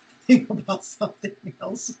to think about something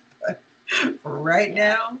else. But for right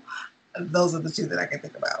now, those are the two that I can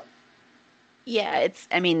think about. Yeah, it's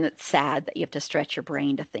sad that you have to stretch your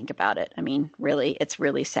brain to think about it. I mean, really, it's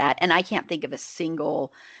really sad. And I can't think of a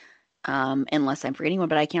single, unless I'm forgetting one,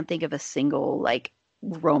 but I can't think of a single, like,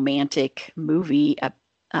 romantic movie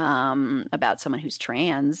about someone who's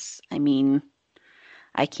trans. I mean,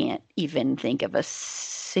 I can't even think of a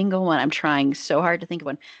single one. I'm trying so hard to think of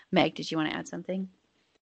one. Meg, did you want to add something?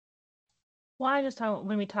 Well, I just thought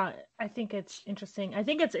when we talk, I think it's interesting. I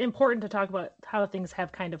think it's important to talk about how things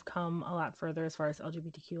have kind of come a lot further as far as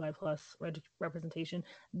LGBTQI plus representation.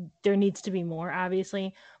 There needs to be more,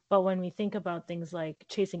 obviously, but when we think about things like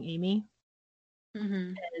Chasing Amy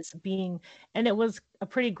as being, and it was a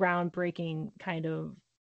pretty groundbreaking kind of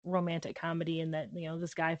romantic comedy in that, you know,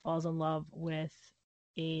 this guy falls in love with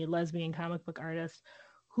a lesbian comic book artist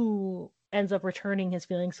who ends up returning his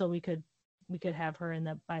feelings so we could have her in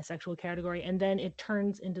the bisexual category, and then it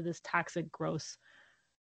turns into this toxic, gross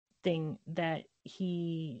thing that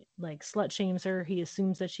he like slut shames her. He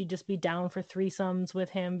assumes that she'd just be down for threesomes with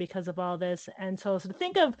him because of all this. And so to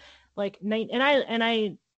think of like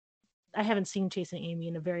I haven't seen Chasing Amy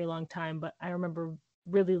in a very long time, but I remember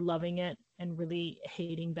really loving it and really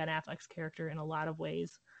hating Ben Affleck's character in a lot of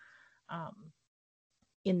ways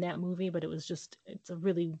in that movie. But it's a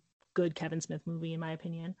really good Kevin Smith movie in my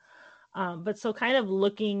opinion. But so kind of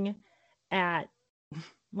looking at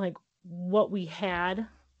like what we had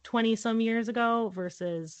 20 some years ago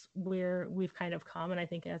versus where we've kind of come. And I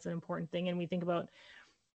think that's an important thing. And we think about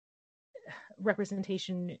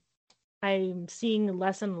representation. I'm seeing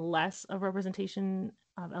less and less of representation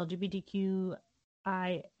of LGBTQIA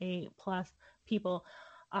plus people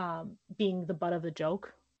being the butt of the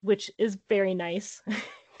joke, which is very nice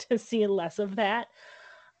to see less of that.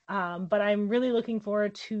 But I'm really looking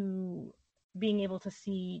forward to being able to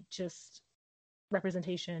see just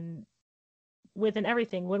representation within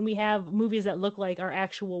everything when we have movies that look like our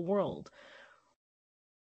actual world.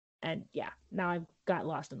 And yeah, now I've got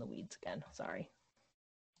lost in the weeds again. Sorry.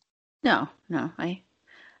 No, I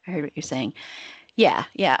heard what you're saying. Yeah.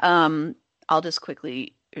 I'll just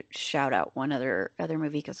quickly shout out one other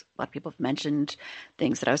movie because a lot of people have mentioned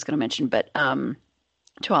things that I was going to mention, but To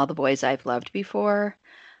All the Boys I've Loved Before.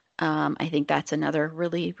 I think that's another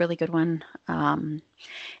really, really good one. And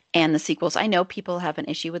the sequels. I know people have an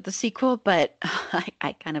issue with the sequel, but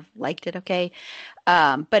I kind of liked it. Okay,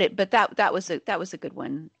 but that was a good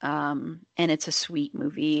one. And it's a sweet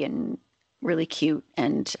movie and really cute,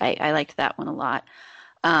 and I liked that one a lot.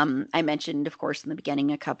 I mentioned, of course, in the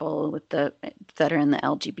beginning, a couple that are in the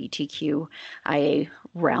LGBTQIA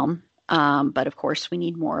realm, but of course, we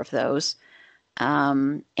need more of those.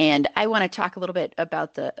 And I want to talk a little bit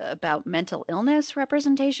about mental illness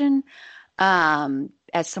representation.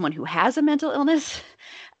 As someone who has a mental illness,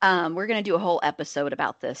 we're going to do a whole episode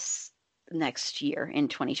about this next year in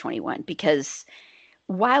 2021, because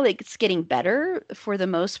while it's getting better, for the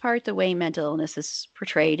most part, the way mental illness is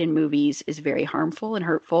portrayed in movies is very harmful and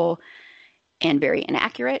hurtful and very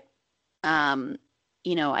inaccurate. I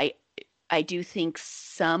do think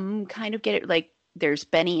some kind of get it. Like there's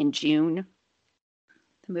Benny and June,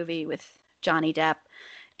 the movie with Johnny Depp,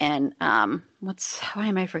 and why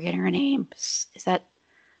am I forgetting her name?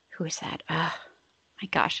 Who is that? My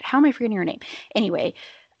gosh, how am I forgetting her name? Anyway,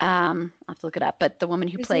 I'll have to look it up. But the woman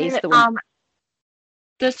who plays the woman.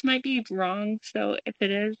 This might be wrong, so if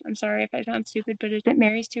it is, I'm sorry if I sound stupid, but is it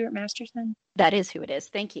Mary Stuart Masterson? That is who it is.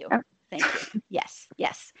 Thank you. Oh. Thank you. Yes.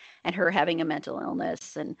 And her having a mental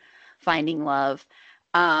illness and finding love.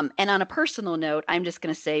 And on a personal note, I'm just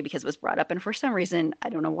going to say, because it was brought up, and for some reason, I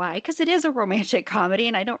don't know why, because it is a romantic comedy,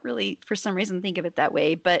 and I don't really, for some reason, think of it that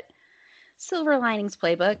way, but Silver Linings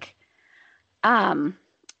Playbook.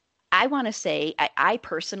 I want to say, I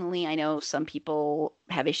personally, I know some people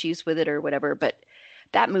have issues with it or whatever, but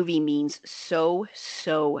that movie means so,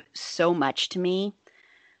 so, so much to me.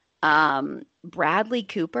 Bradley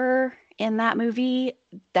Cooper in that movie,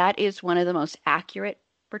 that is one of the most accurate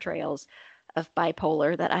portrayals of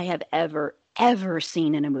bipolar that I have ever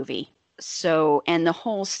seen in a movie. So, and the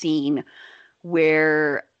whole scene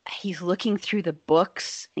where he's looking through the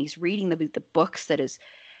books, and he's reading the books that his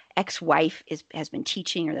ex-wife has been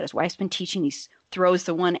teaching, or that his wife's been teaching. He throws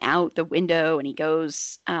the one out the window, and he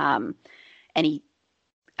goes, sorry,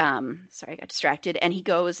 I got distracted. And he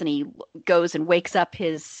goes and wakes up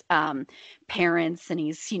his parents, and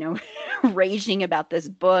he's, raging about this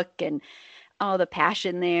book and all the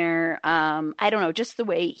passion there. I don't know, just the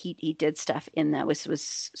way he did stuff in that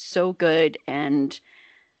was so good. And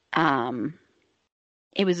that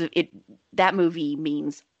movie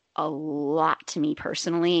means a lot to me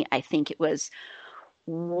personally. I think it was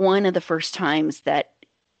one of the first times that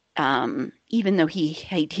even though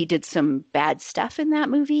he did some bad stuff in that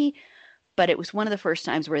movie, but it was one of the first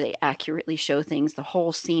times where they accurately show things. The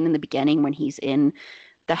whole scene in the beginning when he's in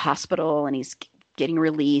the hospital and he's getting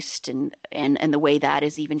released, and the way that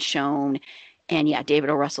is even shown. And yeah, David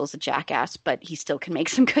O. Russell's a jackass, but he still can make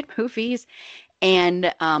some good movies.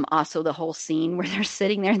 And also the whole scene where they're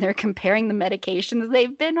sitting there and they're comparing the medications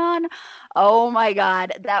they've been on. Oh my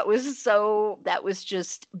God, that was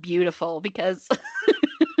just beautiful because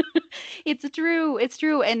it's true. It's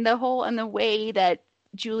true. And the way that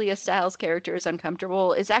Julia Stiles' character is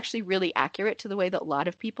uncomfortable is actually really accurate to the way that a lot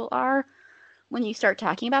of people are when you start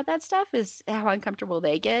talking about that stuff, is how uncomfortable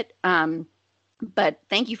they get. But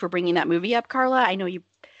thank you for bringing that movie up, Carla. I know you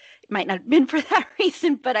might not have been for that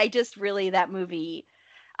reason, but I just really, that movie,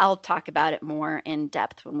 I'll talk about it more in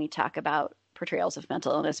depth when we talk about portrayals of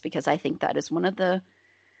mental illness, because I think that is one of the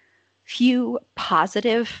few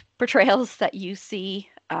positive portrayals that you see,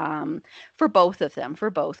 for both of them, for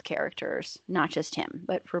both characters, not just him,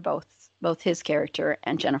 but for both his character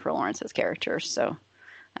and Jennifer Lawrence's character. So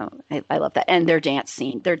I love that. And their dance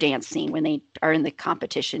scene when they are in the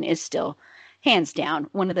competition is still hands down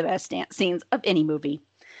one of the best dance scenes of any movie.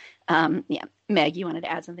 Yeah, Meg, you wanted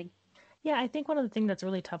to add something? Yeah, I think one of the things that's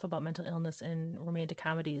really tough about mental illness in romantic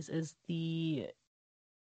comedies is the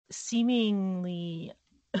seemingly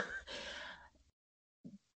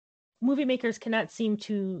movie makers cannot seem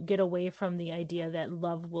to get away from the idea that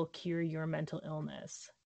love will cure your mental illness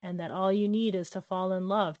and that all you need is to fall in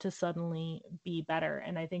love to suddenly be better.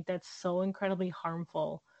 And I think that's so incredibly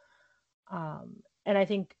harmful. And I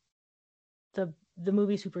think the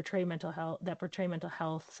movies who portray mental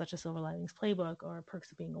health, such as Silver Linings Playbook or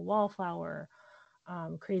Perks of Being a Wallflower,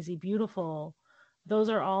 Crazy Beautiful, those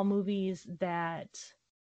are all movies that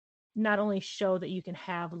not only show that you can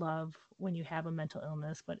have love when you have a mental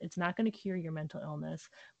illness, but it's not going to cure your mental illness,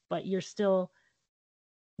 but you're still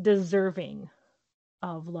deserving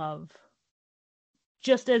of love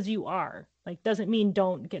just as you are. Like, doesn't mean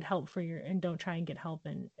don't get help don't try and get help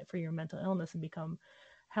for your mental illness and become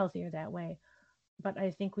healthier that way. But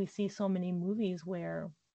I think we see so many movies where,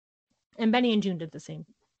 and Benny and June did the same,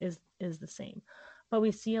 is the same, but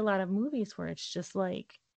we see a lot of movies where it's just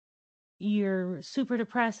like, you're super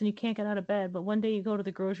depressed and you can't get out of bed, but one day you go to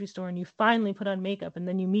the grocery store and you finally put on makeup, and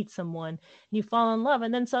then you meet someone and you fall in love,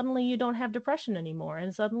 and then suddenly you don't have depression anymore,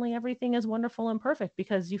 and suddenly everything is wonderful and perfect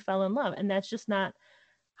because you fell in love. And that's just not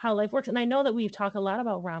how life works. And I know that we've talked a lot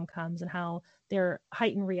about rom-coms and how they're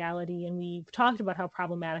heightened reality, and we've talked about how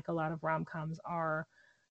problematic a lot of rom-coms are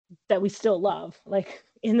that we still love. Like,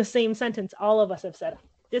 in the same sentence, all of us have said,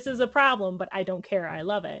 this is a problem, but I don't care, I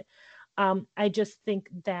love it. I just think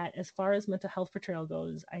that as far as mental health portrayal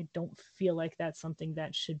goes, I don't feel like that's something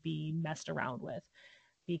that should be messed around with,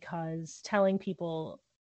 because telling people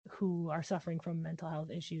who are suffering from mental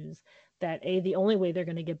health issues that the only way they're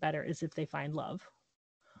going to get better is if they find love,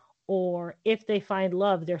 or if they find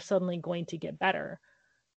love, they're suddenly going to get better,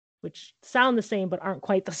 which sound the same but aren't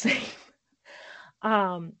quite the same,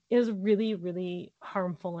 is really, really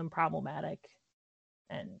harmful and problematic.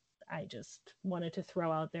 And I just wanted to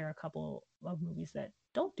throw out there a couple of movies that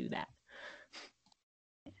don't do that.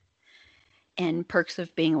 And Perks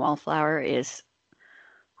of Being a Wallflower is,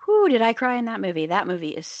 whoo, did I cry in that movie? That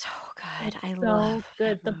movie is so good. I love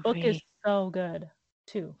good. that The book movie. is so good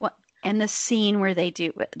too. What? And the scene where they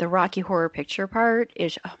do the Rocky Horror Picture part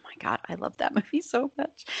is, oh my God, I love that movie so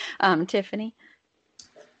much. Tiffany?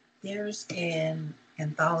 There's an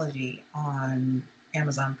anthology on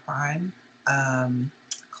Amazon Prime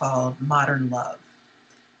called Modern Love.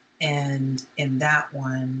 And in that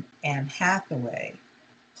one, Anne Hathaway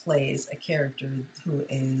plays a character who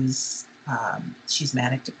is, she's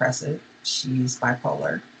manic depressive, she's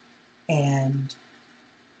bipolar. And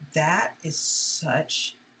that is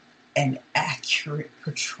such an accurate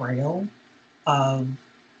portrayal of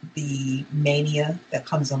the mania that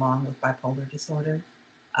comes along with bipolar disorder,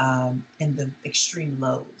 and the extreme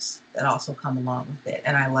lows that also come along with it.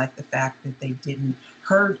 And I like the fact that they didn't,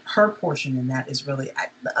 her portion in that is really,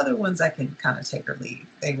 the other ones I can kind of take or leave.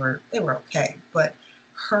 They were okay, but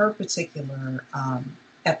her particular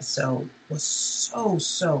episode was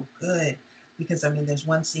so good, because I mean, there's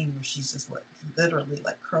one scene where she's just literally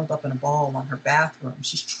like curled up in a ball on her bathroom.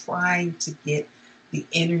 She's trying to get the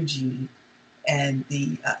energy and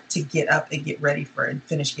the to get up and get ready for and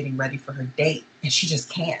finish getting ready for her date, and she just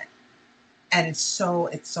can't. And it's so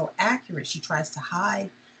accurate. She tries to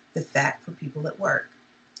hide the fact from people at work.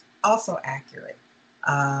 Also accurate.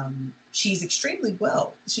 She's extremely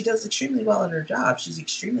well. She does extremely well at her job. She's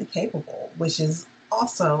extremely capable, which is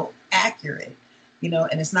also accurate.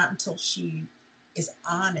 And it's not until she is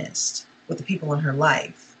honest with the people in her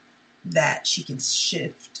life that she can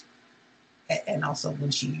shift. And also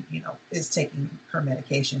when she, is taking her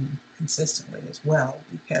medication consistently as well,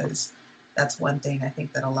 because that's one thing I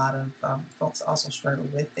think that a lot of folks also struggle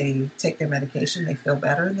with. They take their medication, they feel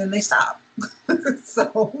better, and then they stop.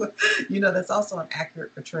 So, that's also an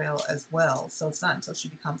accurate portrayal as well. So it's not until she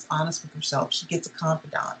becomes honest with herself, she gets a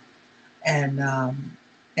confidant, and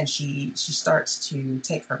she starts to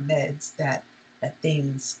take her meds that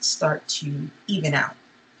things start to even out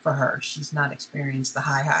for her. She's not experienced the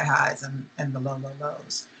high highs and the low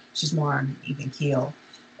lows. She's more on an even keel.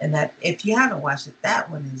 And that, if you haven't watched it, that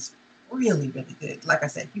one is really, really good. Like I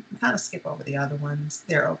said, you can kind of skip over the other ones.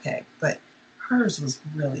 They're okay. But hers was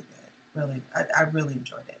really good. Really, I really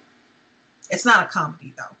enjoyed it. It's not a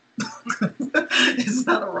comedy, though. It's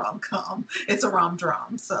not a rom-com. It's a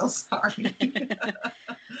rom-dram. So sorry.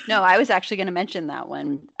 No, I was actually going to mention that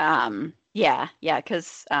one. Yeah,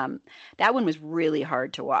 because that one was really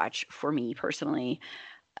hard to watch for me personally,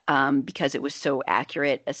 because it was so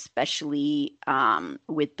accurate, especially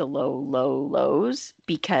with the low lows.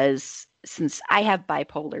 Because since I have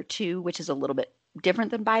bipolar 2, which is a little bit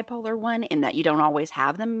different than bipolar 1 in that you don't always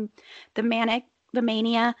have the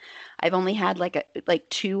mania. I've only had like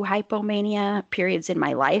 2 hypomania periods in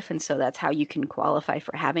my life, and so that's how you can qualify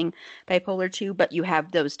for having bipolar 2. But you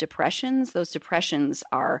have those depressions. Those depressions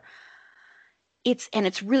are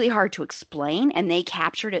it's really hard to explain, and they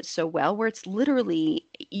captured it so well where it's literally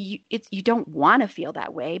you don't want to feel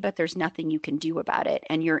that way, but there's nothing you can do about it,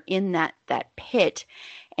 and you're in that pit,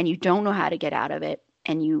 and you don't know how to get out of it,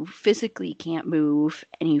 and you physically can't move,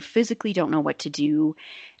 and you physically don't know what to do.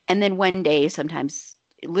 And then one day, sometimes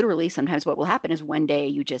what will happen is one day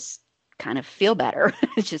you just kind of feel better.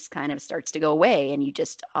 It just kind of starts to go away, and you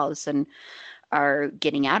just all of a sudden are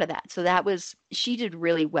getting out of that. So she did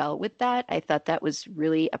really well with that. I thought that was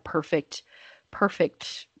really a perfect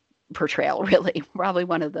portrayal, really. Probably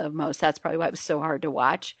one of the most. That's probably why it was so hard to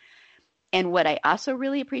watch. And what I also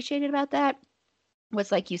really appreciated about that was,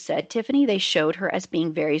 like you said, Tiffany, they showed her as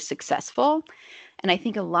being very successful. And I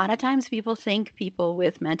think a lot of times people think people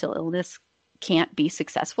with mental illness can't be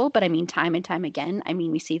successful. But I mean, time and time again,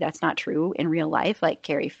 we see that's not true in real life, like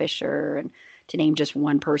Carrie Fisher, and to name just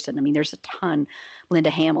one person. I mean, there's a ton,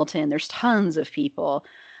 Linda Hamilton, there's tons of people.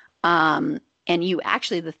 And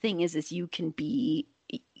the thing is you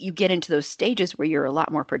get into those stages where you're a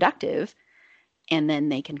lot more productive, and then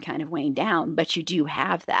they can kind of wane down, but you do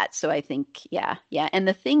have that. So I think, yeah. And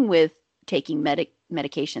the thing with taking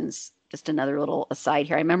medications, just another little aside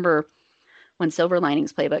here. I remember when Silver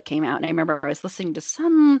Linings Playbook came out, and I remember I was listening to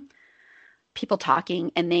some people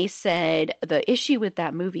talking, and they said the issue with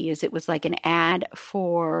that movie is it was like an ad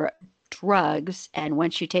for drugs, and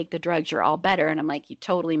once you take the drugs, you're all better. And I'm like, you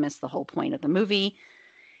totally missed the whole point of the movie.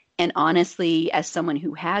 And honestly, as someone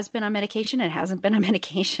who has been on medication and hasn't been on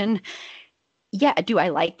medication, yeah, do I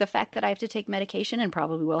like the fact that I have to take medication and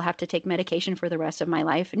probably will have to take medication for the rest of my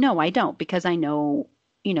life? No, I don't, because I know,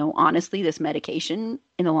 honestly, this medication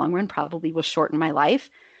in the long run probably will shorten my life.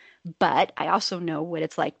 But I also know what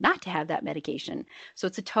it's like not to have that medication. So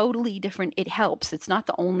it's a totally different, it helps. It's not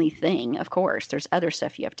the only thing, of course. There's other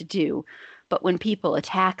stuff you have to do. But when people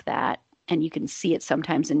attack that, and you can see it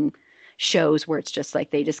sometimes in shows where it's just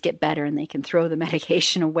like they just get better and they can throw the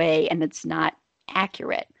medication away, and it's not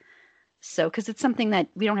accurate. So, because it's something that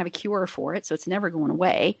we don't have a cure for it, so it's never going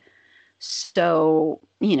away. So,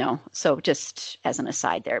 so just as an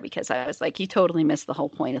aside there, because I was like, you totally missed the whole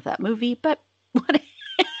point of that movie, but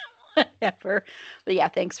whatever. But yeah,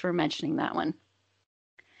 thanks for mentioning that one.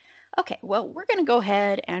 Okay, well, we're going to go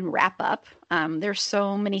ahead and wrap up. There's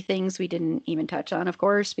so many things we didn't even touch on, of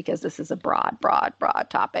course, because this is a broad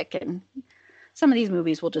topic, and some of these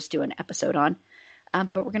movies we'll just do an episode on.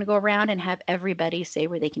 But we're going to go around and have everybody say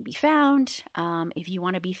where they can be found, if you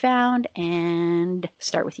want to be found, and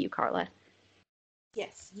start with you, Carla.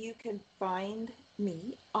 Yes, you can find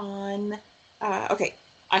me on, I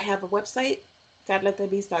have a website,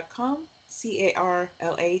 carlatemis.com,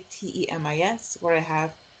 CARLATEMIS, where I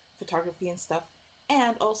have photography and stuff.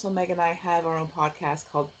 And also, Meg and I have our own podcast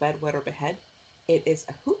called Bedwetter Behead. It is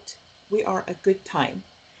a hoot. We are a good time.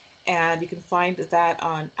 And you can find that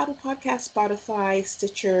on Apple Podcasts, Spotify,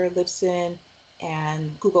 Stitcher, Libsyn,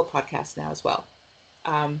 and Google Podcasts now as well.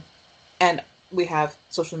 And we have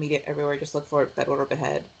social media everywhere. Just look for Bedwetter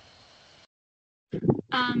Behead.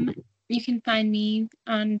 You can find me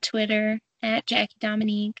on Twitter at Jackie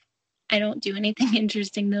Dominique. I don't do anything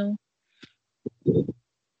interesting, though.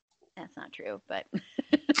 That's not true, but...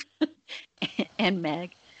 And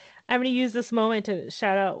Meg? I'm going to use this moment to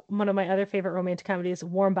shout out one of my other favorite romantic comedies,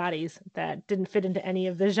 Warm Bodies, that didn't fit into any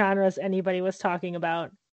of the genres anybody was talking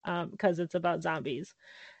about, because it's about zombies.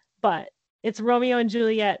 But it's Romeo and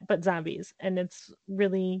Juliet, but zombies. And it's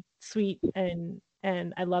really sweet and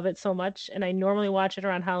and I love it so much. And I normally watch it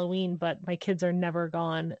around Halloween, but my kids are never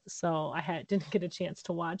gone, so didn't get a chance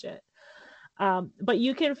to watch it. But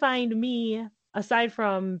you can find me, aside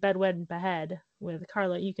from Bedwed Behead with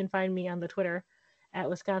Carla, you can find me on the Twitter at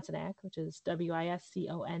Wisconsinac, which is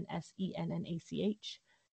WISCONSENNACH.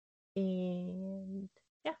 And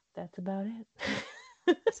yeah, that's about it.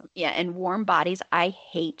 Awesome. Yeah, and Warm Bodies, I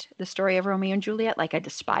hate the story of Romeo and Juliet. Like, I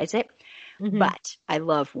despise it. But I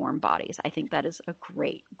love Warm Bodies. I think that is a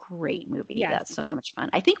great, great movie. Yes. That's so much fun.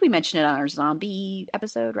 I think we mentioned it on our zombie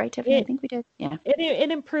episode, right, Tiffany? I think we did. Yeah. It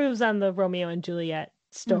improves on the Romeo and Juliet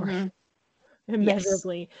story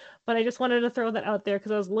immeasurably. Yes. But I just wanted to throw that out there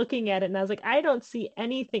because I was looking at it and I was like, I don't see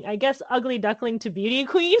anything. I guess Ugly Duckling to Beauty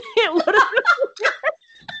Queen. It would have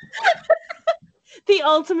the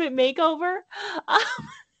ultimate makeover.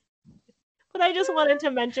 But I just wanted to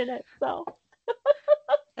mention it. So.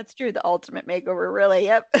 That's true. The ultimate makeover, really.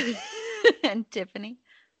 Yep. And Tiffany?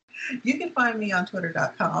 You can find me on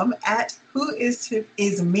twitter.com at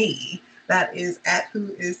whoistippisme. That is at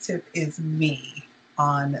whoistippisme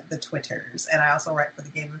on the Twitters. And I also write for the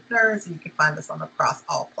Game of Nerds, and you can find us on across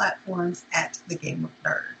all platforms at the Game of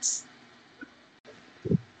Nerds.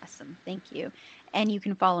 Awesome. Thank you. And you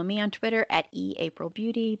can follow me on Twitter at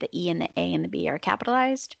eAprilBeauty. The E and the A and the B are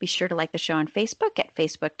capitalized. Be sure to like the show on Facebook at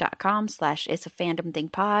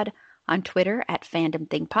facebook.com/itsafandom-thing-pod. On Twitter at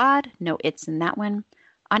fandomthingpod. No it's in that one.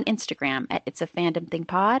 On Instagram at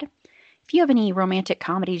itsafandom-thing-pod. If you have any romantic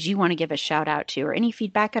comedies you want to give a shout out to or any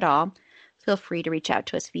feedback at all, feel free to reach out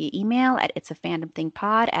to us via email at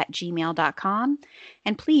itsafandomthingpod@gmail.com.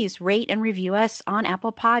 And please rate and review us on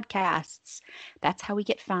Apple Podcasts. That's how we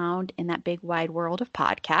get found in that big wide world of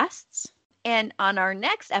podcasts. And on our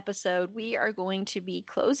next episode, we are going to be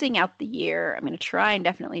closing out the year. I'm going to try and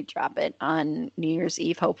definitely drop it on New Year's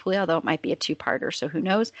Eve, hopefully, although it might be a two-parter, so who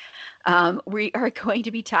knows. We are going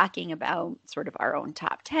to be talking about sort of our own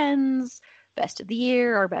top 10s, best of the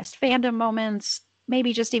year, our best fandom moments,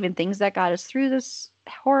 maybe just even things that got us through this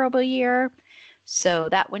horrible year. So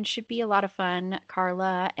that one should be a lot of fun.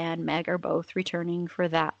 Carla and Meg are both returning for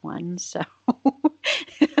that one. So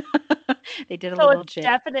they did a little it's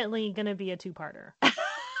definitely going to be a two-parter.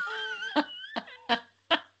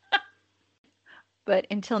 But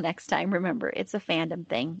until next time, remember, it's a fandom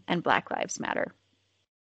thing and Black Lives Matter.